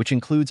 which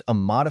includes a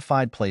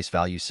modified place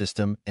value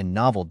system and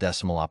novel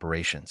decimal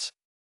operations.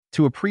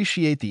 To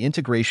appreciate the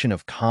integration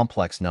of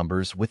complex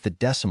numbers with the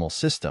decimal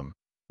system,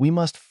 we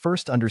must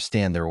first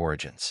understand their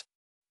origins.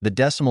 The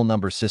decimal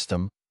number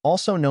system,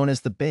 also known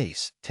as the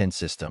base 10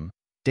 system,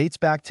 dates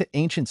back to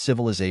ancient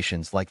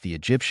civilizations like the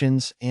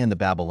Egyptians and the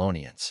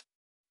Babylonians.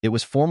 It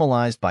was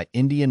formalized by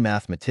Indian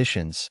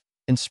mathematicians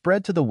and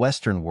spread to the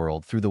Western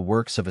world through the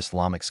works of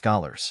Islamic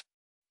scholars.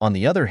 On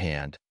the other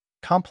hand,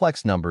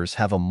 complex numbers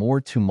have a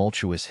more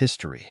tumultuous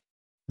history.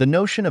 The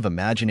notion of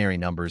imaginary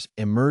numbers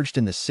emerged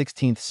in the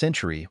 16th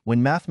century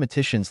when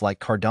mathematicians like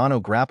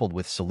Cardano grappled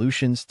with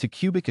solutions to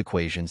cubic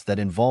equations that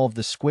involved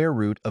the square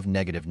root of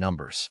negative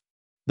numbers.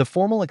 The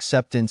formal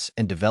acceptance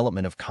and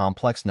development of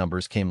complex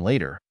numbers came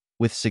later,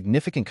 with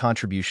significant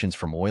contributions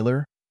from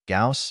Euler,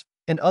 Gauss,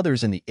 and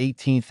others in the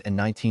 18th and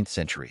 19th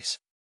centuries.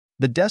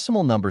 The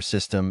decimal number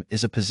system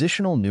is a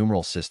positional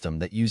numeral system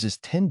that uses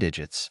 10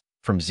 digits,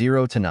 from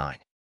 0 to 9.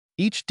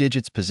 Each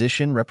digit's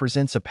position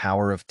represents a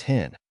power of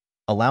 10,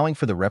 allowing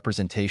for the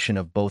representation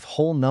of both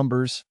whole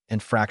numbers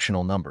and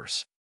fractional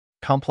numbers.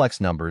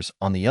 Complex numbers,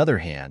 on the other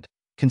hand,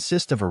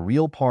 consist of a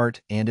real part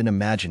and an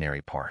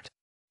imaginary part.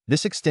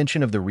 This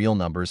extension of the real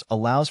numbers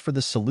allows for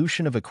the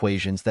solution of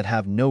equations that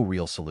have no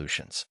real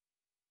solutions.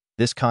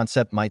 This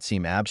concept might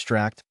seem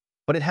abstract,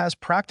 but it has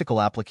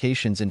practical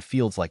applications in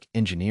fields like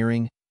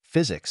engineering,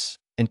 physics,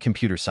 and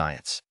computer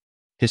science.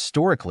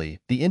 Historically,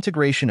 the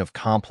integration of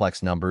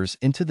complex numbers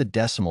into the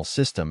decimal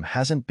system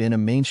hasn't been a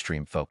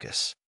mainstream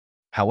focus.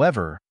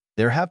 However,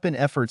 there have been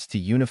efforts to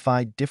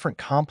unify different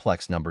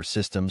complex number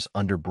systems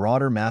under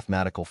broader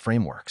mathematical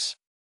frameworks.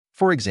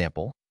 For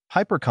example,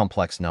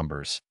 hypercomplex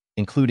numbers,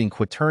 including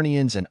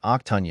quaternions and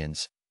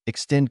octonions,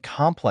 extend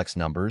complex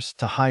numbers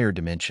to higher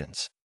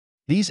dimensions.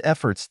 These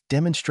efforts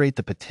demonstrate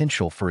the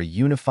potential for a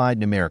unified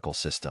numerical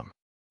system.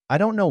 I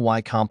don't know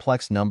why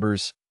complex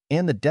numbers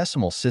and the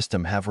decimal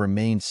system have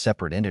remained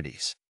separate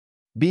entities.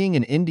 Being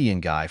an Indian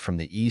guy from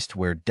the East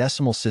where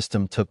decimal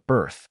system took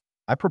birth,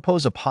 I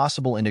propose a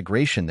possible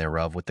integration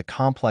thereof with the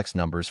complex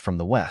numbers from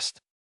the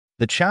West.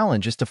 The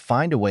challenge is to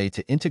find a way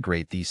to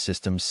integrate these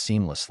systems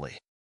seamlessly.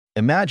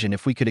 Imagine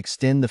if we could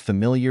extend the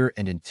familiar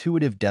and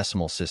intuitive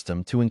decimal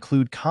system to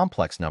include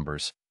complex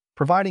numbers,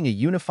 providing a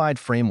unified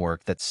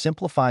framework that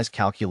simplifies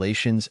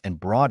calculations and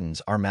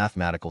broadens our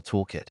mathematical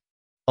toolkit.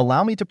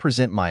 Allow me to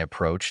present my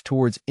approach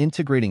towards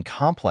integrating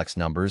complex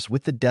numbers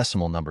with the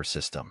decimal number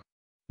system.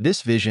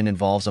 This vision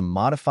involves a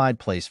modified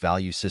place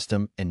value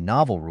system and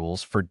novel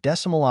rules for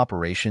decimal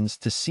operations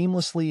to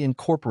seamlessly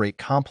incorporate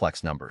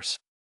complex numbers.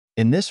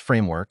 In this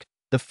framework,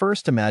 the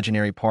first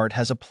imaginary part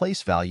has a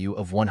place value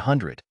of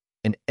 100,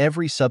 and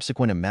every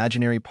subsequent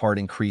imaginary part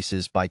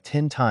increases by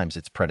 10 times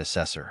its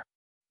predecessor.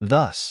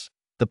 Thus,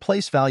 the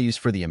place values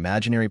for the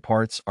imaginary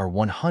parts are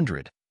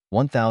 100,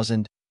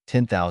 1000,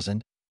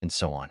 10,000, and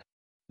so on.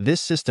 This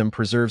system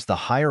preserves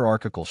the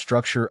hierarchical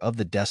structure of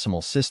the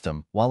decimal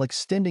system while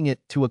extending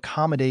it to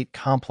accommodate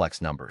complex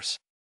numbers.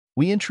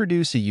 We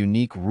introduce a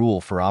unique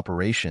rule for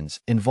operations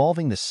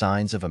involving the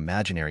signs of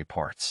imaginary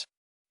parts.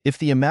 If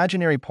the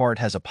imaginary part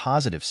has a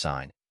positive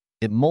sign,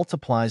 it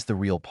multiplies the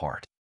real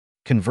part.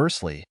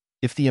 Conversely,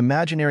 if the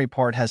imaginary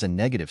part has a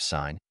negative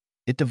sign,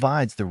 it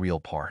divides the real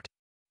part.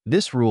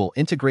 This rule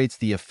integrates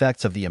the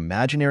effects of the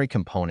imaginary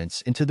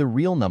components into the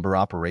real number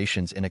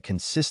operations in a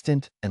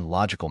consistent and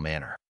logical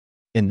manner.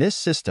 In this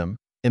system,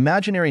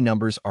 imaginary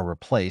numbers are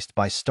replaced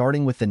by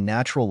starting with the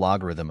natural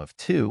logarithm of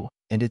 2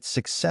 and its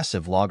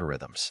successive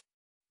logarithms.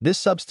 This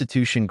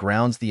substitution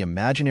grounds the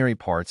imaginary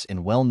parts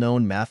in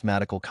well-known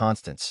mathematical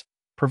constants,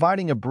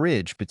 providing a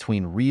bridge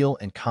between real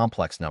and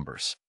complex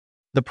numbers.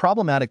 The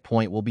problematic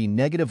point will be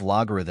negative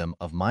logarithm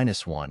of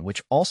 -1,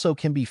 which also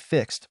can be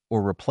fixed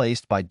or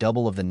replaced by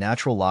double of the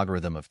natural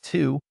logarithm of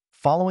 2,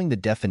 following the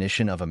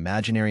definition of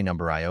imaginary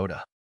number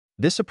iota.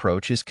 This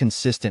approach is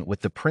consistent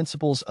with the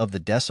principles of the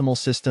decimal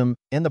system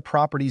and the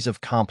properties of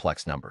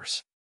complex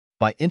numbers.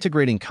 By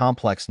integrating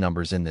complex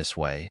numbers in this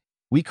way,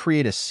 we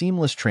create a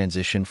seamless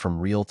transition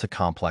from real to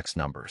complex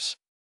numbers.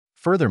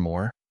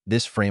 Furthermore,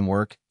 this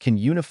framework can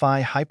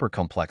unify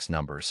hypercomplex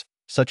numbers,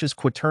 such as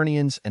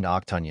quaternions and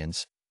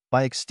octonions,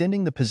 by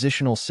extending the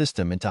positional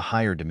system into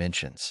higher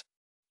dimensions.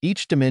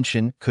 Each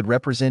dimension could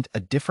represent a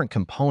different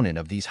component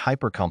of these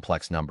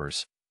hypercomplex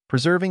numbers,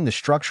 preserving the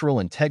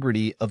structural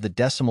integrity of the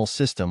decimal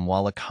system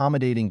while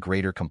accommodating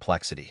greater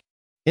complexity.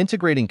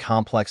 Integrating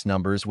complex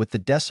numbers with the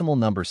decimal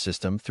number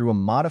system through a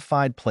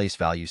modified place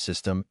value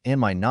system and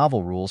my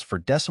novel rules for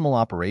decimal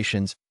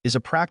operations is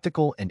a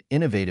practical and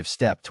innovative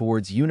step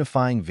towards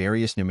unifying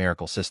various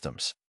numerical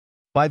systems.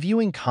 By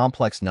viewing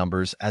complex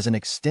numbers as an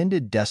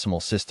extended decimal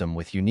system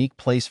with unique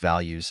place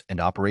values and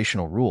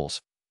operational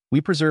rules,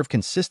 we preserve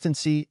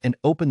consistency and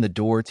open the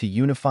door to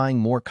unifying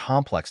more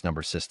complex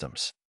number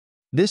systems.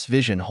 This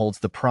vision holds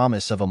the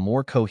promise of a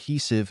more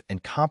cohesive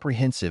and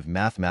comprehensive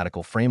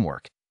mathematical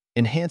framework,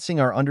 enhancing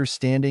our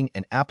understanding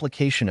and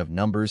application of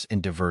numbers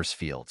in diverse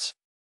fields.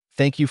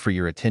 Thank you for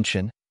your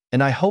attention,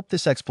 and I hope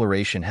this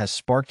exploration has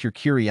sparked your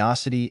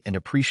curiosity and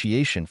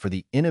appreciation for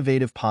the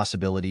innovative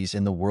possibilities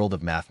in the world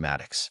of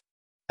mathematics.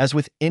 As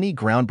with any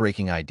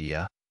groundbreaking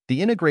idea,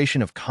 the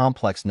integration of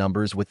complex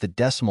numbers with the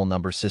decimal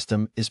number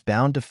system is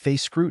bound to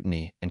face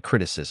scrutiny and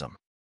criticism.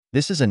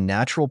 This is a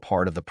natural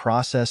part of the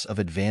process of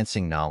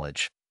advancing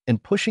knowledge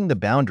and pushing the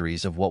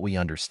boundaries of what we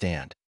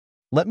understand.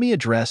 Let me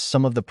address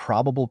some of the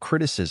probable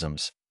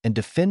criticisms and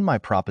defend my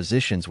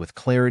propositions with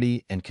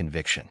clarity and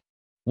conviction.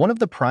 One of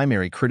the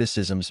primary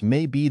criticisms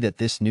may be that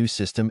this new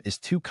system is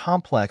too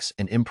complex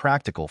and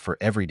impractical for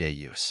everyday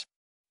use.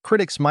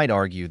 Critics might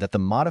argue that the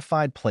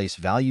modified place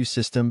value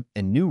system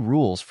and new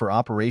rules for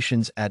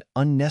operations add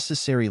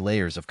unnecessary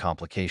layers of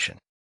complication.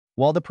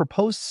 While the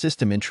proposed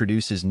system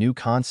introduces new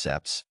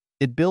concepts,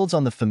 it builds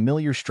on the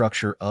familiar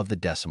structure of the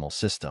decimal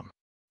system.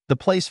 The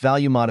place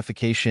value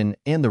modification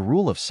and the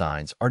rule of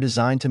signs are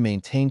designed to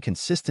maintain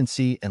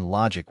consistency and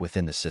logic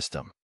within the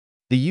system.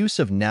 The use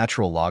of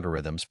natural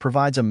logarithms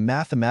provides a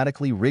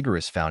mathematically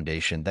rigorous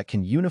foundation that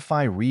can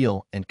unify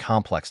real and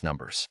complex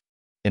numbers.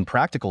 In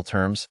practical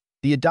terms,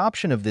 the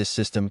adoption of this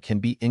system can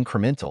be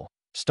incremental,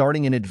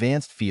 starting in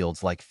advanced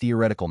fields like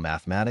theoretical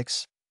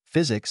mathematics,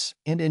 physics,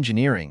 and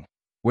engineering,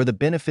 where the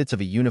benefits of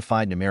a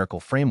unified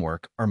numerical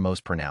framework are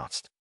most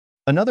pronounced.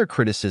 Another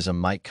criticism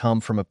might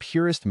come from a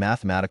purist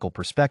mathematical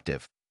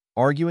perspective,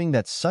 arguing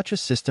that such a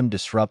system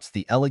disrupts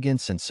the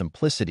elegance and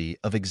simplicity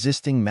of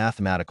existing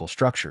mathematical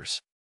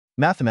structures.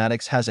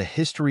 Mathematics has a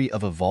history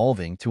of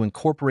evolving to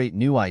incorporate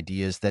new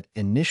ideas that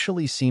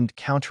initially seemed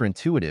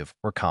counterintuitive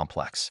or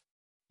complex.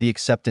 The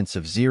acceptance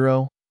of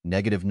zero,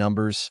 negative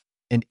numbers,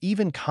 and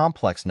even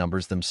complex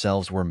numbers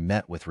themselves were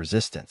met with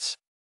resistance.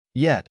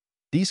 Yet,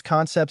 these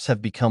concepts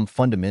have become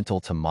fundamental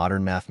to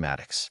modern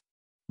mathematics.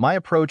 My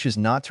approach is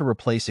not to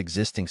replace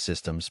existing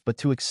systems, but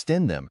to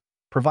extend them,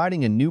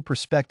 providing a new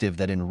perspective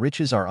that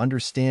enriches our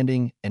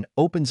understanding and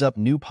opens up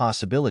new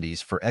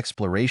possibilities for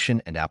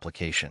exploration and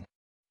application.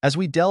 As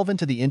we delve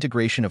into the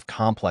integration of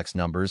complex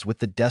numbers with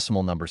the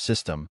decimal number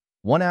system,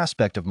 one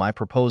aspect of my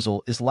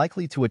proposal is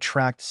likely to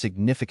attract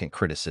significant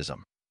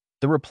criticism: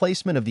 the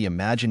replacement of the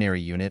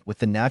imaginary unit with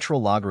the natural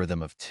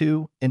logarithm of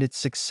 2 and its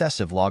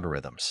successive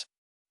logarithms.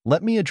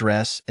 Let me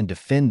address and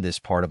defend this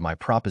part of my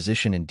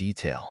proposition in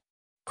detail.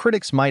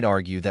 Critics might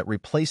argue that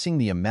replacing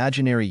the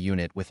imaginary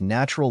unit with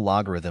natural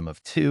logarithm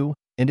of 2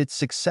 and its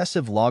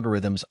successive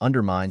logarithms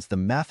undermines the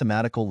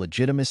mathematical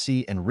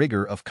legitimacy and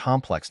rigor of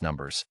complex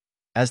numbers,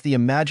 as the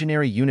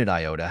imaginary unit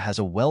iota has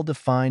a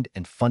well-defined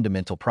and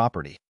fundamental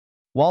property.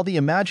 While the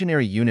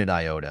imaginary unit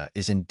iota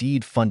is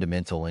indeed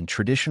fundamental in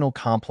traditional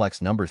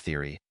complex number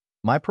theory,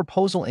 my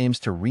proposal aims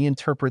to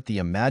reinterpret the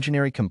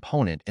imaginary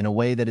component in a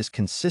way that is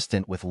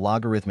consistent with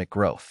logarithmic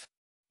growth.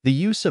 The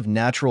use of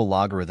natural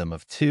logarithm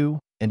of 2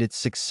 and its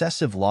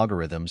successive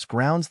logarithms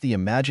grounds the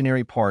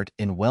imaginary part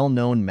in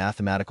well-known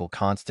mathematical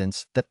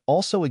constants that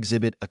also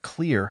exhibit a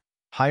clear,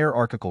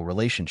 hierarchical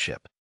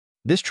relationship.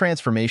 This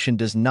transformation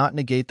does not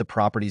negate the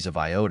properties of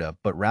iota,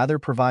 but rather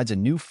provides a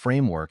new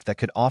framework that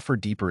could offer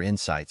deeper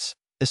insights,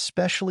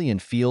 especially in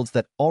fields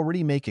that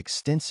already make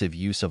extensive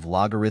use of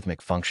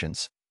logarithmic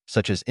functions,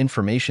 such as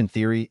information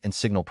theory and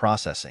signal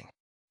processing.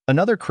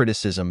 Another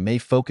criticism may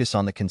focus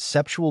on the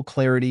conceptual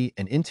clarity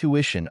and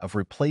intuition of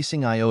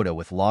replacing iota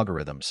with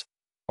logarithms,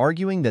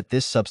 arguing that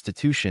this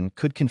substitution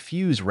could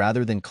confuse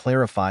rather than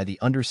clarify the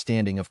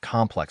understanding of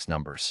complex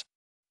numbers.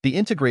 The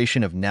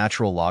integration of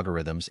natural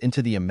logarithms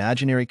into the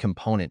imaginary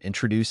component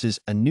introduces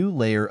a new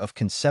layer of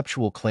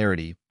conceptual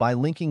clarity by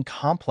linking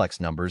complex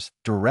numbers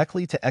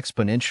directly to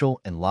exponential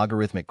and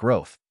logarithmic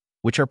growth,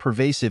 which are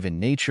pervasive in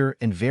nature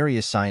and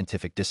various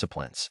scientific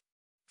disciplines.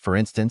 For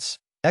instance,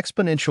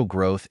 exponential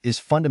growth is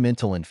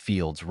fundamental in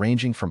fields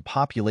ranging from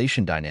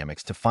population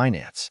dynamics to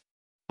finance.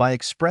 By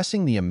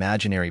expressing the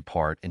imaginary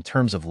part in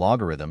terms of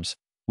logarithms,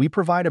 we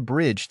provide a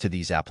bridge to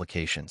these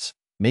applications,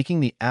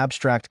 making the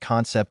abstract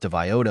concept of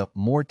iota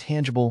more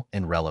tangible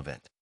and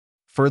relevant.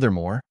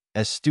 Furthermore,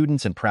 as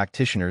students and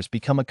practitioners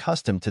become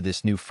accustomed to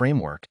this new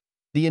framework,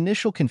 the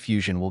initial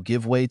confusion will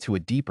give way to a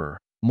deeper,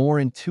 more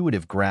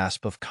intuitive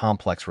grasp of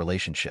complex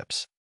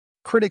relationships.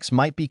 Critics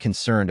might be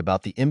concerned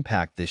about the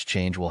impact this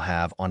change will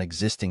have on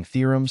existing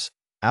theorems,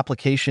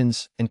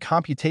 applications, and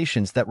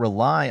computations that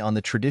rely on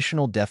the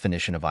traditional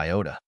definition of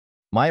iota.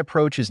 My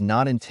approach is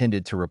not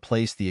intended to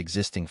replace the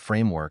existing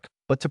framework,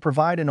 but to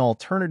provide an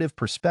alternative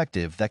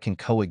perspective that can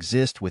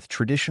coexist with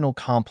traditional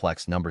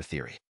complex number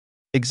theory.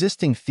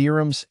 Existing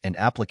theorems and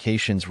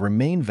applications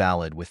remain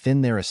valid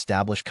within their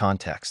established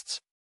contexts.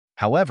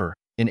 However,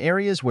 in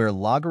areas where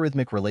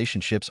logarithmic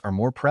relationships are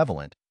more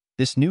prevalent,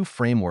 this new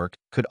framework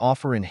could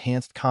offer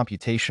enhanced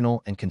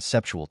computational and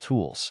conceptual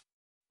tools.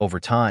 Over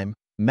time,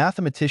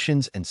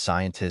 mathematicians and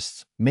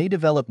scientists may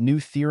develop new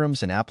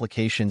theorems and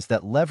applications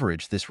that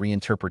leverage this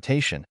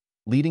reinterpretation,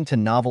 leading to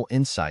novel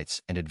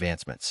insights and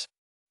advancements.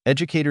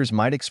 Educators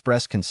might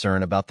express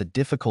concern about the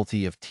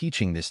difficulty of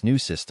teaching this new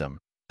system,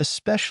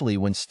 especially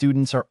when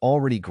students are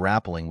already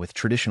grappling with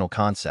traditional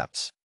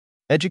concepts.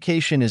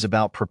 Education is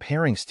about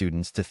preparing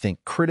students to think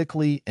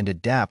critically and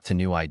adapt to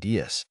new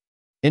ideas.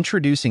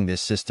 Introducing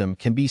this system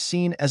can be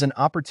seen as an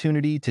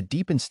opportunity to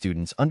deepen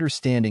students'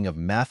 understanding of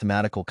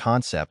mathematical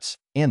concepts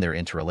and their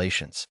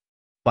interrelations.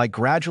 By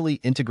gradually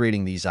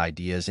integrating these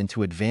ideas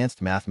into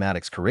advanced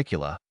mathematics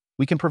curricula,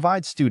 we can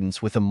provide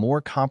students with a more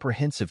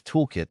comprehensive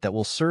toolkit that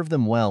will serve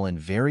them well in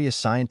various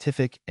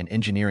scientific and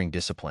engineering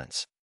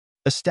disciplines.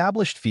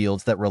 Established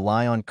fields that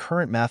rely on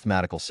current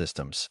mathematical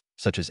systems,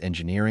 such as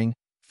engineering,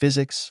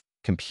 physics,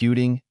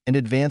 computing, and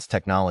advanced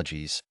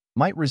technologies,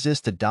 might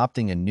resist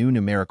adopting a new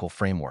numerical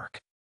framework.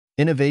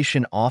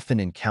 Innovation often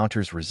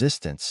encounters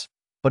resistance,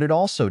 but it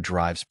also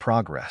drives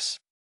progress.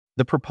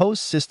 The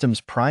proposed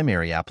system's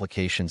primary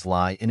applications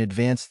lie in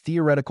advanced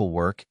theoretical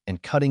work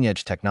and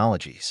cutting-edge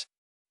technologies.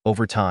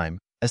 Over time,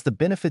 as the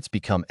benefits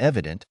become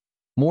evident,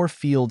 more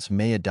fields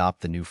may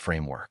adopt the new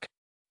framework.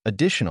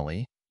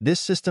 Additionally, this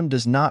system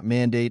does not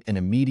mandate an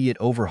immediate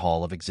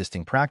overhaul of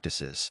existing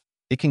practices.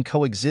 It can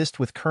coexist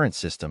with current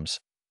systems,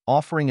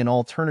 offering an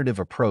alternative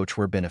approach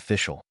where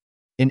beneficial.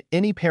 In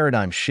any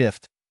paradigm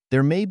shift,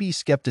 there may be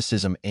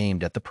skepticism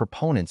aimed at the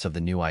proponents of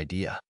the new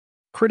idea.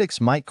 Critics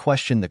might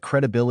question the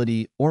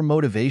credibility or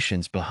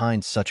motivations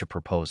behind such a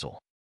proposal.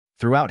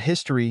 Throughout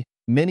history,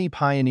 many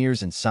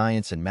pioneers in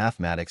science and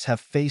mathematics have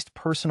faced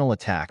personal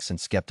attacks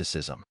and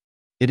skepticism.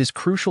 It is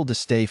crucial to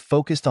stay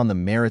focused on the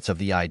merits of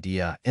the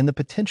idea and the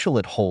potential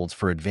it holds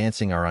for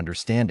advancing our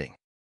understanding.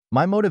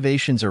 My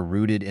motivations are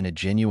rooted in a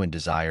genuine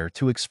desire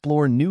to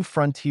explore new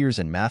frontiers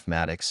in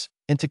mathematics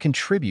and to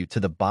contribute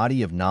to the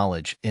body of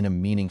knowledge in a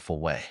meaningful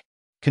way.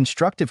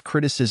 Constructive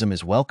criticism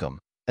is welcome,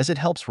 as it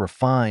helps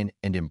refine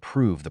and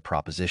improve the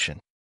proposition.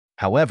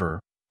 However,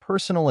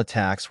 personal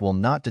attacks will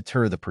not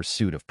deter the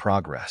pursuit of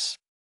progress.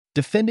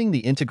 Defending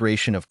the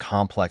integration of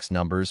complex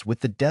numbers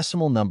with the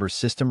decimal number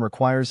system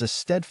requires a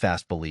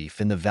steadfast belief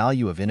in the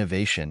value of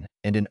innovation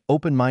and an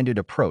open-minded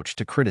approach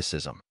to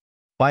criticism.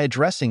 By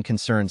addressing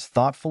concerns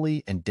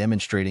thoughtfully and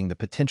demonstrating the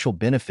potential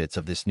benefits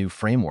of this new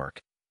framework,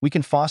 we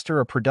can foster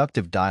a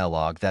productive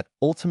dialogue that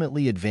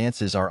ultimately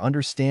advances our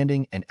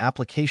understanding and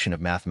application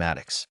of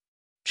mathematics.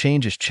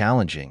 Change is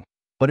challenging,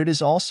 but it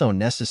is also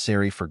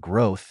necessary for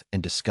growth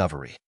and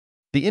discovery.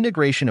 The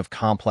integration of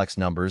complex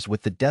numbers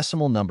with the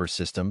decimal number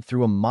system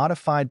through a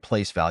modified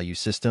place value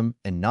system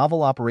and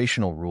novel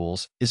operational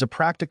rules is a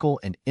practical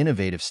and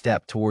innovative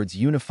step towards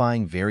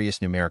unifying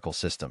various numerical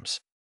systems.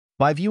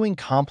 By viewing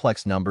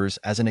complex numbers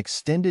as an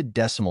extended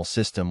decimal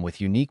system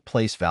with unique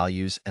place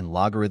values and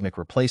logarithmic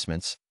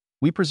replacements,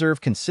 we preserve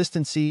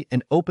consistency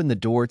and open the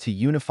door to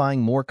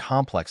unifying more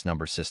complex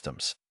number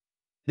systems.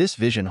 This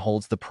vision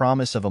holds the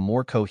promise of a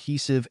more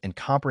cohesive and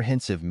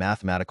comprehensive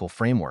mathematical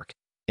framework,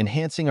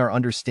 enhancing our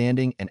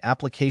understanding and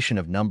application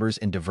of numbers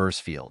in diverse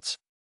fields.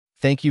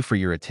 Thank you for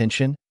your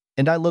attention,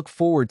 and I look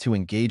forward to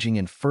engaging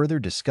in further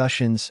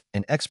discussions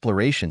and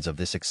explorations of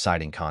this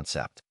exciting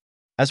concept.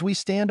 As we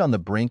stand on the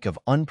brink of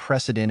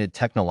unprecedented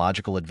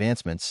technological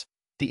advancements,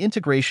 the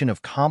integration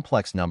of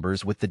complex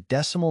numbers with the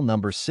decimal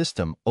number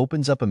system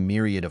opens up a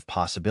myriad of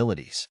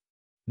possibilities.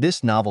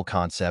 This novel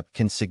concept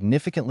can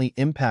significantly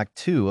impact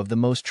two of the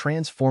most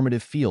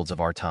transformative fields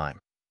of our time: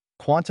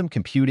 quantum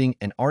computing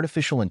and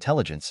artificial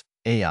intelligence,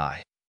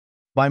 AI.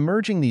 By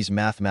merging these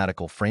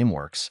mathematical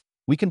frameworks,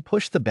 we can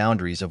push the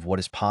boundaries of what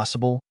is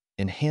possible,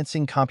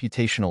 enhancing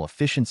computational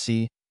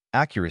efficiency,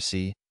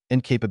 accuracy,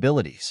 and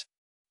capabilities.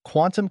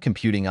 Quantum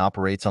computing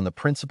operates on the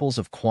principles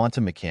of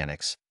quantum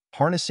mechanics,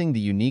 harnessing the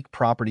unique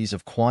properties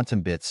of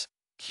quantum bits,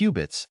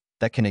 qubits,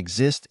 that can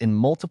exist in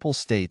multiple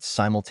states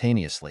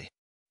simultaneously.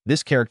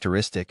 This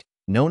characteristic,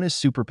 known as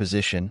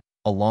superposition,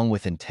 along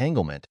with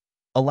entanglement,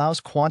 allows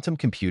quantum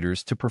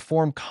computers to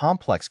perform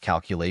complex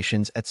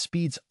calculations at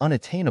speeds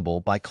unattainable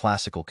by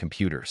classical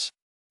computers.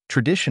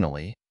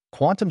 Traditionally,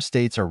 quantum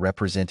states are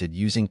represented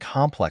using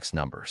complex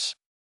numbers.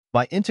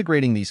 By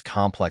integrating these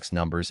complex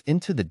numbers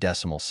into the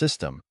decimal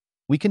system,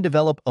 we can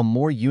develop a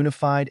more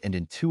unified and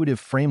intuitive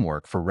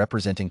framework for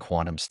representing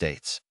quantum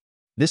states.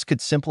 This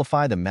could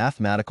simplify the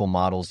mathematical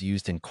models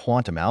used in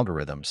quantum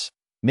algorithms,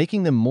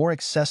 making them more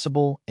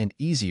accessible and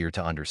easier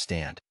to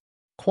understand.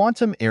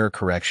 Quantum error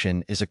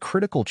correction is a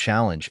critical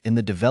challenge in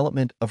the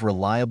development of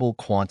reliable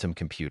quantum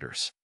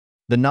computers.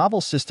 The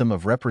novel system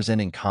of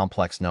representing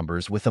complex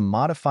numbers with a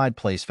modified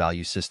place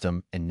value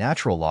system and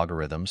natural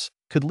logarithms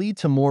could lead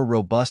to more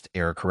robust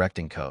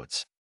error-correcting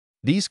codes.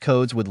 These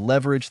codes would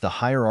leverage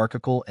the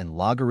hierarchical and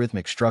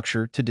logarithmic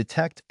structure to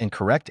detect and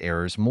correct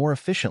errors more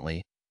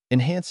efficiently,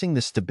 enhancing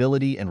the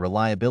stability and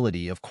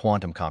reliability of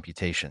quantum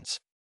computations.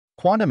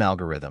 Quantum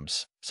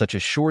algorithms, such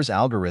as Shor's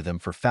algorithm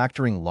for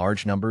factoring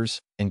large numbers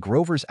and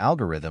Grover's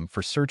algorithm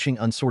for searching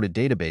unsorted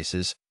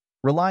databases,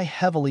 rely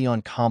heavily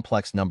on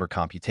complex number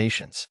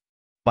computations.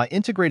 By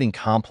integrating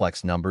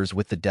complex numbers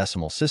with the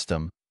decimal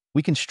system,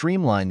 we can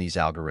streamline these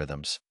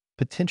algorithms,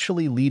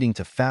 potentially leading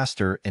to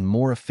faster and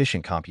more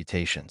efficient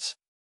computations.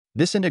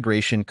 This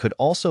integration could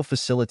also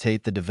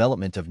facilitate the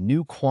development of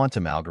new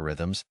quantum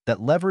algorithms that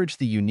leverage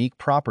the unique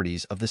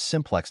properties of the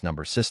simplex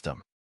number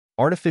system.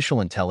 Artificial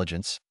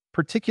intelligence,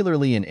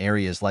 particularly in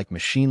areas like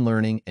machine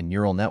learning and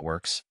neural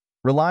networks,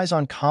 relies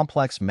on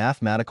complex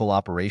mathematical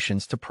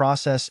operations to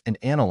process and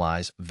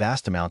analyze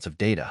vast amounts of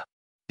data.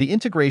 The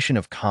integration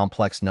of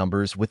complex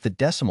numbers with the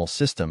decimal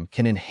system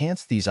can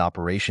enhance these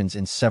operations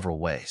in several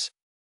ways.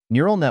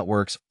 Neural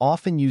networks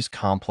often use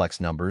complex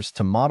numbers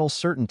to model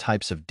certain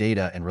types of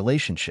data and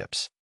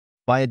relationships.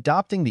 By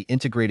adopting the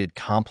integrated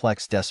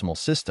complex decimal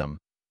system,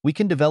 we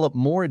can develop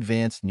more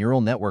advanced neural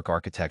network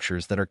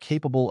architectures that are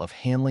capable of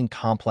handling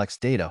complex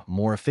data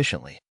more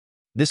efficiently.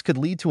 This could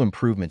lead to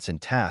improvements in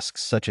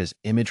tasks such as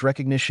image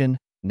recognition,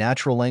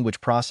 natural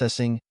language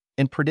processing,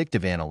 and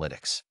predictive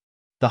analytics.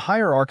 The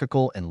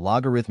hierarchical and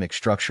logarithmic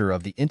structure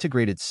of the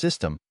integrated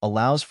system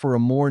allows for a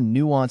more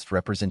nuanced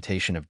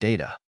representation of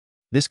data.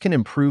 This can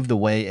improve the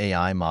way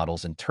AI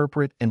models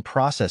interpret and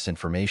process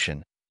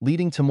information,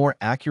 leading to more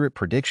accurate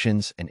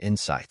predictions and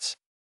insights.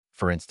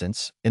 For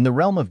instance, in the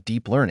realm of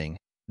deep learning,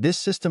 this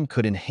system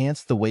could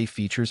enhance the way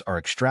features are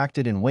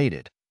extracted and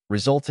weighted,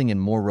 resulting in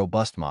more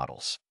robust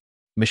models.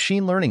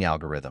 Machine learning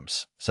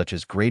algorithms, such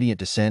as gradient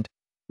descent,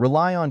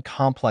 rely on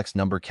complex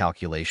number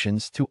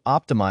calculations to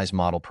optimize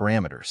model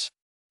parameters.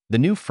 The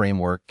new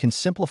framework can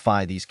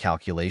simplify these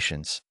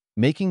calculations,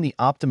 making the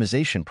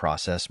optimization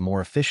process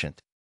more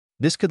efficient.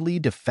 This could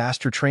lead to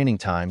faster training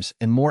times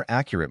and more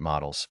accurate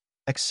models,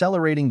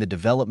 accelerating the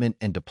development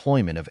and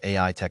deployment of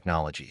AI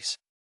technologies.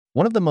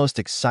 One of the most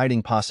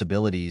exciting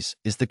possibilities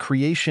is the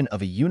creation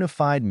of a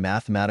unified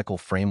mathematical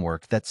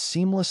framework that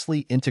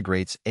seamlessly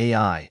integrates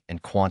AI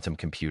and quantum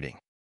computing.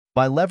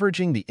 By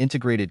leveraging the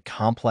integrated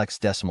complex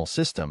decimal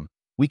system,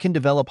 we can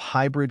develop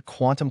hybrid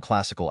quantum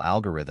classical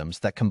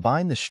algorithms that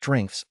combine the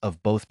strengths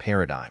of both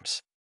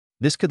paradigms.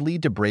 This could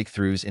lead to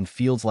breakthroughs in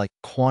fields like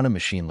quantum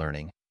machine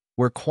learning,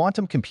 where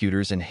quantum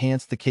computers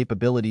enhance the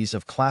capabilities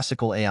of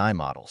classical AI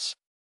models.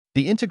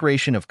 The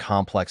integration of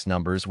complex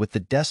numbers with the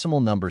decimal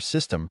number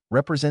system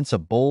represents a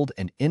bold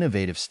and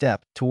innovative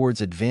step towards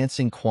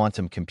advancing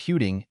quantum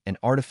computing and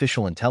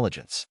artificial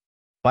intelligence.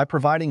 By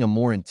providing a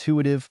more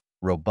intuitive,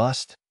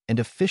 robust, and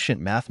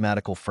efficient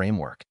mathematical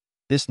framework,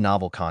 this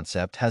novel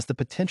concept has the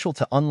potential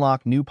to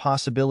unlock new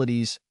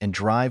possibilities and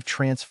drive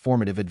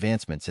transformative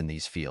advancements in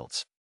these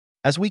fields.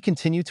 As we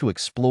continue to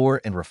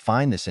explore and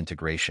refine this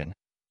integration,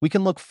 we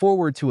can look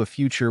forward to a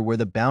future where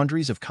the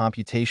boundaries of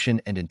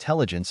computation and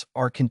intelligence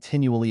are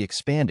continually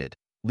expanded,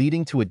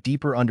 leading to a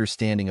deeper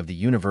understanding of the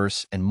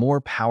universe and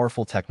more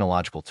powerful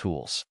technological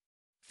tools.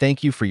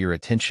 Thank you for your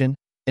attention,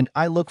 and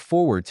I look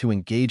forward to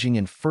engaging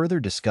in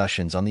further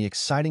discussions on the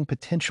exciting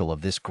potential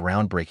of this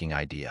groundbreaking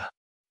idea.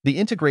 The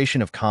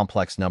integration of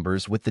complex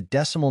numbers with the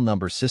decimal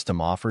number system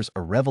offers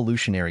a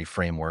revolutionary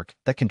framework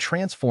that can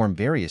transform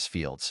various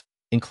fields,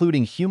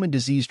 including human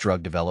disease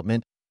drug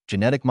development,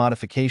 genetic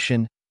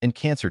modification, and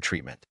cancer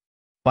treatment.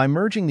 By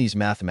merging these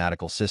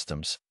mathematical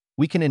systems,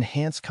 we can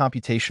enhance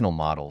computational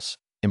models,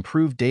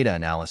 improve data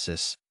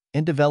analysis,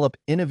 and develop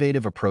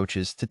innovative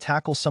approaches to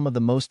tackle some of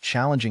the most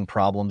challenging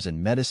problems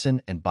in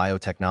medicine and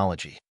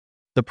biotechnology.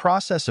 The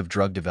process of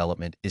drug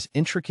development is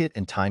intricate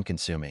and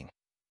time-consuming,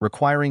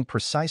 requiring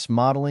precise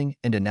modeling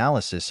and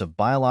analysis of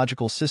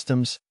biological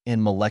systems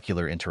and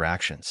molecular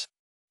interactions.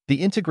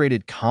 The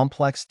integrated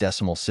complex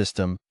decimal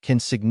system can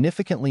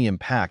significantly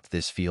impact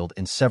this field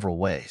in several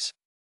ways.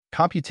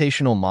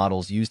 Computational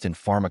models used in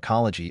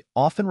pharmacology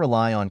often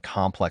rely on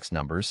complex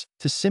numbers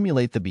to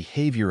simulate the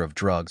behavior of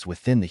drugs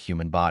within the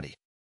human body.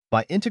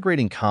 By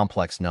integrating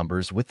complex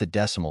numbers with the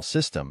decimal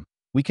system,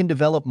 we can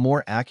develop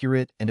more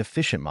accurate and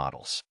efficient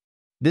models.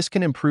 This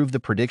can improve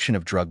the prediction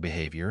of drug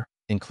behavior,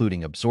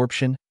 including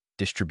absorption,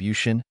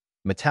 distribution,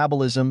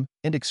 metabolism,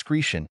 and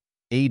excretion,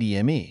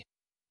 ADME,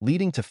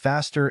 leading to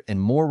faster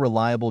and more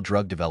reliable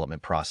drug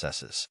development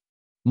processes.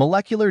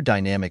 Molecular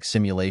dynamic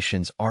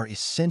simulations are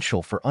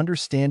essential for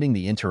understanding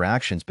the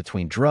interactions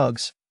between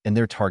drugs and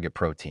their target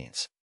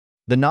proteins.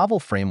 The novel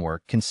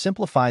framework can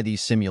simplify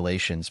these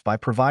simulations by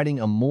providing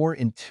a more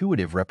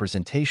intuitive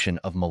representation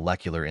of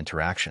molecular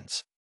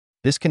interactions.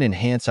 This can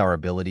enhance our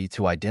ability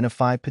to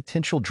identify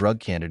potential drug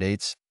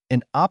candidates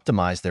and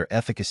optimize their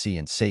efficacy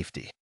and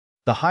safety.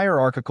 The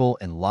hierarchical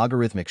and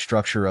logarithmic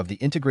structure of the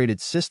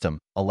integrated system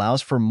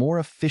allows for more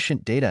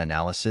efficient data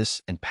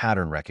analysis and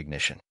pattern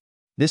recognition.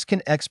 This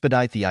can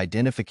expedite the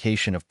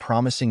identification of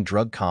promising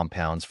drug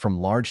compounds from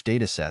large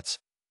datasets,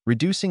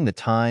 reducing the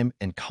time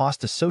and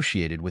cost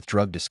associated with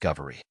drug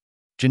discovery.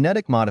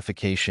 Genetic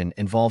modification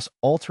involves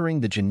altering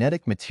the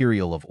genetic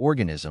material of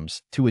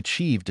organisms to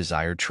achieve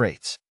desired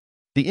traits.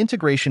 The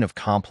integration of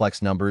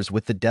complex numbers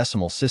with the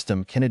decimal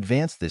system can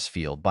advance this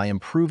field by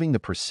improving the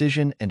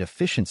precision and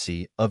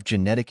efficiency of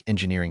genetic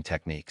engineering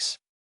techniques.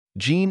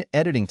 Gene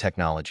editing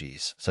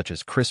technologies, such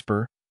as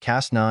CRISPR,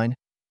 Cas9,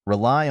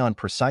 rely on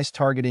precise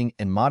targeting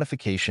and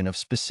modification of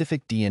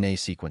specific DNA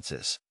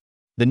sequences.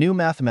 The new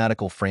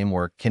mathematical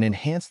framework can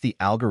enhance the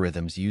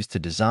algorithms used to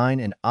design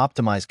and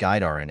optimize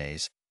guide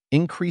RNAs,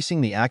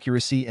 increasing the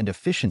accuracy and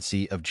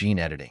efficiency of gene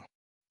editing.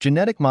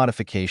 Genetic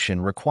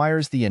modification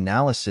requires the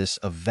analysis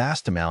of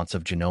vast amounts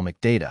of genomic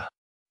data.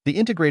 The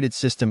integrated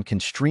system can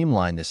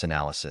streamline this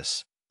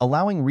analysis,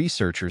 allowing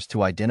researchers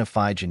to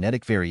identify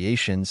genetic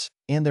variations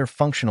and their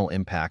functional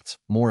impacts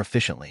more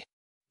efficiently.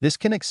 This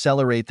can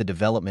accelerate the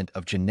development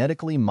of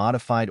genetically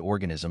modified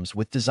organisms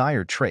with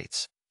desired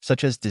traits,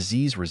 such as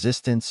disease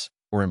resistance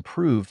or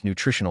improved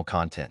nutritional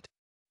content.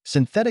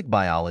 Synthetic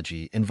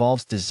biology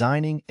involves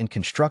designing and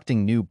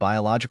constructing new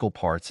biological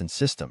parts and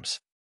systems.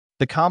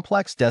 The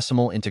complex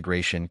decimal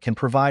integration can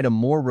provide a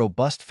more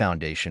robust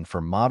foundation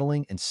for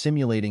modeling and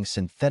simulating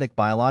synthetic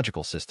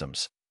biological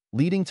systems,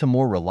 leading to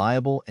more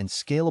reliable and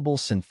scalable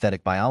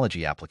synthetic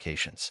biology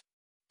applications.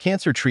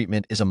 Cancer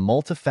treatment is a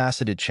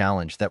multifaceted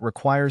challenge that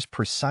requires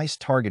precise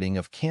targeting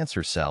of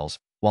cancer cells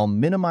while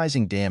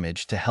minimizing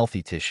damage to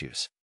healthy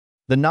tissues.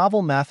 The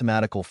novel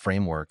mathematical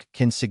framework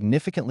can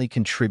significantly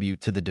contribute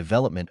to the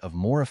development of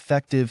more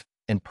effective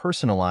and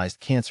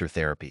personalized cancer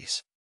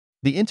therapies.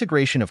 The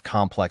integration of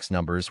complex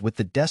numbers with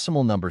the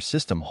decimal number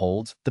system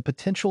holds the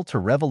potential to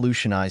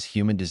revolutionize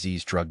human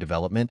disease drug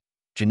development,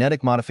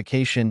 genetic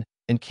modification,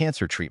 and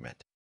cancer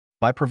treatment.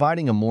 By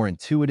providing a more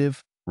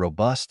intuitive,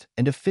 robust,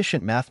 and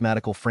efficient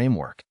mathematical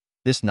framework,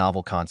 this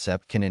novel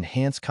concept can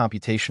enhance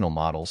computational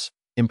models,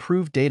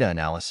 improve data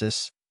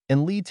analysis,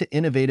 and lead to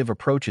innovative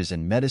approaches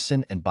in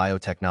medicine and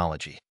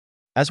biotechnology.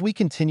 As we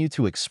continue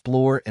to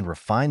explore and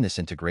refine this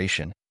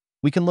integration,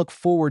 we can look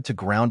forward to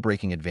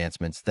groundbreaking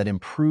advancements that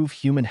improve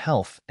human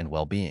health and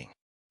well-being.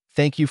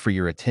 Thank you for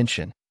your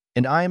attention,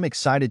 and I am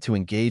excited to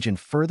engage in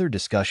further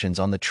discussions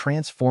on the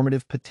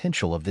transformative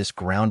potential of this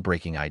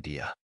groundbreaking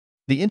idea.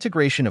 The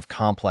integration of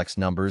complex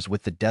numbers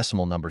with the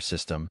decimal number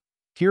system,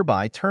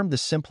 hereby termed the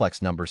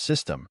simplex number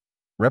system,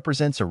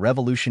 represents a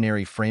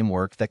revolutionary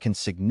framework that can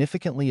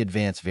significantly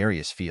advance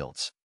various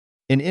fields.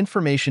 In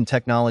information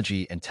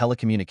technology and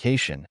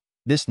telecommunication,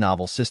 this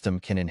novel system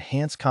can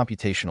enhance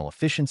computational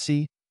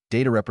efficiency,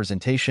 data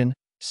representation,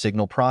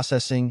 signal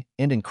processing,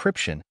 and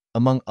encryption,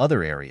 among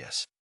other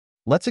areas.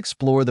 Let's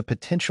explore the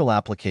potential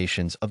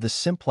applications of the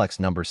simplex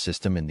number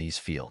system in these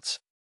fields.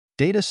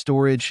 Data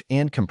storage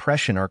and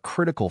compression are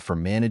critical for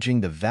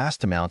managing the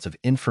vast amounts of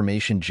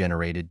information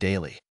generated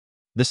daily.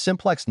 The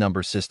simplex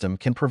number system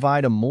can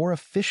provide a more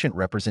efficient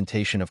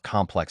representation of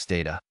complex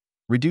data,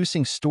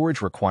 reducing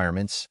storage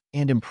requirements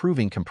and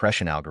improving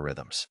compression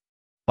algorithms.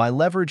 By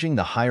leveraging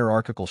the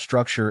hierarchical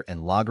structure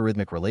and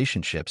logarithmic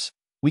relationships,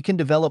 we can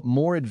develop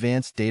more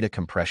advanced data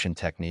compression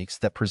techniques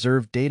that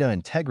preserve data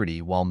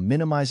integrity while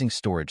minimizing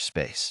storage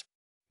space.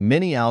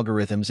 Many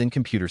algorithms in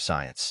computer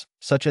science,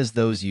 such as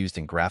those used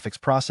in graphics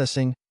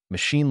processing,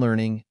 machine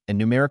learning, and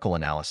numerical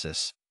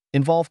analysis,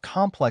 involve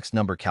complex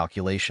number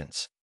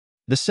calculations.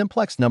 The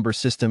simplex number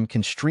system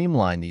can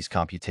streamline these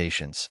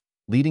computations,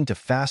 leading to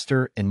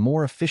faster and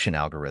more efficient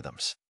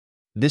algorithms.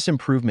 This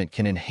improvement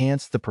can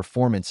enhance the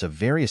performance of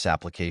various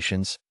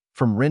applications,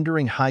 from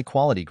rendering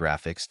high-quality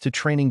graphics to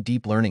training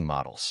deep learning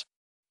models.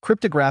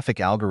 Cryptographic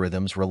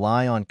algorithms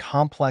rely on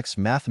complex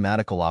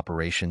mathematical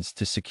operations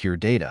to secure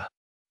data.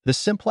 The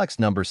simplex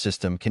number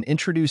system can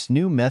introduce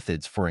new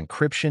methods for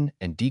encryption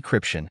and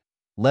decryption,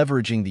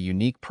 leveraging the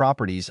unique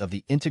properties of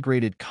the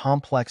integrated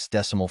complex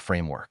decimal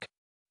framework.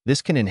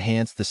 This can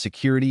enhance the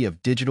security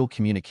of digital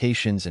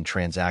communications and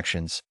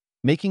transactions,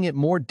 making it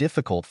more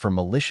difficult for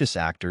malicious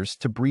actors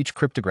to breach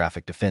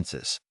cryptographic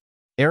defenses.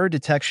 Error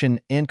detection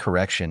and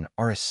correction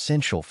are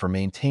essential for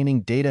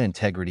maintaining data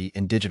integrity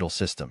in digital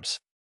systems.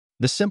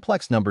 The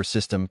simplex number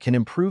system can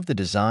improve the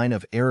design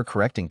of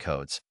error-correcting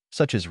codes,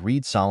 such as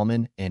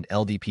Reed-Solomon and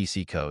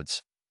LDPC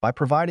codes, by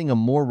providing a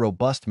more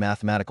robust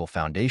mathematical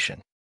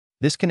foundation.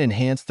 This can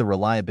enhance the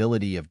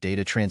reliability of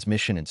data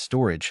transmission and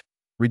storage,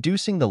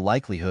 reducing the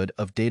likelihood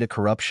of data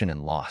corruption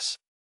and loss.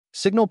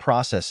 Signal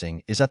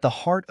processing is at the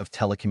heart of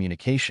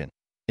telecommunication,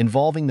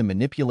 involving the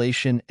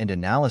manipulation and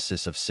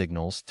analysis of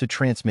signals to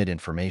transmit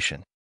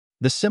information.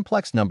 The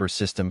simplex number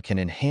system can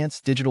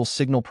enhance digital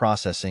signal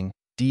processing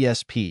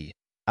 (DSP)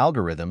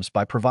 algorithms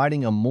by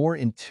providing a more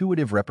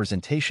intuitive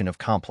representation of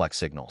complex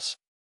signals.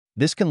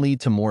 This can lead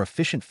to more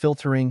efficient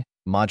filtering,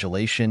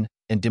 modulation,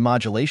 and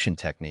demodulation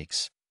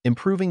techniques,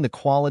 improving the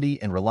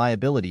quality and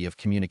reliability of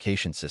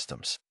communication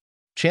systems.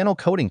 Channel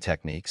coding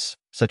techniques,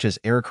 such as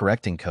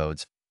error-correcting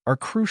codes, are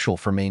crucial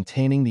for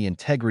maintaining the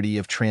integrity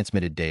of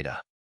transmitted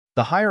data.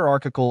 The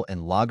hierarchical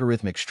and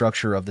logarithmic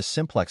structure of the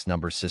simplex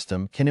number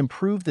system can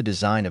improve the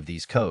design of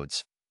these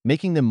codes,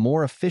 making them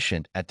more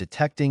efficient at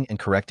detecting and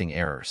correcting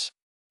errors.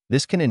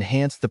 This can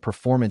enhance the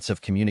performance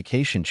of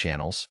communication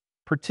channels,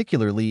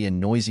 particularly in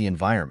noisy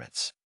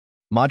environments.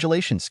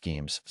 Modulation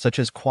schemes, such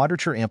as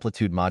quadrature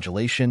amplitude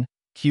modulation,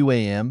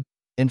 QAM,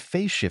 and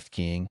phase shift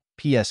keying,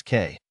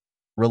 PSK,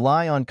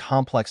 rely on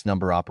complex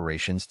number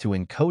operations to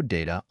encode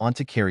data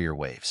onto carrier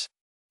waves.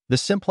 The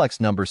simplex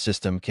number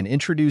system can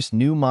introduce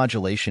new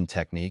modulation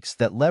techniques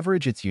that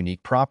leverage its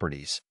unique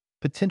properties,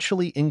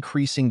 potentially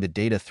increasing the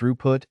data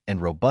throughput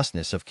and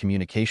robustness of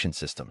communication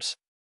systems.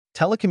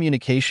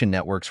 Telecommunication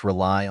networks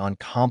rely on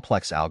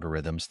complex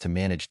algorithms to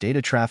manage data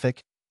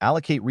traffic,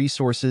 allocate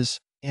resources,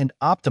 and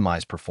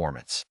optimize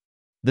performance.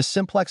 The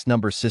simplex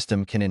number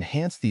system can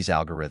enhance these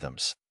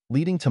algorithms,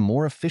 leading to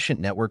more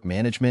efficient network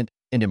management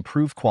and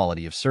improved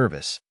quality of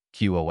service,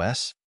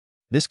 QoS.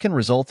 This can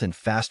result in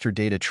faster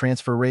data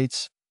transfer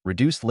rates,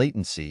 reduced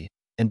latency,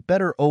 and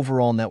better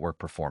overall network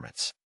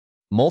performance.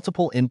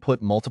 Multiple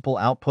input, multiple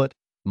output,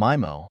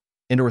 MIMO,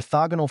 and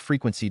orthogonal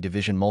frequency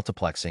division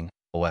multiplexing,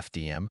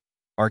 OFDM,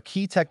 are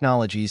key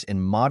technologies in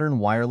modern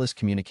wireless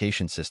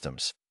communication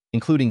systems,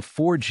 including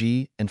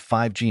 4G and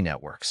 5G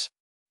networks.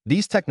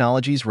 These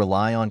technologies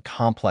rely on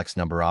complex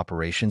number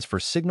operations for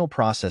signal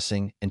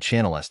processing and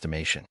channel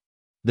estimation.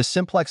 The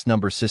simplex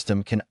number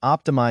system can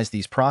optimize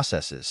these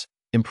processes,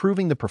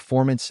 improving the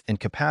performance and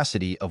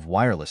capacity of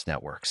wireless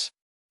networks.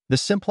 The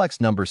simplex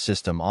number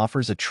system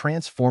offers a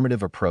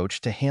transformative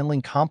approach to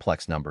handling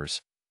complex numbers,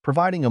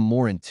 providing a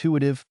more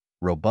intuitive,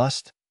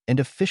 robust, and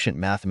efficient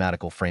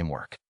mathematical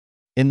framework.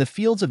 In the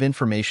fields of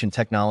information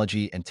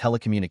technology and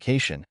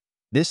telecommunication,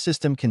 this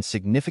system can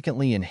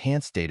significantly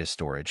enhance data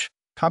storage,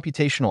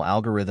 computational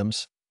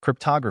algorithms,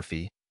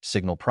 cryptography,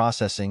 signal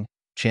processing,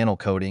 channel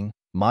coding,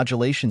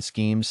 modulation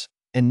schemes,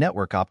 and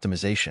network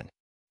optimization.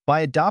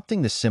 By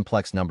adopting the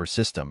simplex number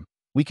system,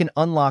 we can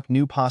unlock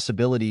new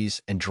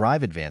possibilities and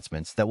drive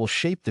advancements that will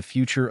shape the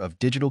future of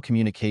digital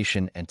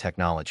communication and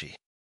technology.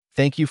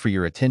 Thank you for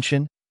your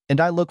attention,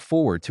 and I look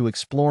forward to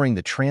exploring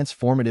the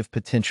transformative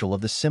potential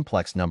of the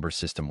simplex number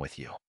system with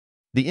you.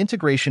 The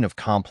integration of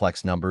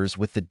complex numbers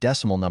with the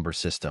decimal number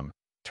system,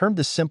 termed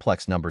the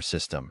simplex number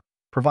system,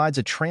 provides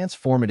a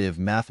transformative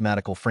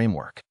mathematical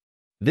framework.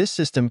 This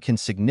system can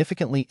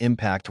significantly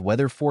impact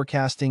weather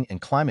forecasting and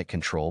climate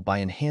control by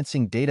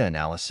enhancing data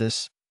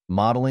analysis,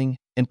 modeling,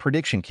 and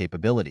prediction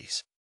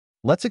capabilities.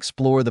 Let's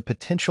explore the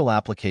potential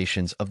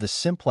applications of the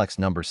simplex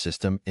number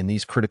system in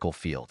these critical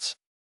fields.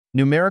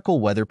 Numerical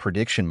weather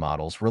prediction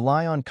models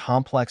rely on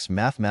complex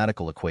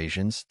mathematical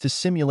equations to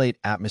simulate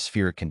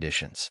atmospheric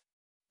conditions.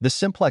 The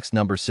simplex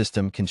number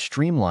system can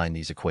streamline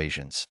these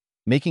equations,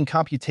 making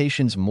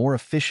computations more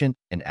efficient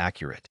and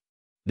accurate.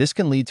 This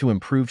can lead to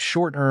improved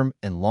short-term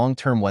and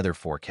long-term weather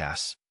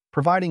forecasts,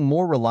 providing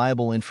more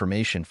reliable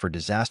information for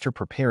disaster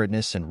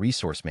preparedness and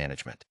resource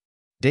management.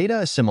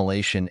 Data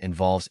assimilation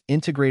involves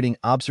integrating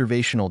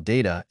observational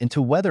data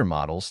into weather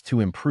models to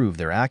improve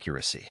their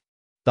accuracy.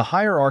 The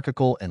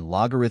hierarchical and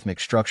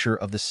logarithmic structure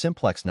of the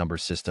simplex number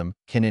system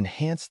can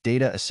enhance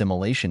data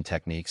assimilation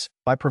techniques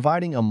by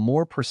providing a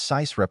more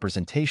precise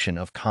representation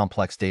of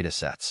complex data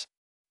sets.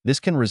 This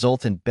can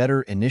result in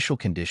better initial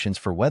conditions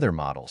for weather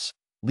models,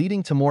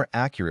 leading to more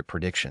accurate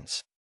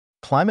predictions.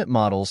 Climate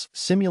models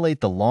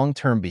simulate the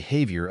long-term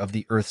behavior of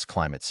the Earth's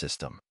climate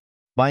system.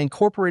 By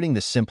incorporating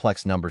the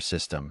simplex number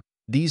system,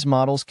 these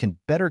models can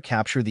better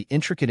capture the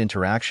intricate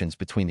interactions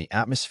between the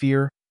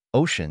atmosphere,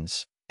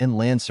 oceans, and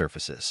land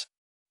surfaces.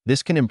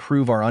 This can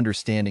improve our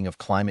understanding of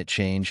climate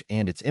change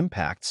and its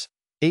impacts,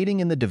 aiding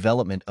in the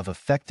development of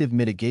effective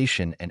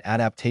mitigation and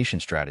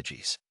adaptation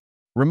strategies.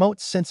 Remote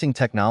sensing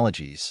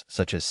technologies,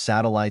 such as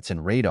satellites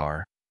and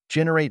radar,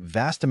 generate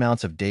vast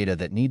amounts of data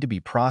that need to be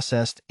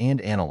processed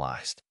and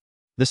analyzed.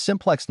 The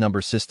simplex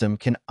number system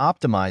can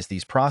optimize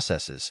these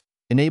processes,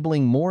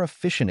 enabling more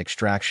efficient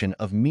extraction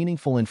of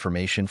meaningful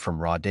information from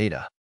raw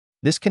data.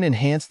 This can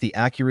enhance the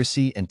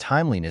accuracy and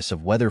timeliness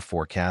of weather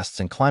forecasts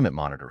and climate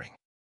monitoring.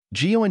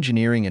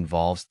 Geoengineering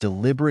involves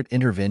deliberate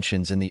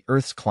interventions in the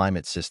Earth's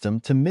climate system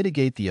to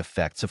mitigate the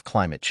effects of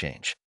climate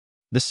change.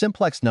 The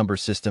simplex number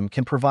system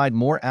can provide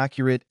more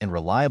accurate and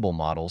reliable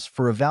models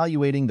for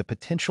evaluating the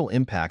potential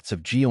impacts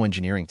of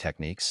geoengineering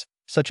techniques,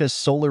 such as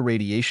solar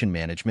radiation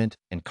management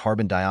and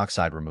carbon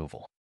dioxide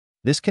removal.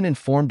 This can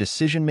inform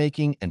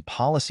decision-making and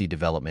policy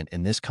development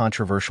in this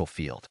controversial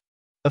field.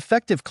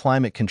 Effective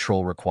climate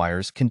control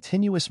requires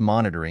continuous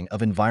monitoring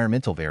of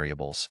environmental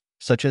variables,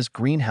 such as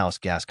greenhouse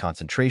gas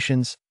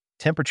concentrations,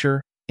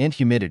 temperature, and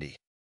humidity.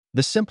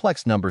 The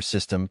simplex number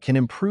system can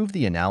improve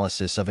the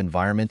analysis of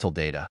environmental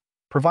data,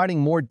 providing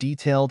more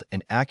detailed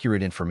and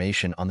accurate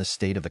information on the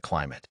state of the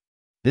climate.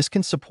 This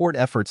can support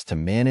efforts to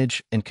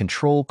manage and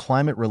control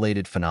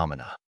climate-related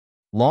phenomena.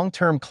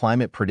 Long-term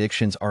climate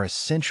predictions are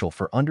essential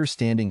for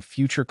understanding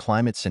future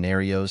climate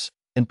scenarios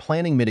and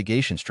planning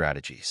mitigation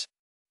strategies.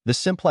 The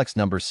simplex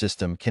number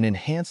system can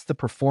enhance the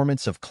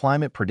performance of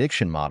climate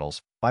prediction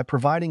models by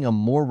providing a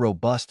more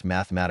robust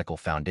mathematical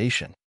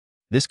foundation.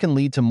 This can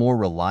lead to more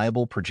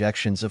reliable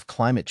projections of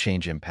climate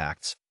change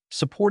impacts,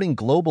 supporting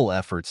global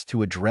efforts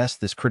to address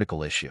this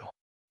critical issue.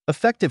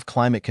 Effective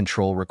climate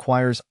control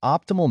requires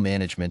optimal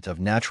management of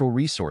natural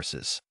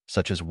resources,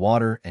 such as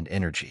water and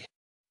energy.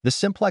 The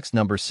simplex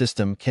number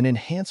system can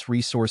enhance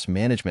resource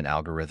management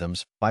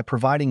algorithms by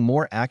providing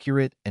more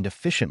accurate and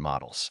efficient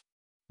models.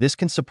 This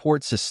can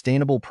support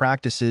sustainable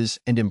practices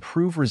and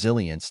improve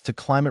resilience to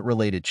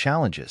climate-related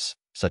challenges,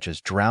 such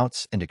as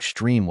droughts and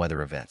extreme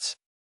weather events.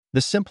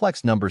 The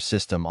simplex number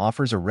system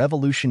offers a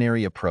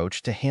revolutionary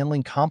approach to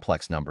handling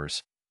complex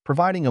numbers,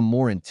 providing a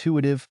more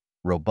intuitive,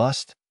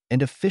 robust,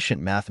 and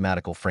efficient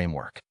mathematical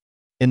framework.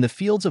 In the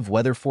fields of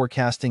weather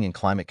forecasting and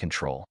climate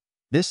control,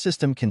 this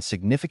system can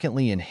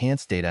significantly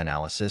enhance data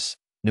analysis,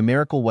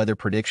 numerical weather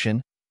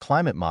prediction,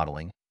 climate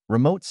modeling,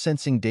 remote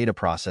sensing data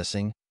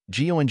processing,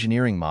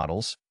 geoengineering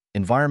models,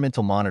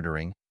 environmental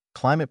monitoring,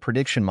 climate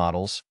prediction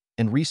models,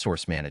 and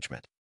resource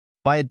management.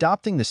 By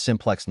adopting the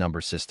simplex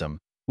number system,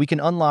 we can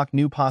unlock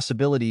new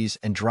possibilities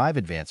and drive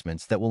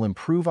advancements that will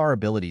improve our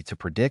ability to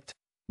predict,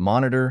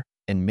 monitor,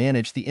 and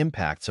manage the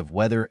impacts of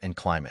weather and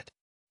climate.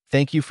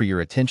 Thank you for your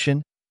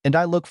attention, and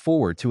I look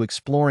forward to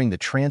exploring the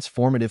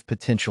transformative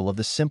potential of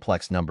the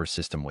simplex number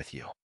system with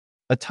you.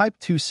 A Type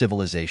 2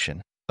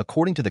 civilization,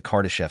 according to the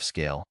Kardashev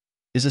scale,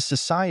 is a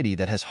society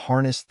that has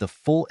harnessed the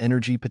full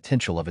energy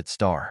potential of its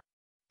star.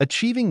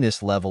 Achieving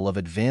this level of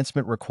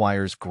advancement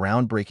requires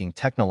groundbreaking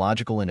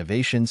technological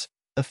innovations,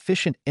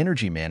 efficient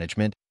energy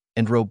management,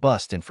 and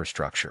robust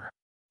infrastructure.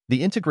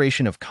 The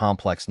integration of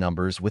complex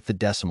numbers with the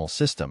decimal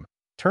system,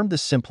 termed the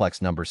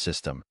simplex number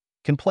system,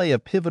 can play a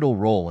pivotal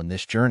role in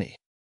this journey.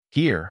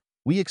 Here,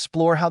 we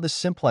explore how the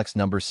simplex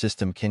number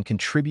system can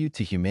contribute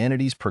to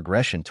humanity's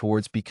progression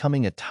towards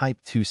becoming a Type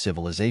 2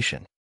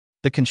 civilization.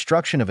 The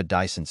construction of a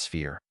Dyson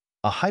sphere,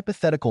 a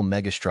hypothetical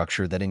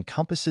megastructure that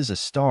encompasses a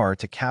star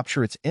to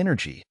capture its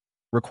energy,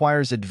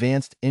 requires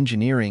advanced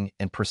engineering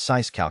and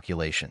precise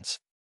calculations.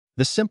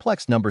 The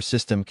simplex number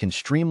system can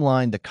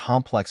streamline the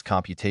complex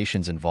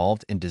computations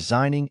involved in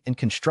designing and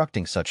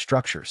constructing such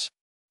structures.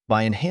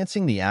 By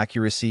enhancing the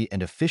accuracy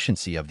and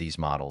efficiency of these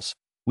models,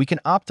 we can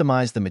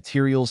optimize the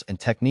materials and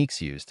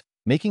techniques used,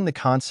 making the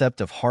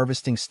concept of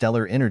harvesting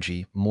stellar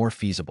energy more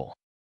feasible.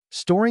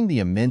 Storing the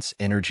immense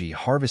energy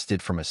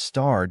harvested from a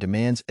star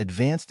demands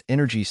advanced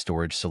energy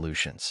storage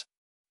solutions.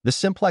 The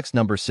simplex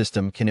number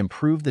system can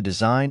improve the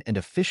design and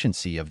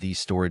efficiency of these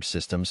storage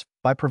systems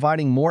by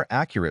providing more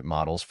accurate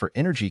models for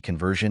energy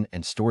conversion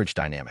and storage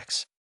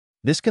dynamics.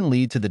 This can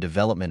lead to the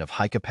development of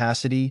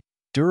high-capacity,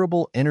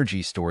 durable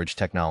energy storage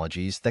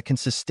technologies that can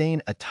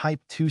sustain a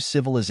Type 2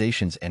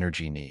 civilization's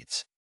energy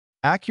needs.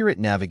 Accurate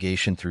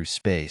navigation through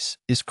space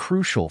is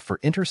crucial for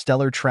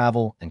interstellar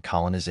travel and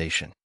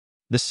colonization.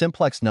 The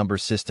simplex number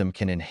system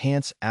can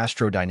enhance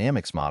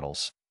astrodynamics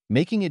models,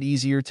 making it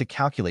easier to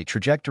calculate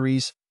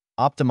trajectories,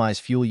 optimize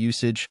fuel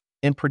usage,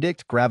 and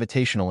predict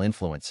gravitational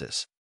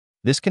influences.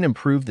 This can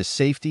improve the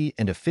safety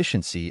and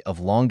efficiency of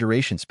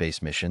long-duration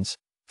space missions,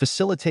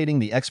 facilitating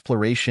the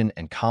exploration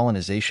and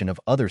colonization of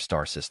other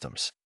star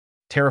systems.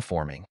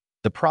 Terraforming,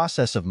 the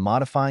process of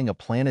modifying a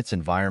planet's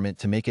environment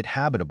to make it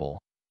habitable,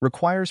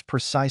 requires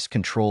precise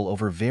control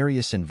over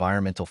various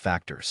environmental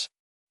factors.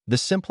 The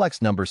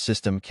simplex number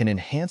system can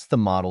enhance the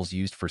models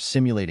used for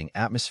simulating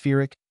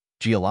atmospheric,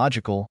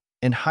 geological,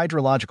 and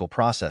hydrological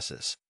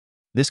processes.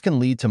 This can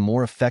lead to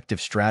more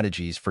effective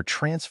strategies for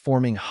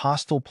transforming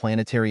hostile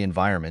planetary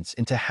environments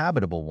into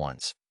habitable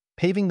ones,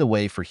 paving the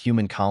way for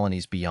human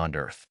colonies beyond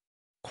Earth.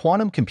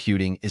 Quantum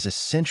computing is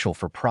essential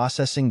for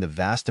processing the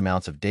vast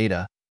amounts of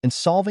data and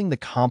solving the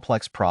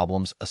complex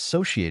problems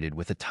associated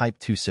with a Type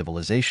 2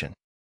 civilization.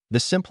 The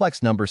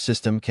simplex number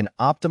system can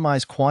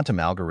optimize quantum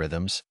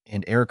algorithms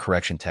and error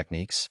correction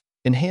techniques,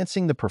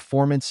 enhancing the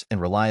performance and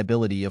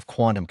reliability of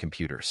quantum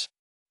computers.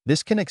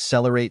 This can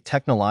accelerate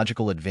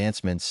technological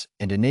advancements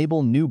and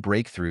enable new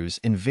breakthroughs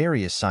in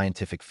various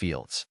scientific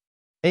fields.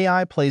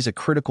 AI plays a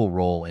critical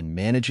role in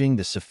managing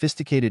the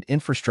sophisticated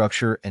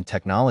infrastructure and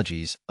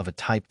technologies of a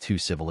Type 2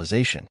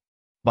 civilization.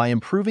 By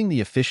improving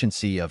the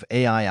efficiency of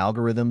AI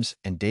algorithms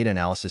and data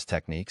analysis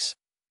techniques,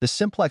 the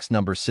simplex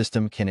number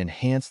system can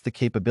enhance the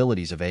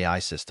capabilities of AI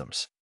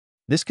systems.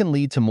 This can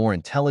lead to more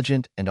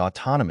intelligent and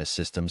autonomous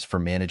systems for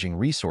managing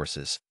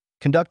resources,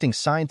 conducting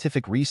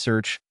scientific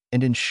research,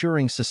 and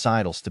ensuring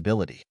societal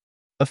stability.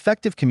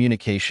 Effective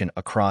communication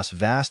across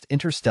vast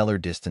interstellar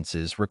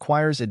distances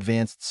requires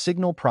advanced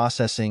signal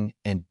processing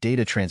and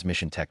data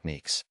transmission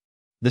techniques.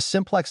 The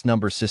simplex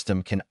number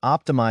system can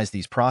optimize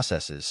these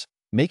processes,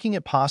 making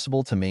it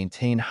possible to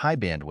maintain high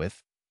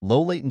bandwidth,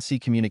 low-latency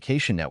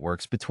communication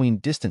networks between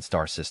distant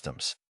star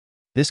systems.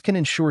 This can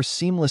ensure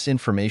seamless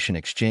information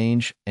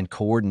exchange and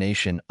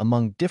coordination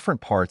among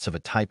different parts of a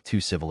Type 2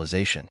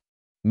 civilization.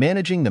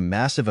 Managing the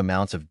massive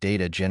amounts of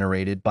data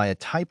generated by a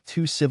Type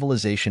 2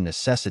 civilization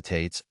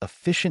necessitates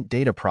efficient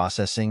data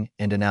processing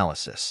and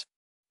analysis.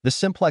 The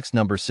simplex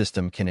number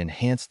system can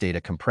enhance data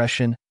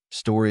compression,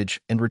 storage,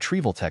 and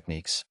retrieval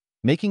techniques,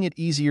 making it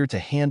easier to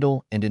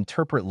handle and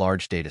interpret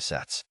large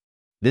datasets.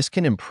 This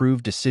can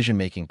improve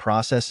decision-making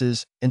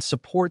processes and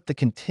support the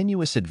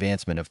continuous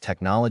advancement of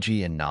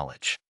technology and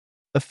knowledge.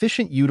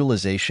 Efficient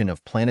utilization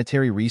of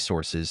planetary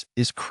resources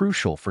is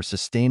crucial for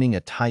sustaining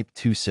a Type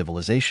 2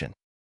 civilization.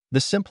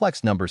 The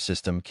simplex number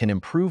system can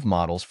improve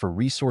models for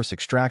resource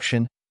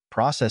extraction,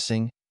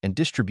 processing, and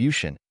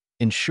distribution,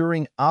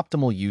 ensuring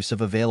optimal use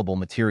of available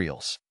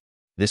materials.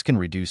 This can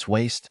reduce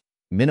waste,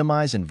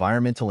 minimize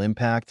environmental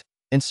impact,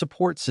 and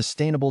support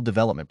sustainable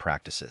development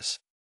practices.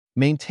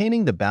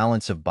 Maintaining the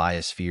balance of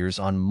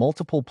biospheres on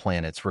multiple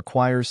planets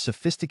requires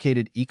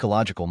sophisticated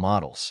ecological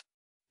models.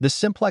 The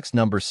simplex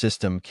number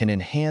system can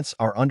enhance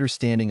our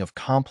understanding of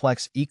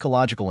complex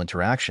ecological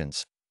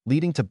interactions,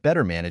 leading to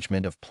better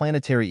management of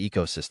planetary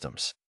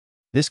ecosystems.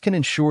 This can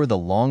ensure the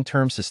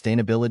long-term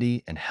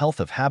sustainability and health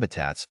of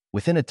habitats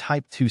within a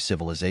Type 2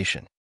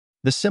 civilization.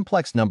 The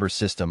simplex number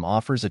system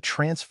offers a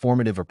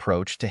transformative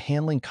approach to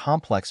handling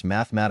complex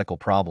mathematical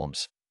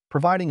problems,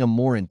 providing a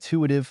more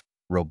intuitive,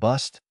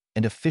 robust,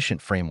 and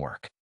efficient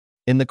framework.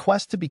 In the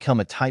quest to become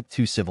a Type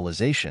 2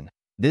 civilization,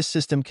 this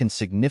system can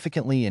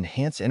significantly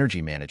enhance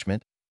energy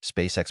management,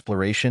 space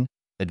exploration,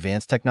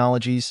 advanced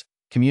technologies,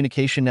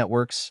 communication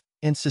networks,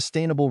 and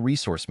sustainable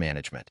resource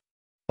management.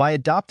 By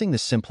adopting the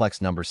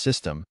simplex number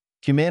system,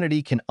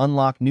 humanity can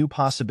unlock new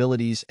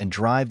possibilities and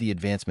drive the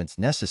advancements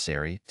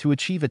necessary to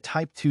achieve a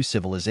Type 2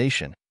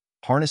 civilization,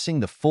 harnessing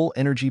the full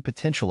energy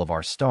potential of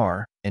our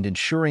star and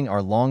ensuring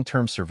our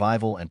long-term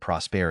survival and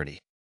prosperity.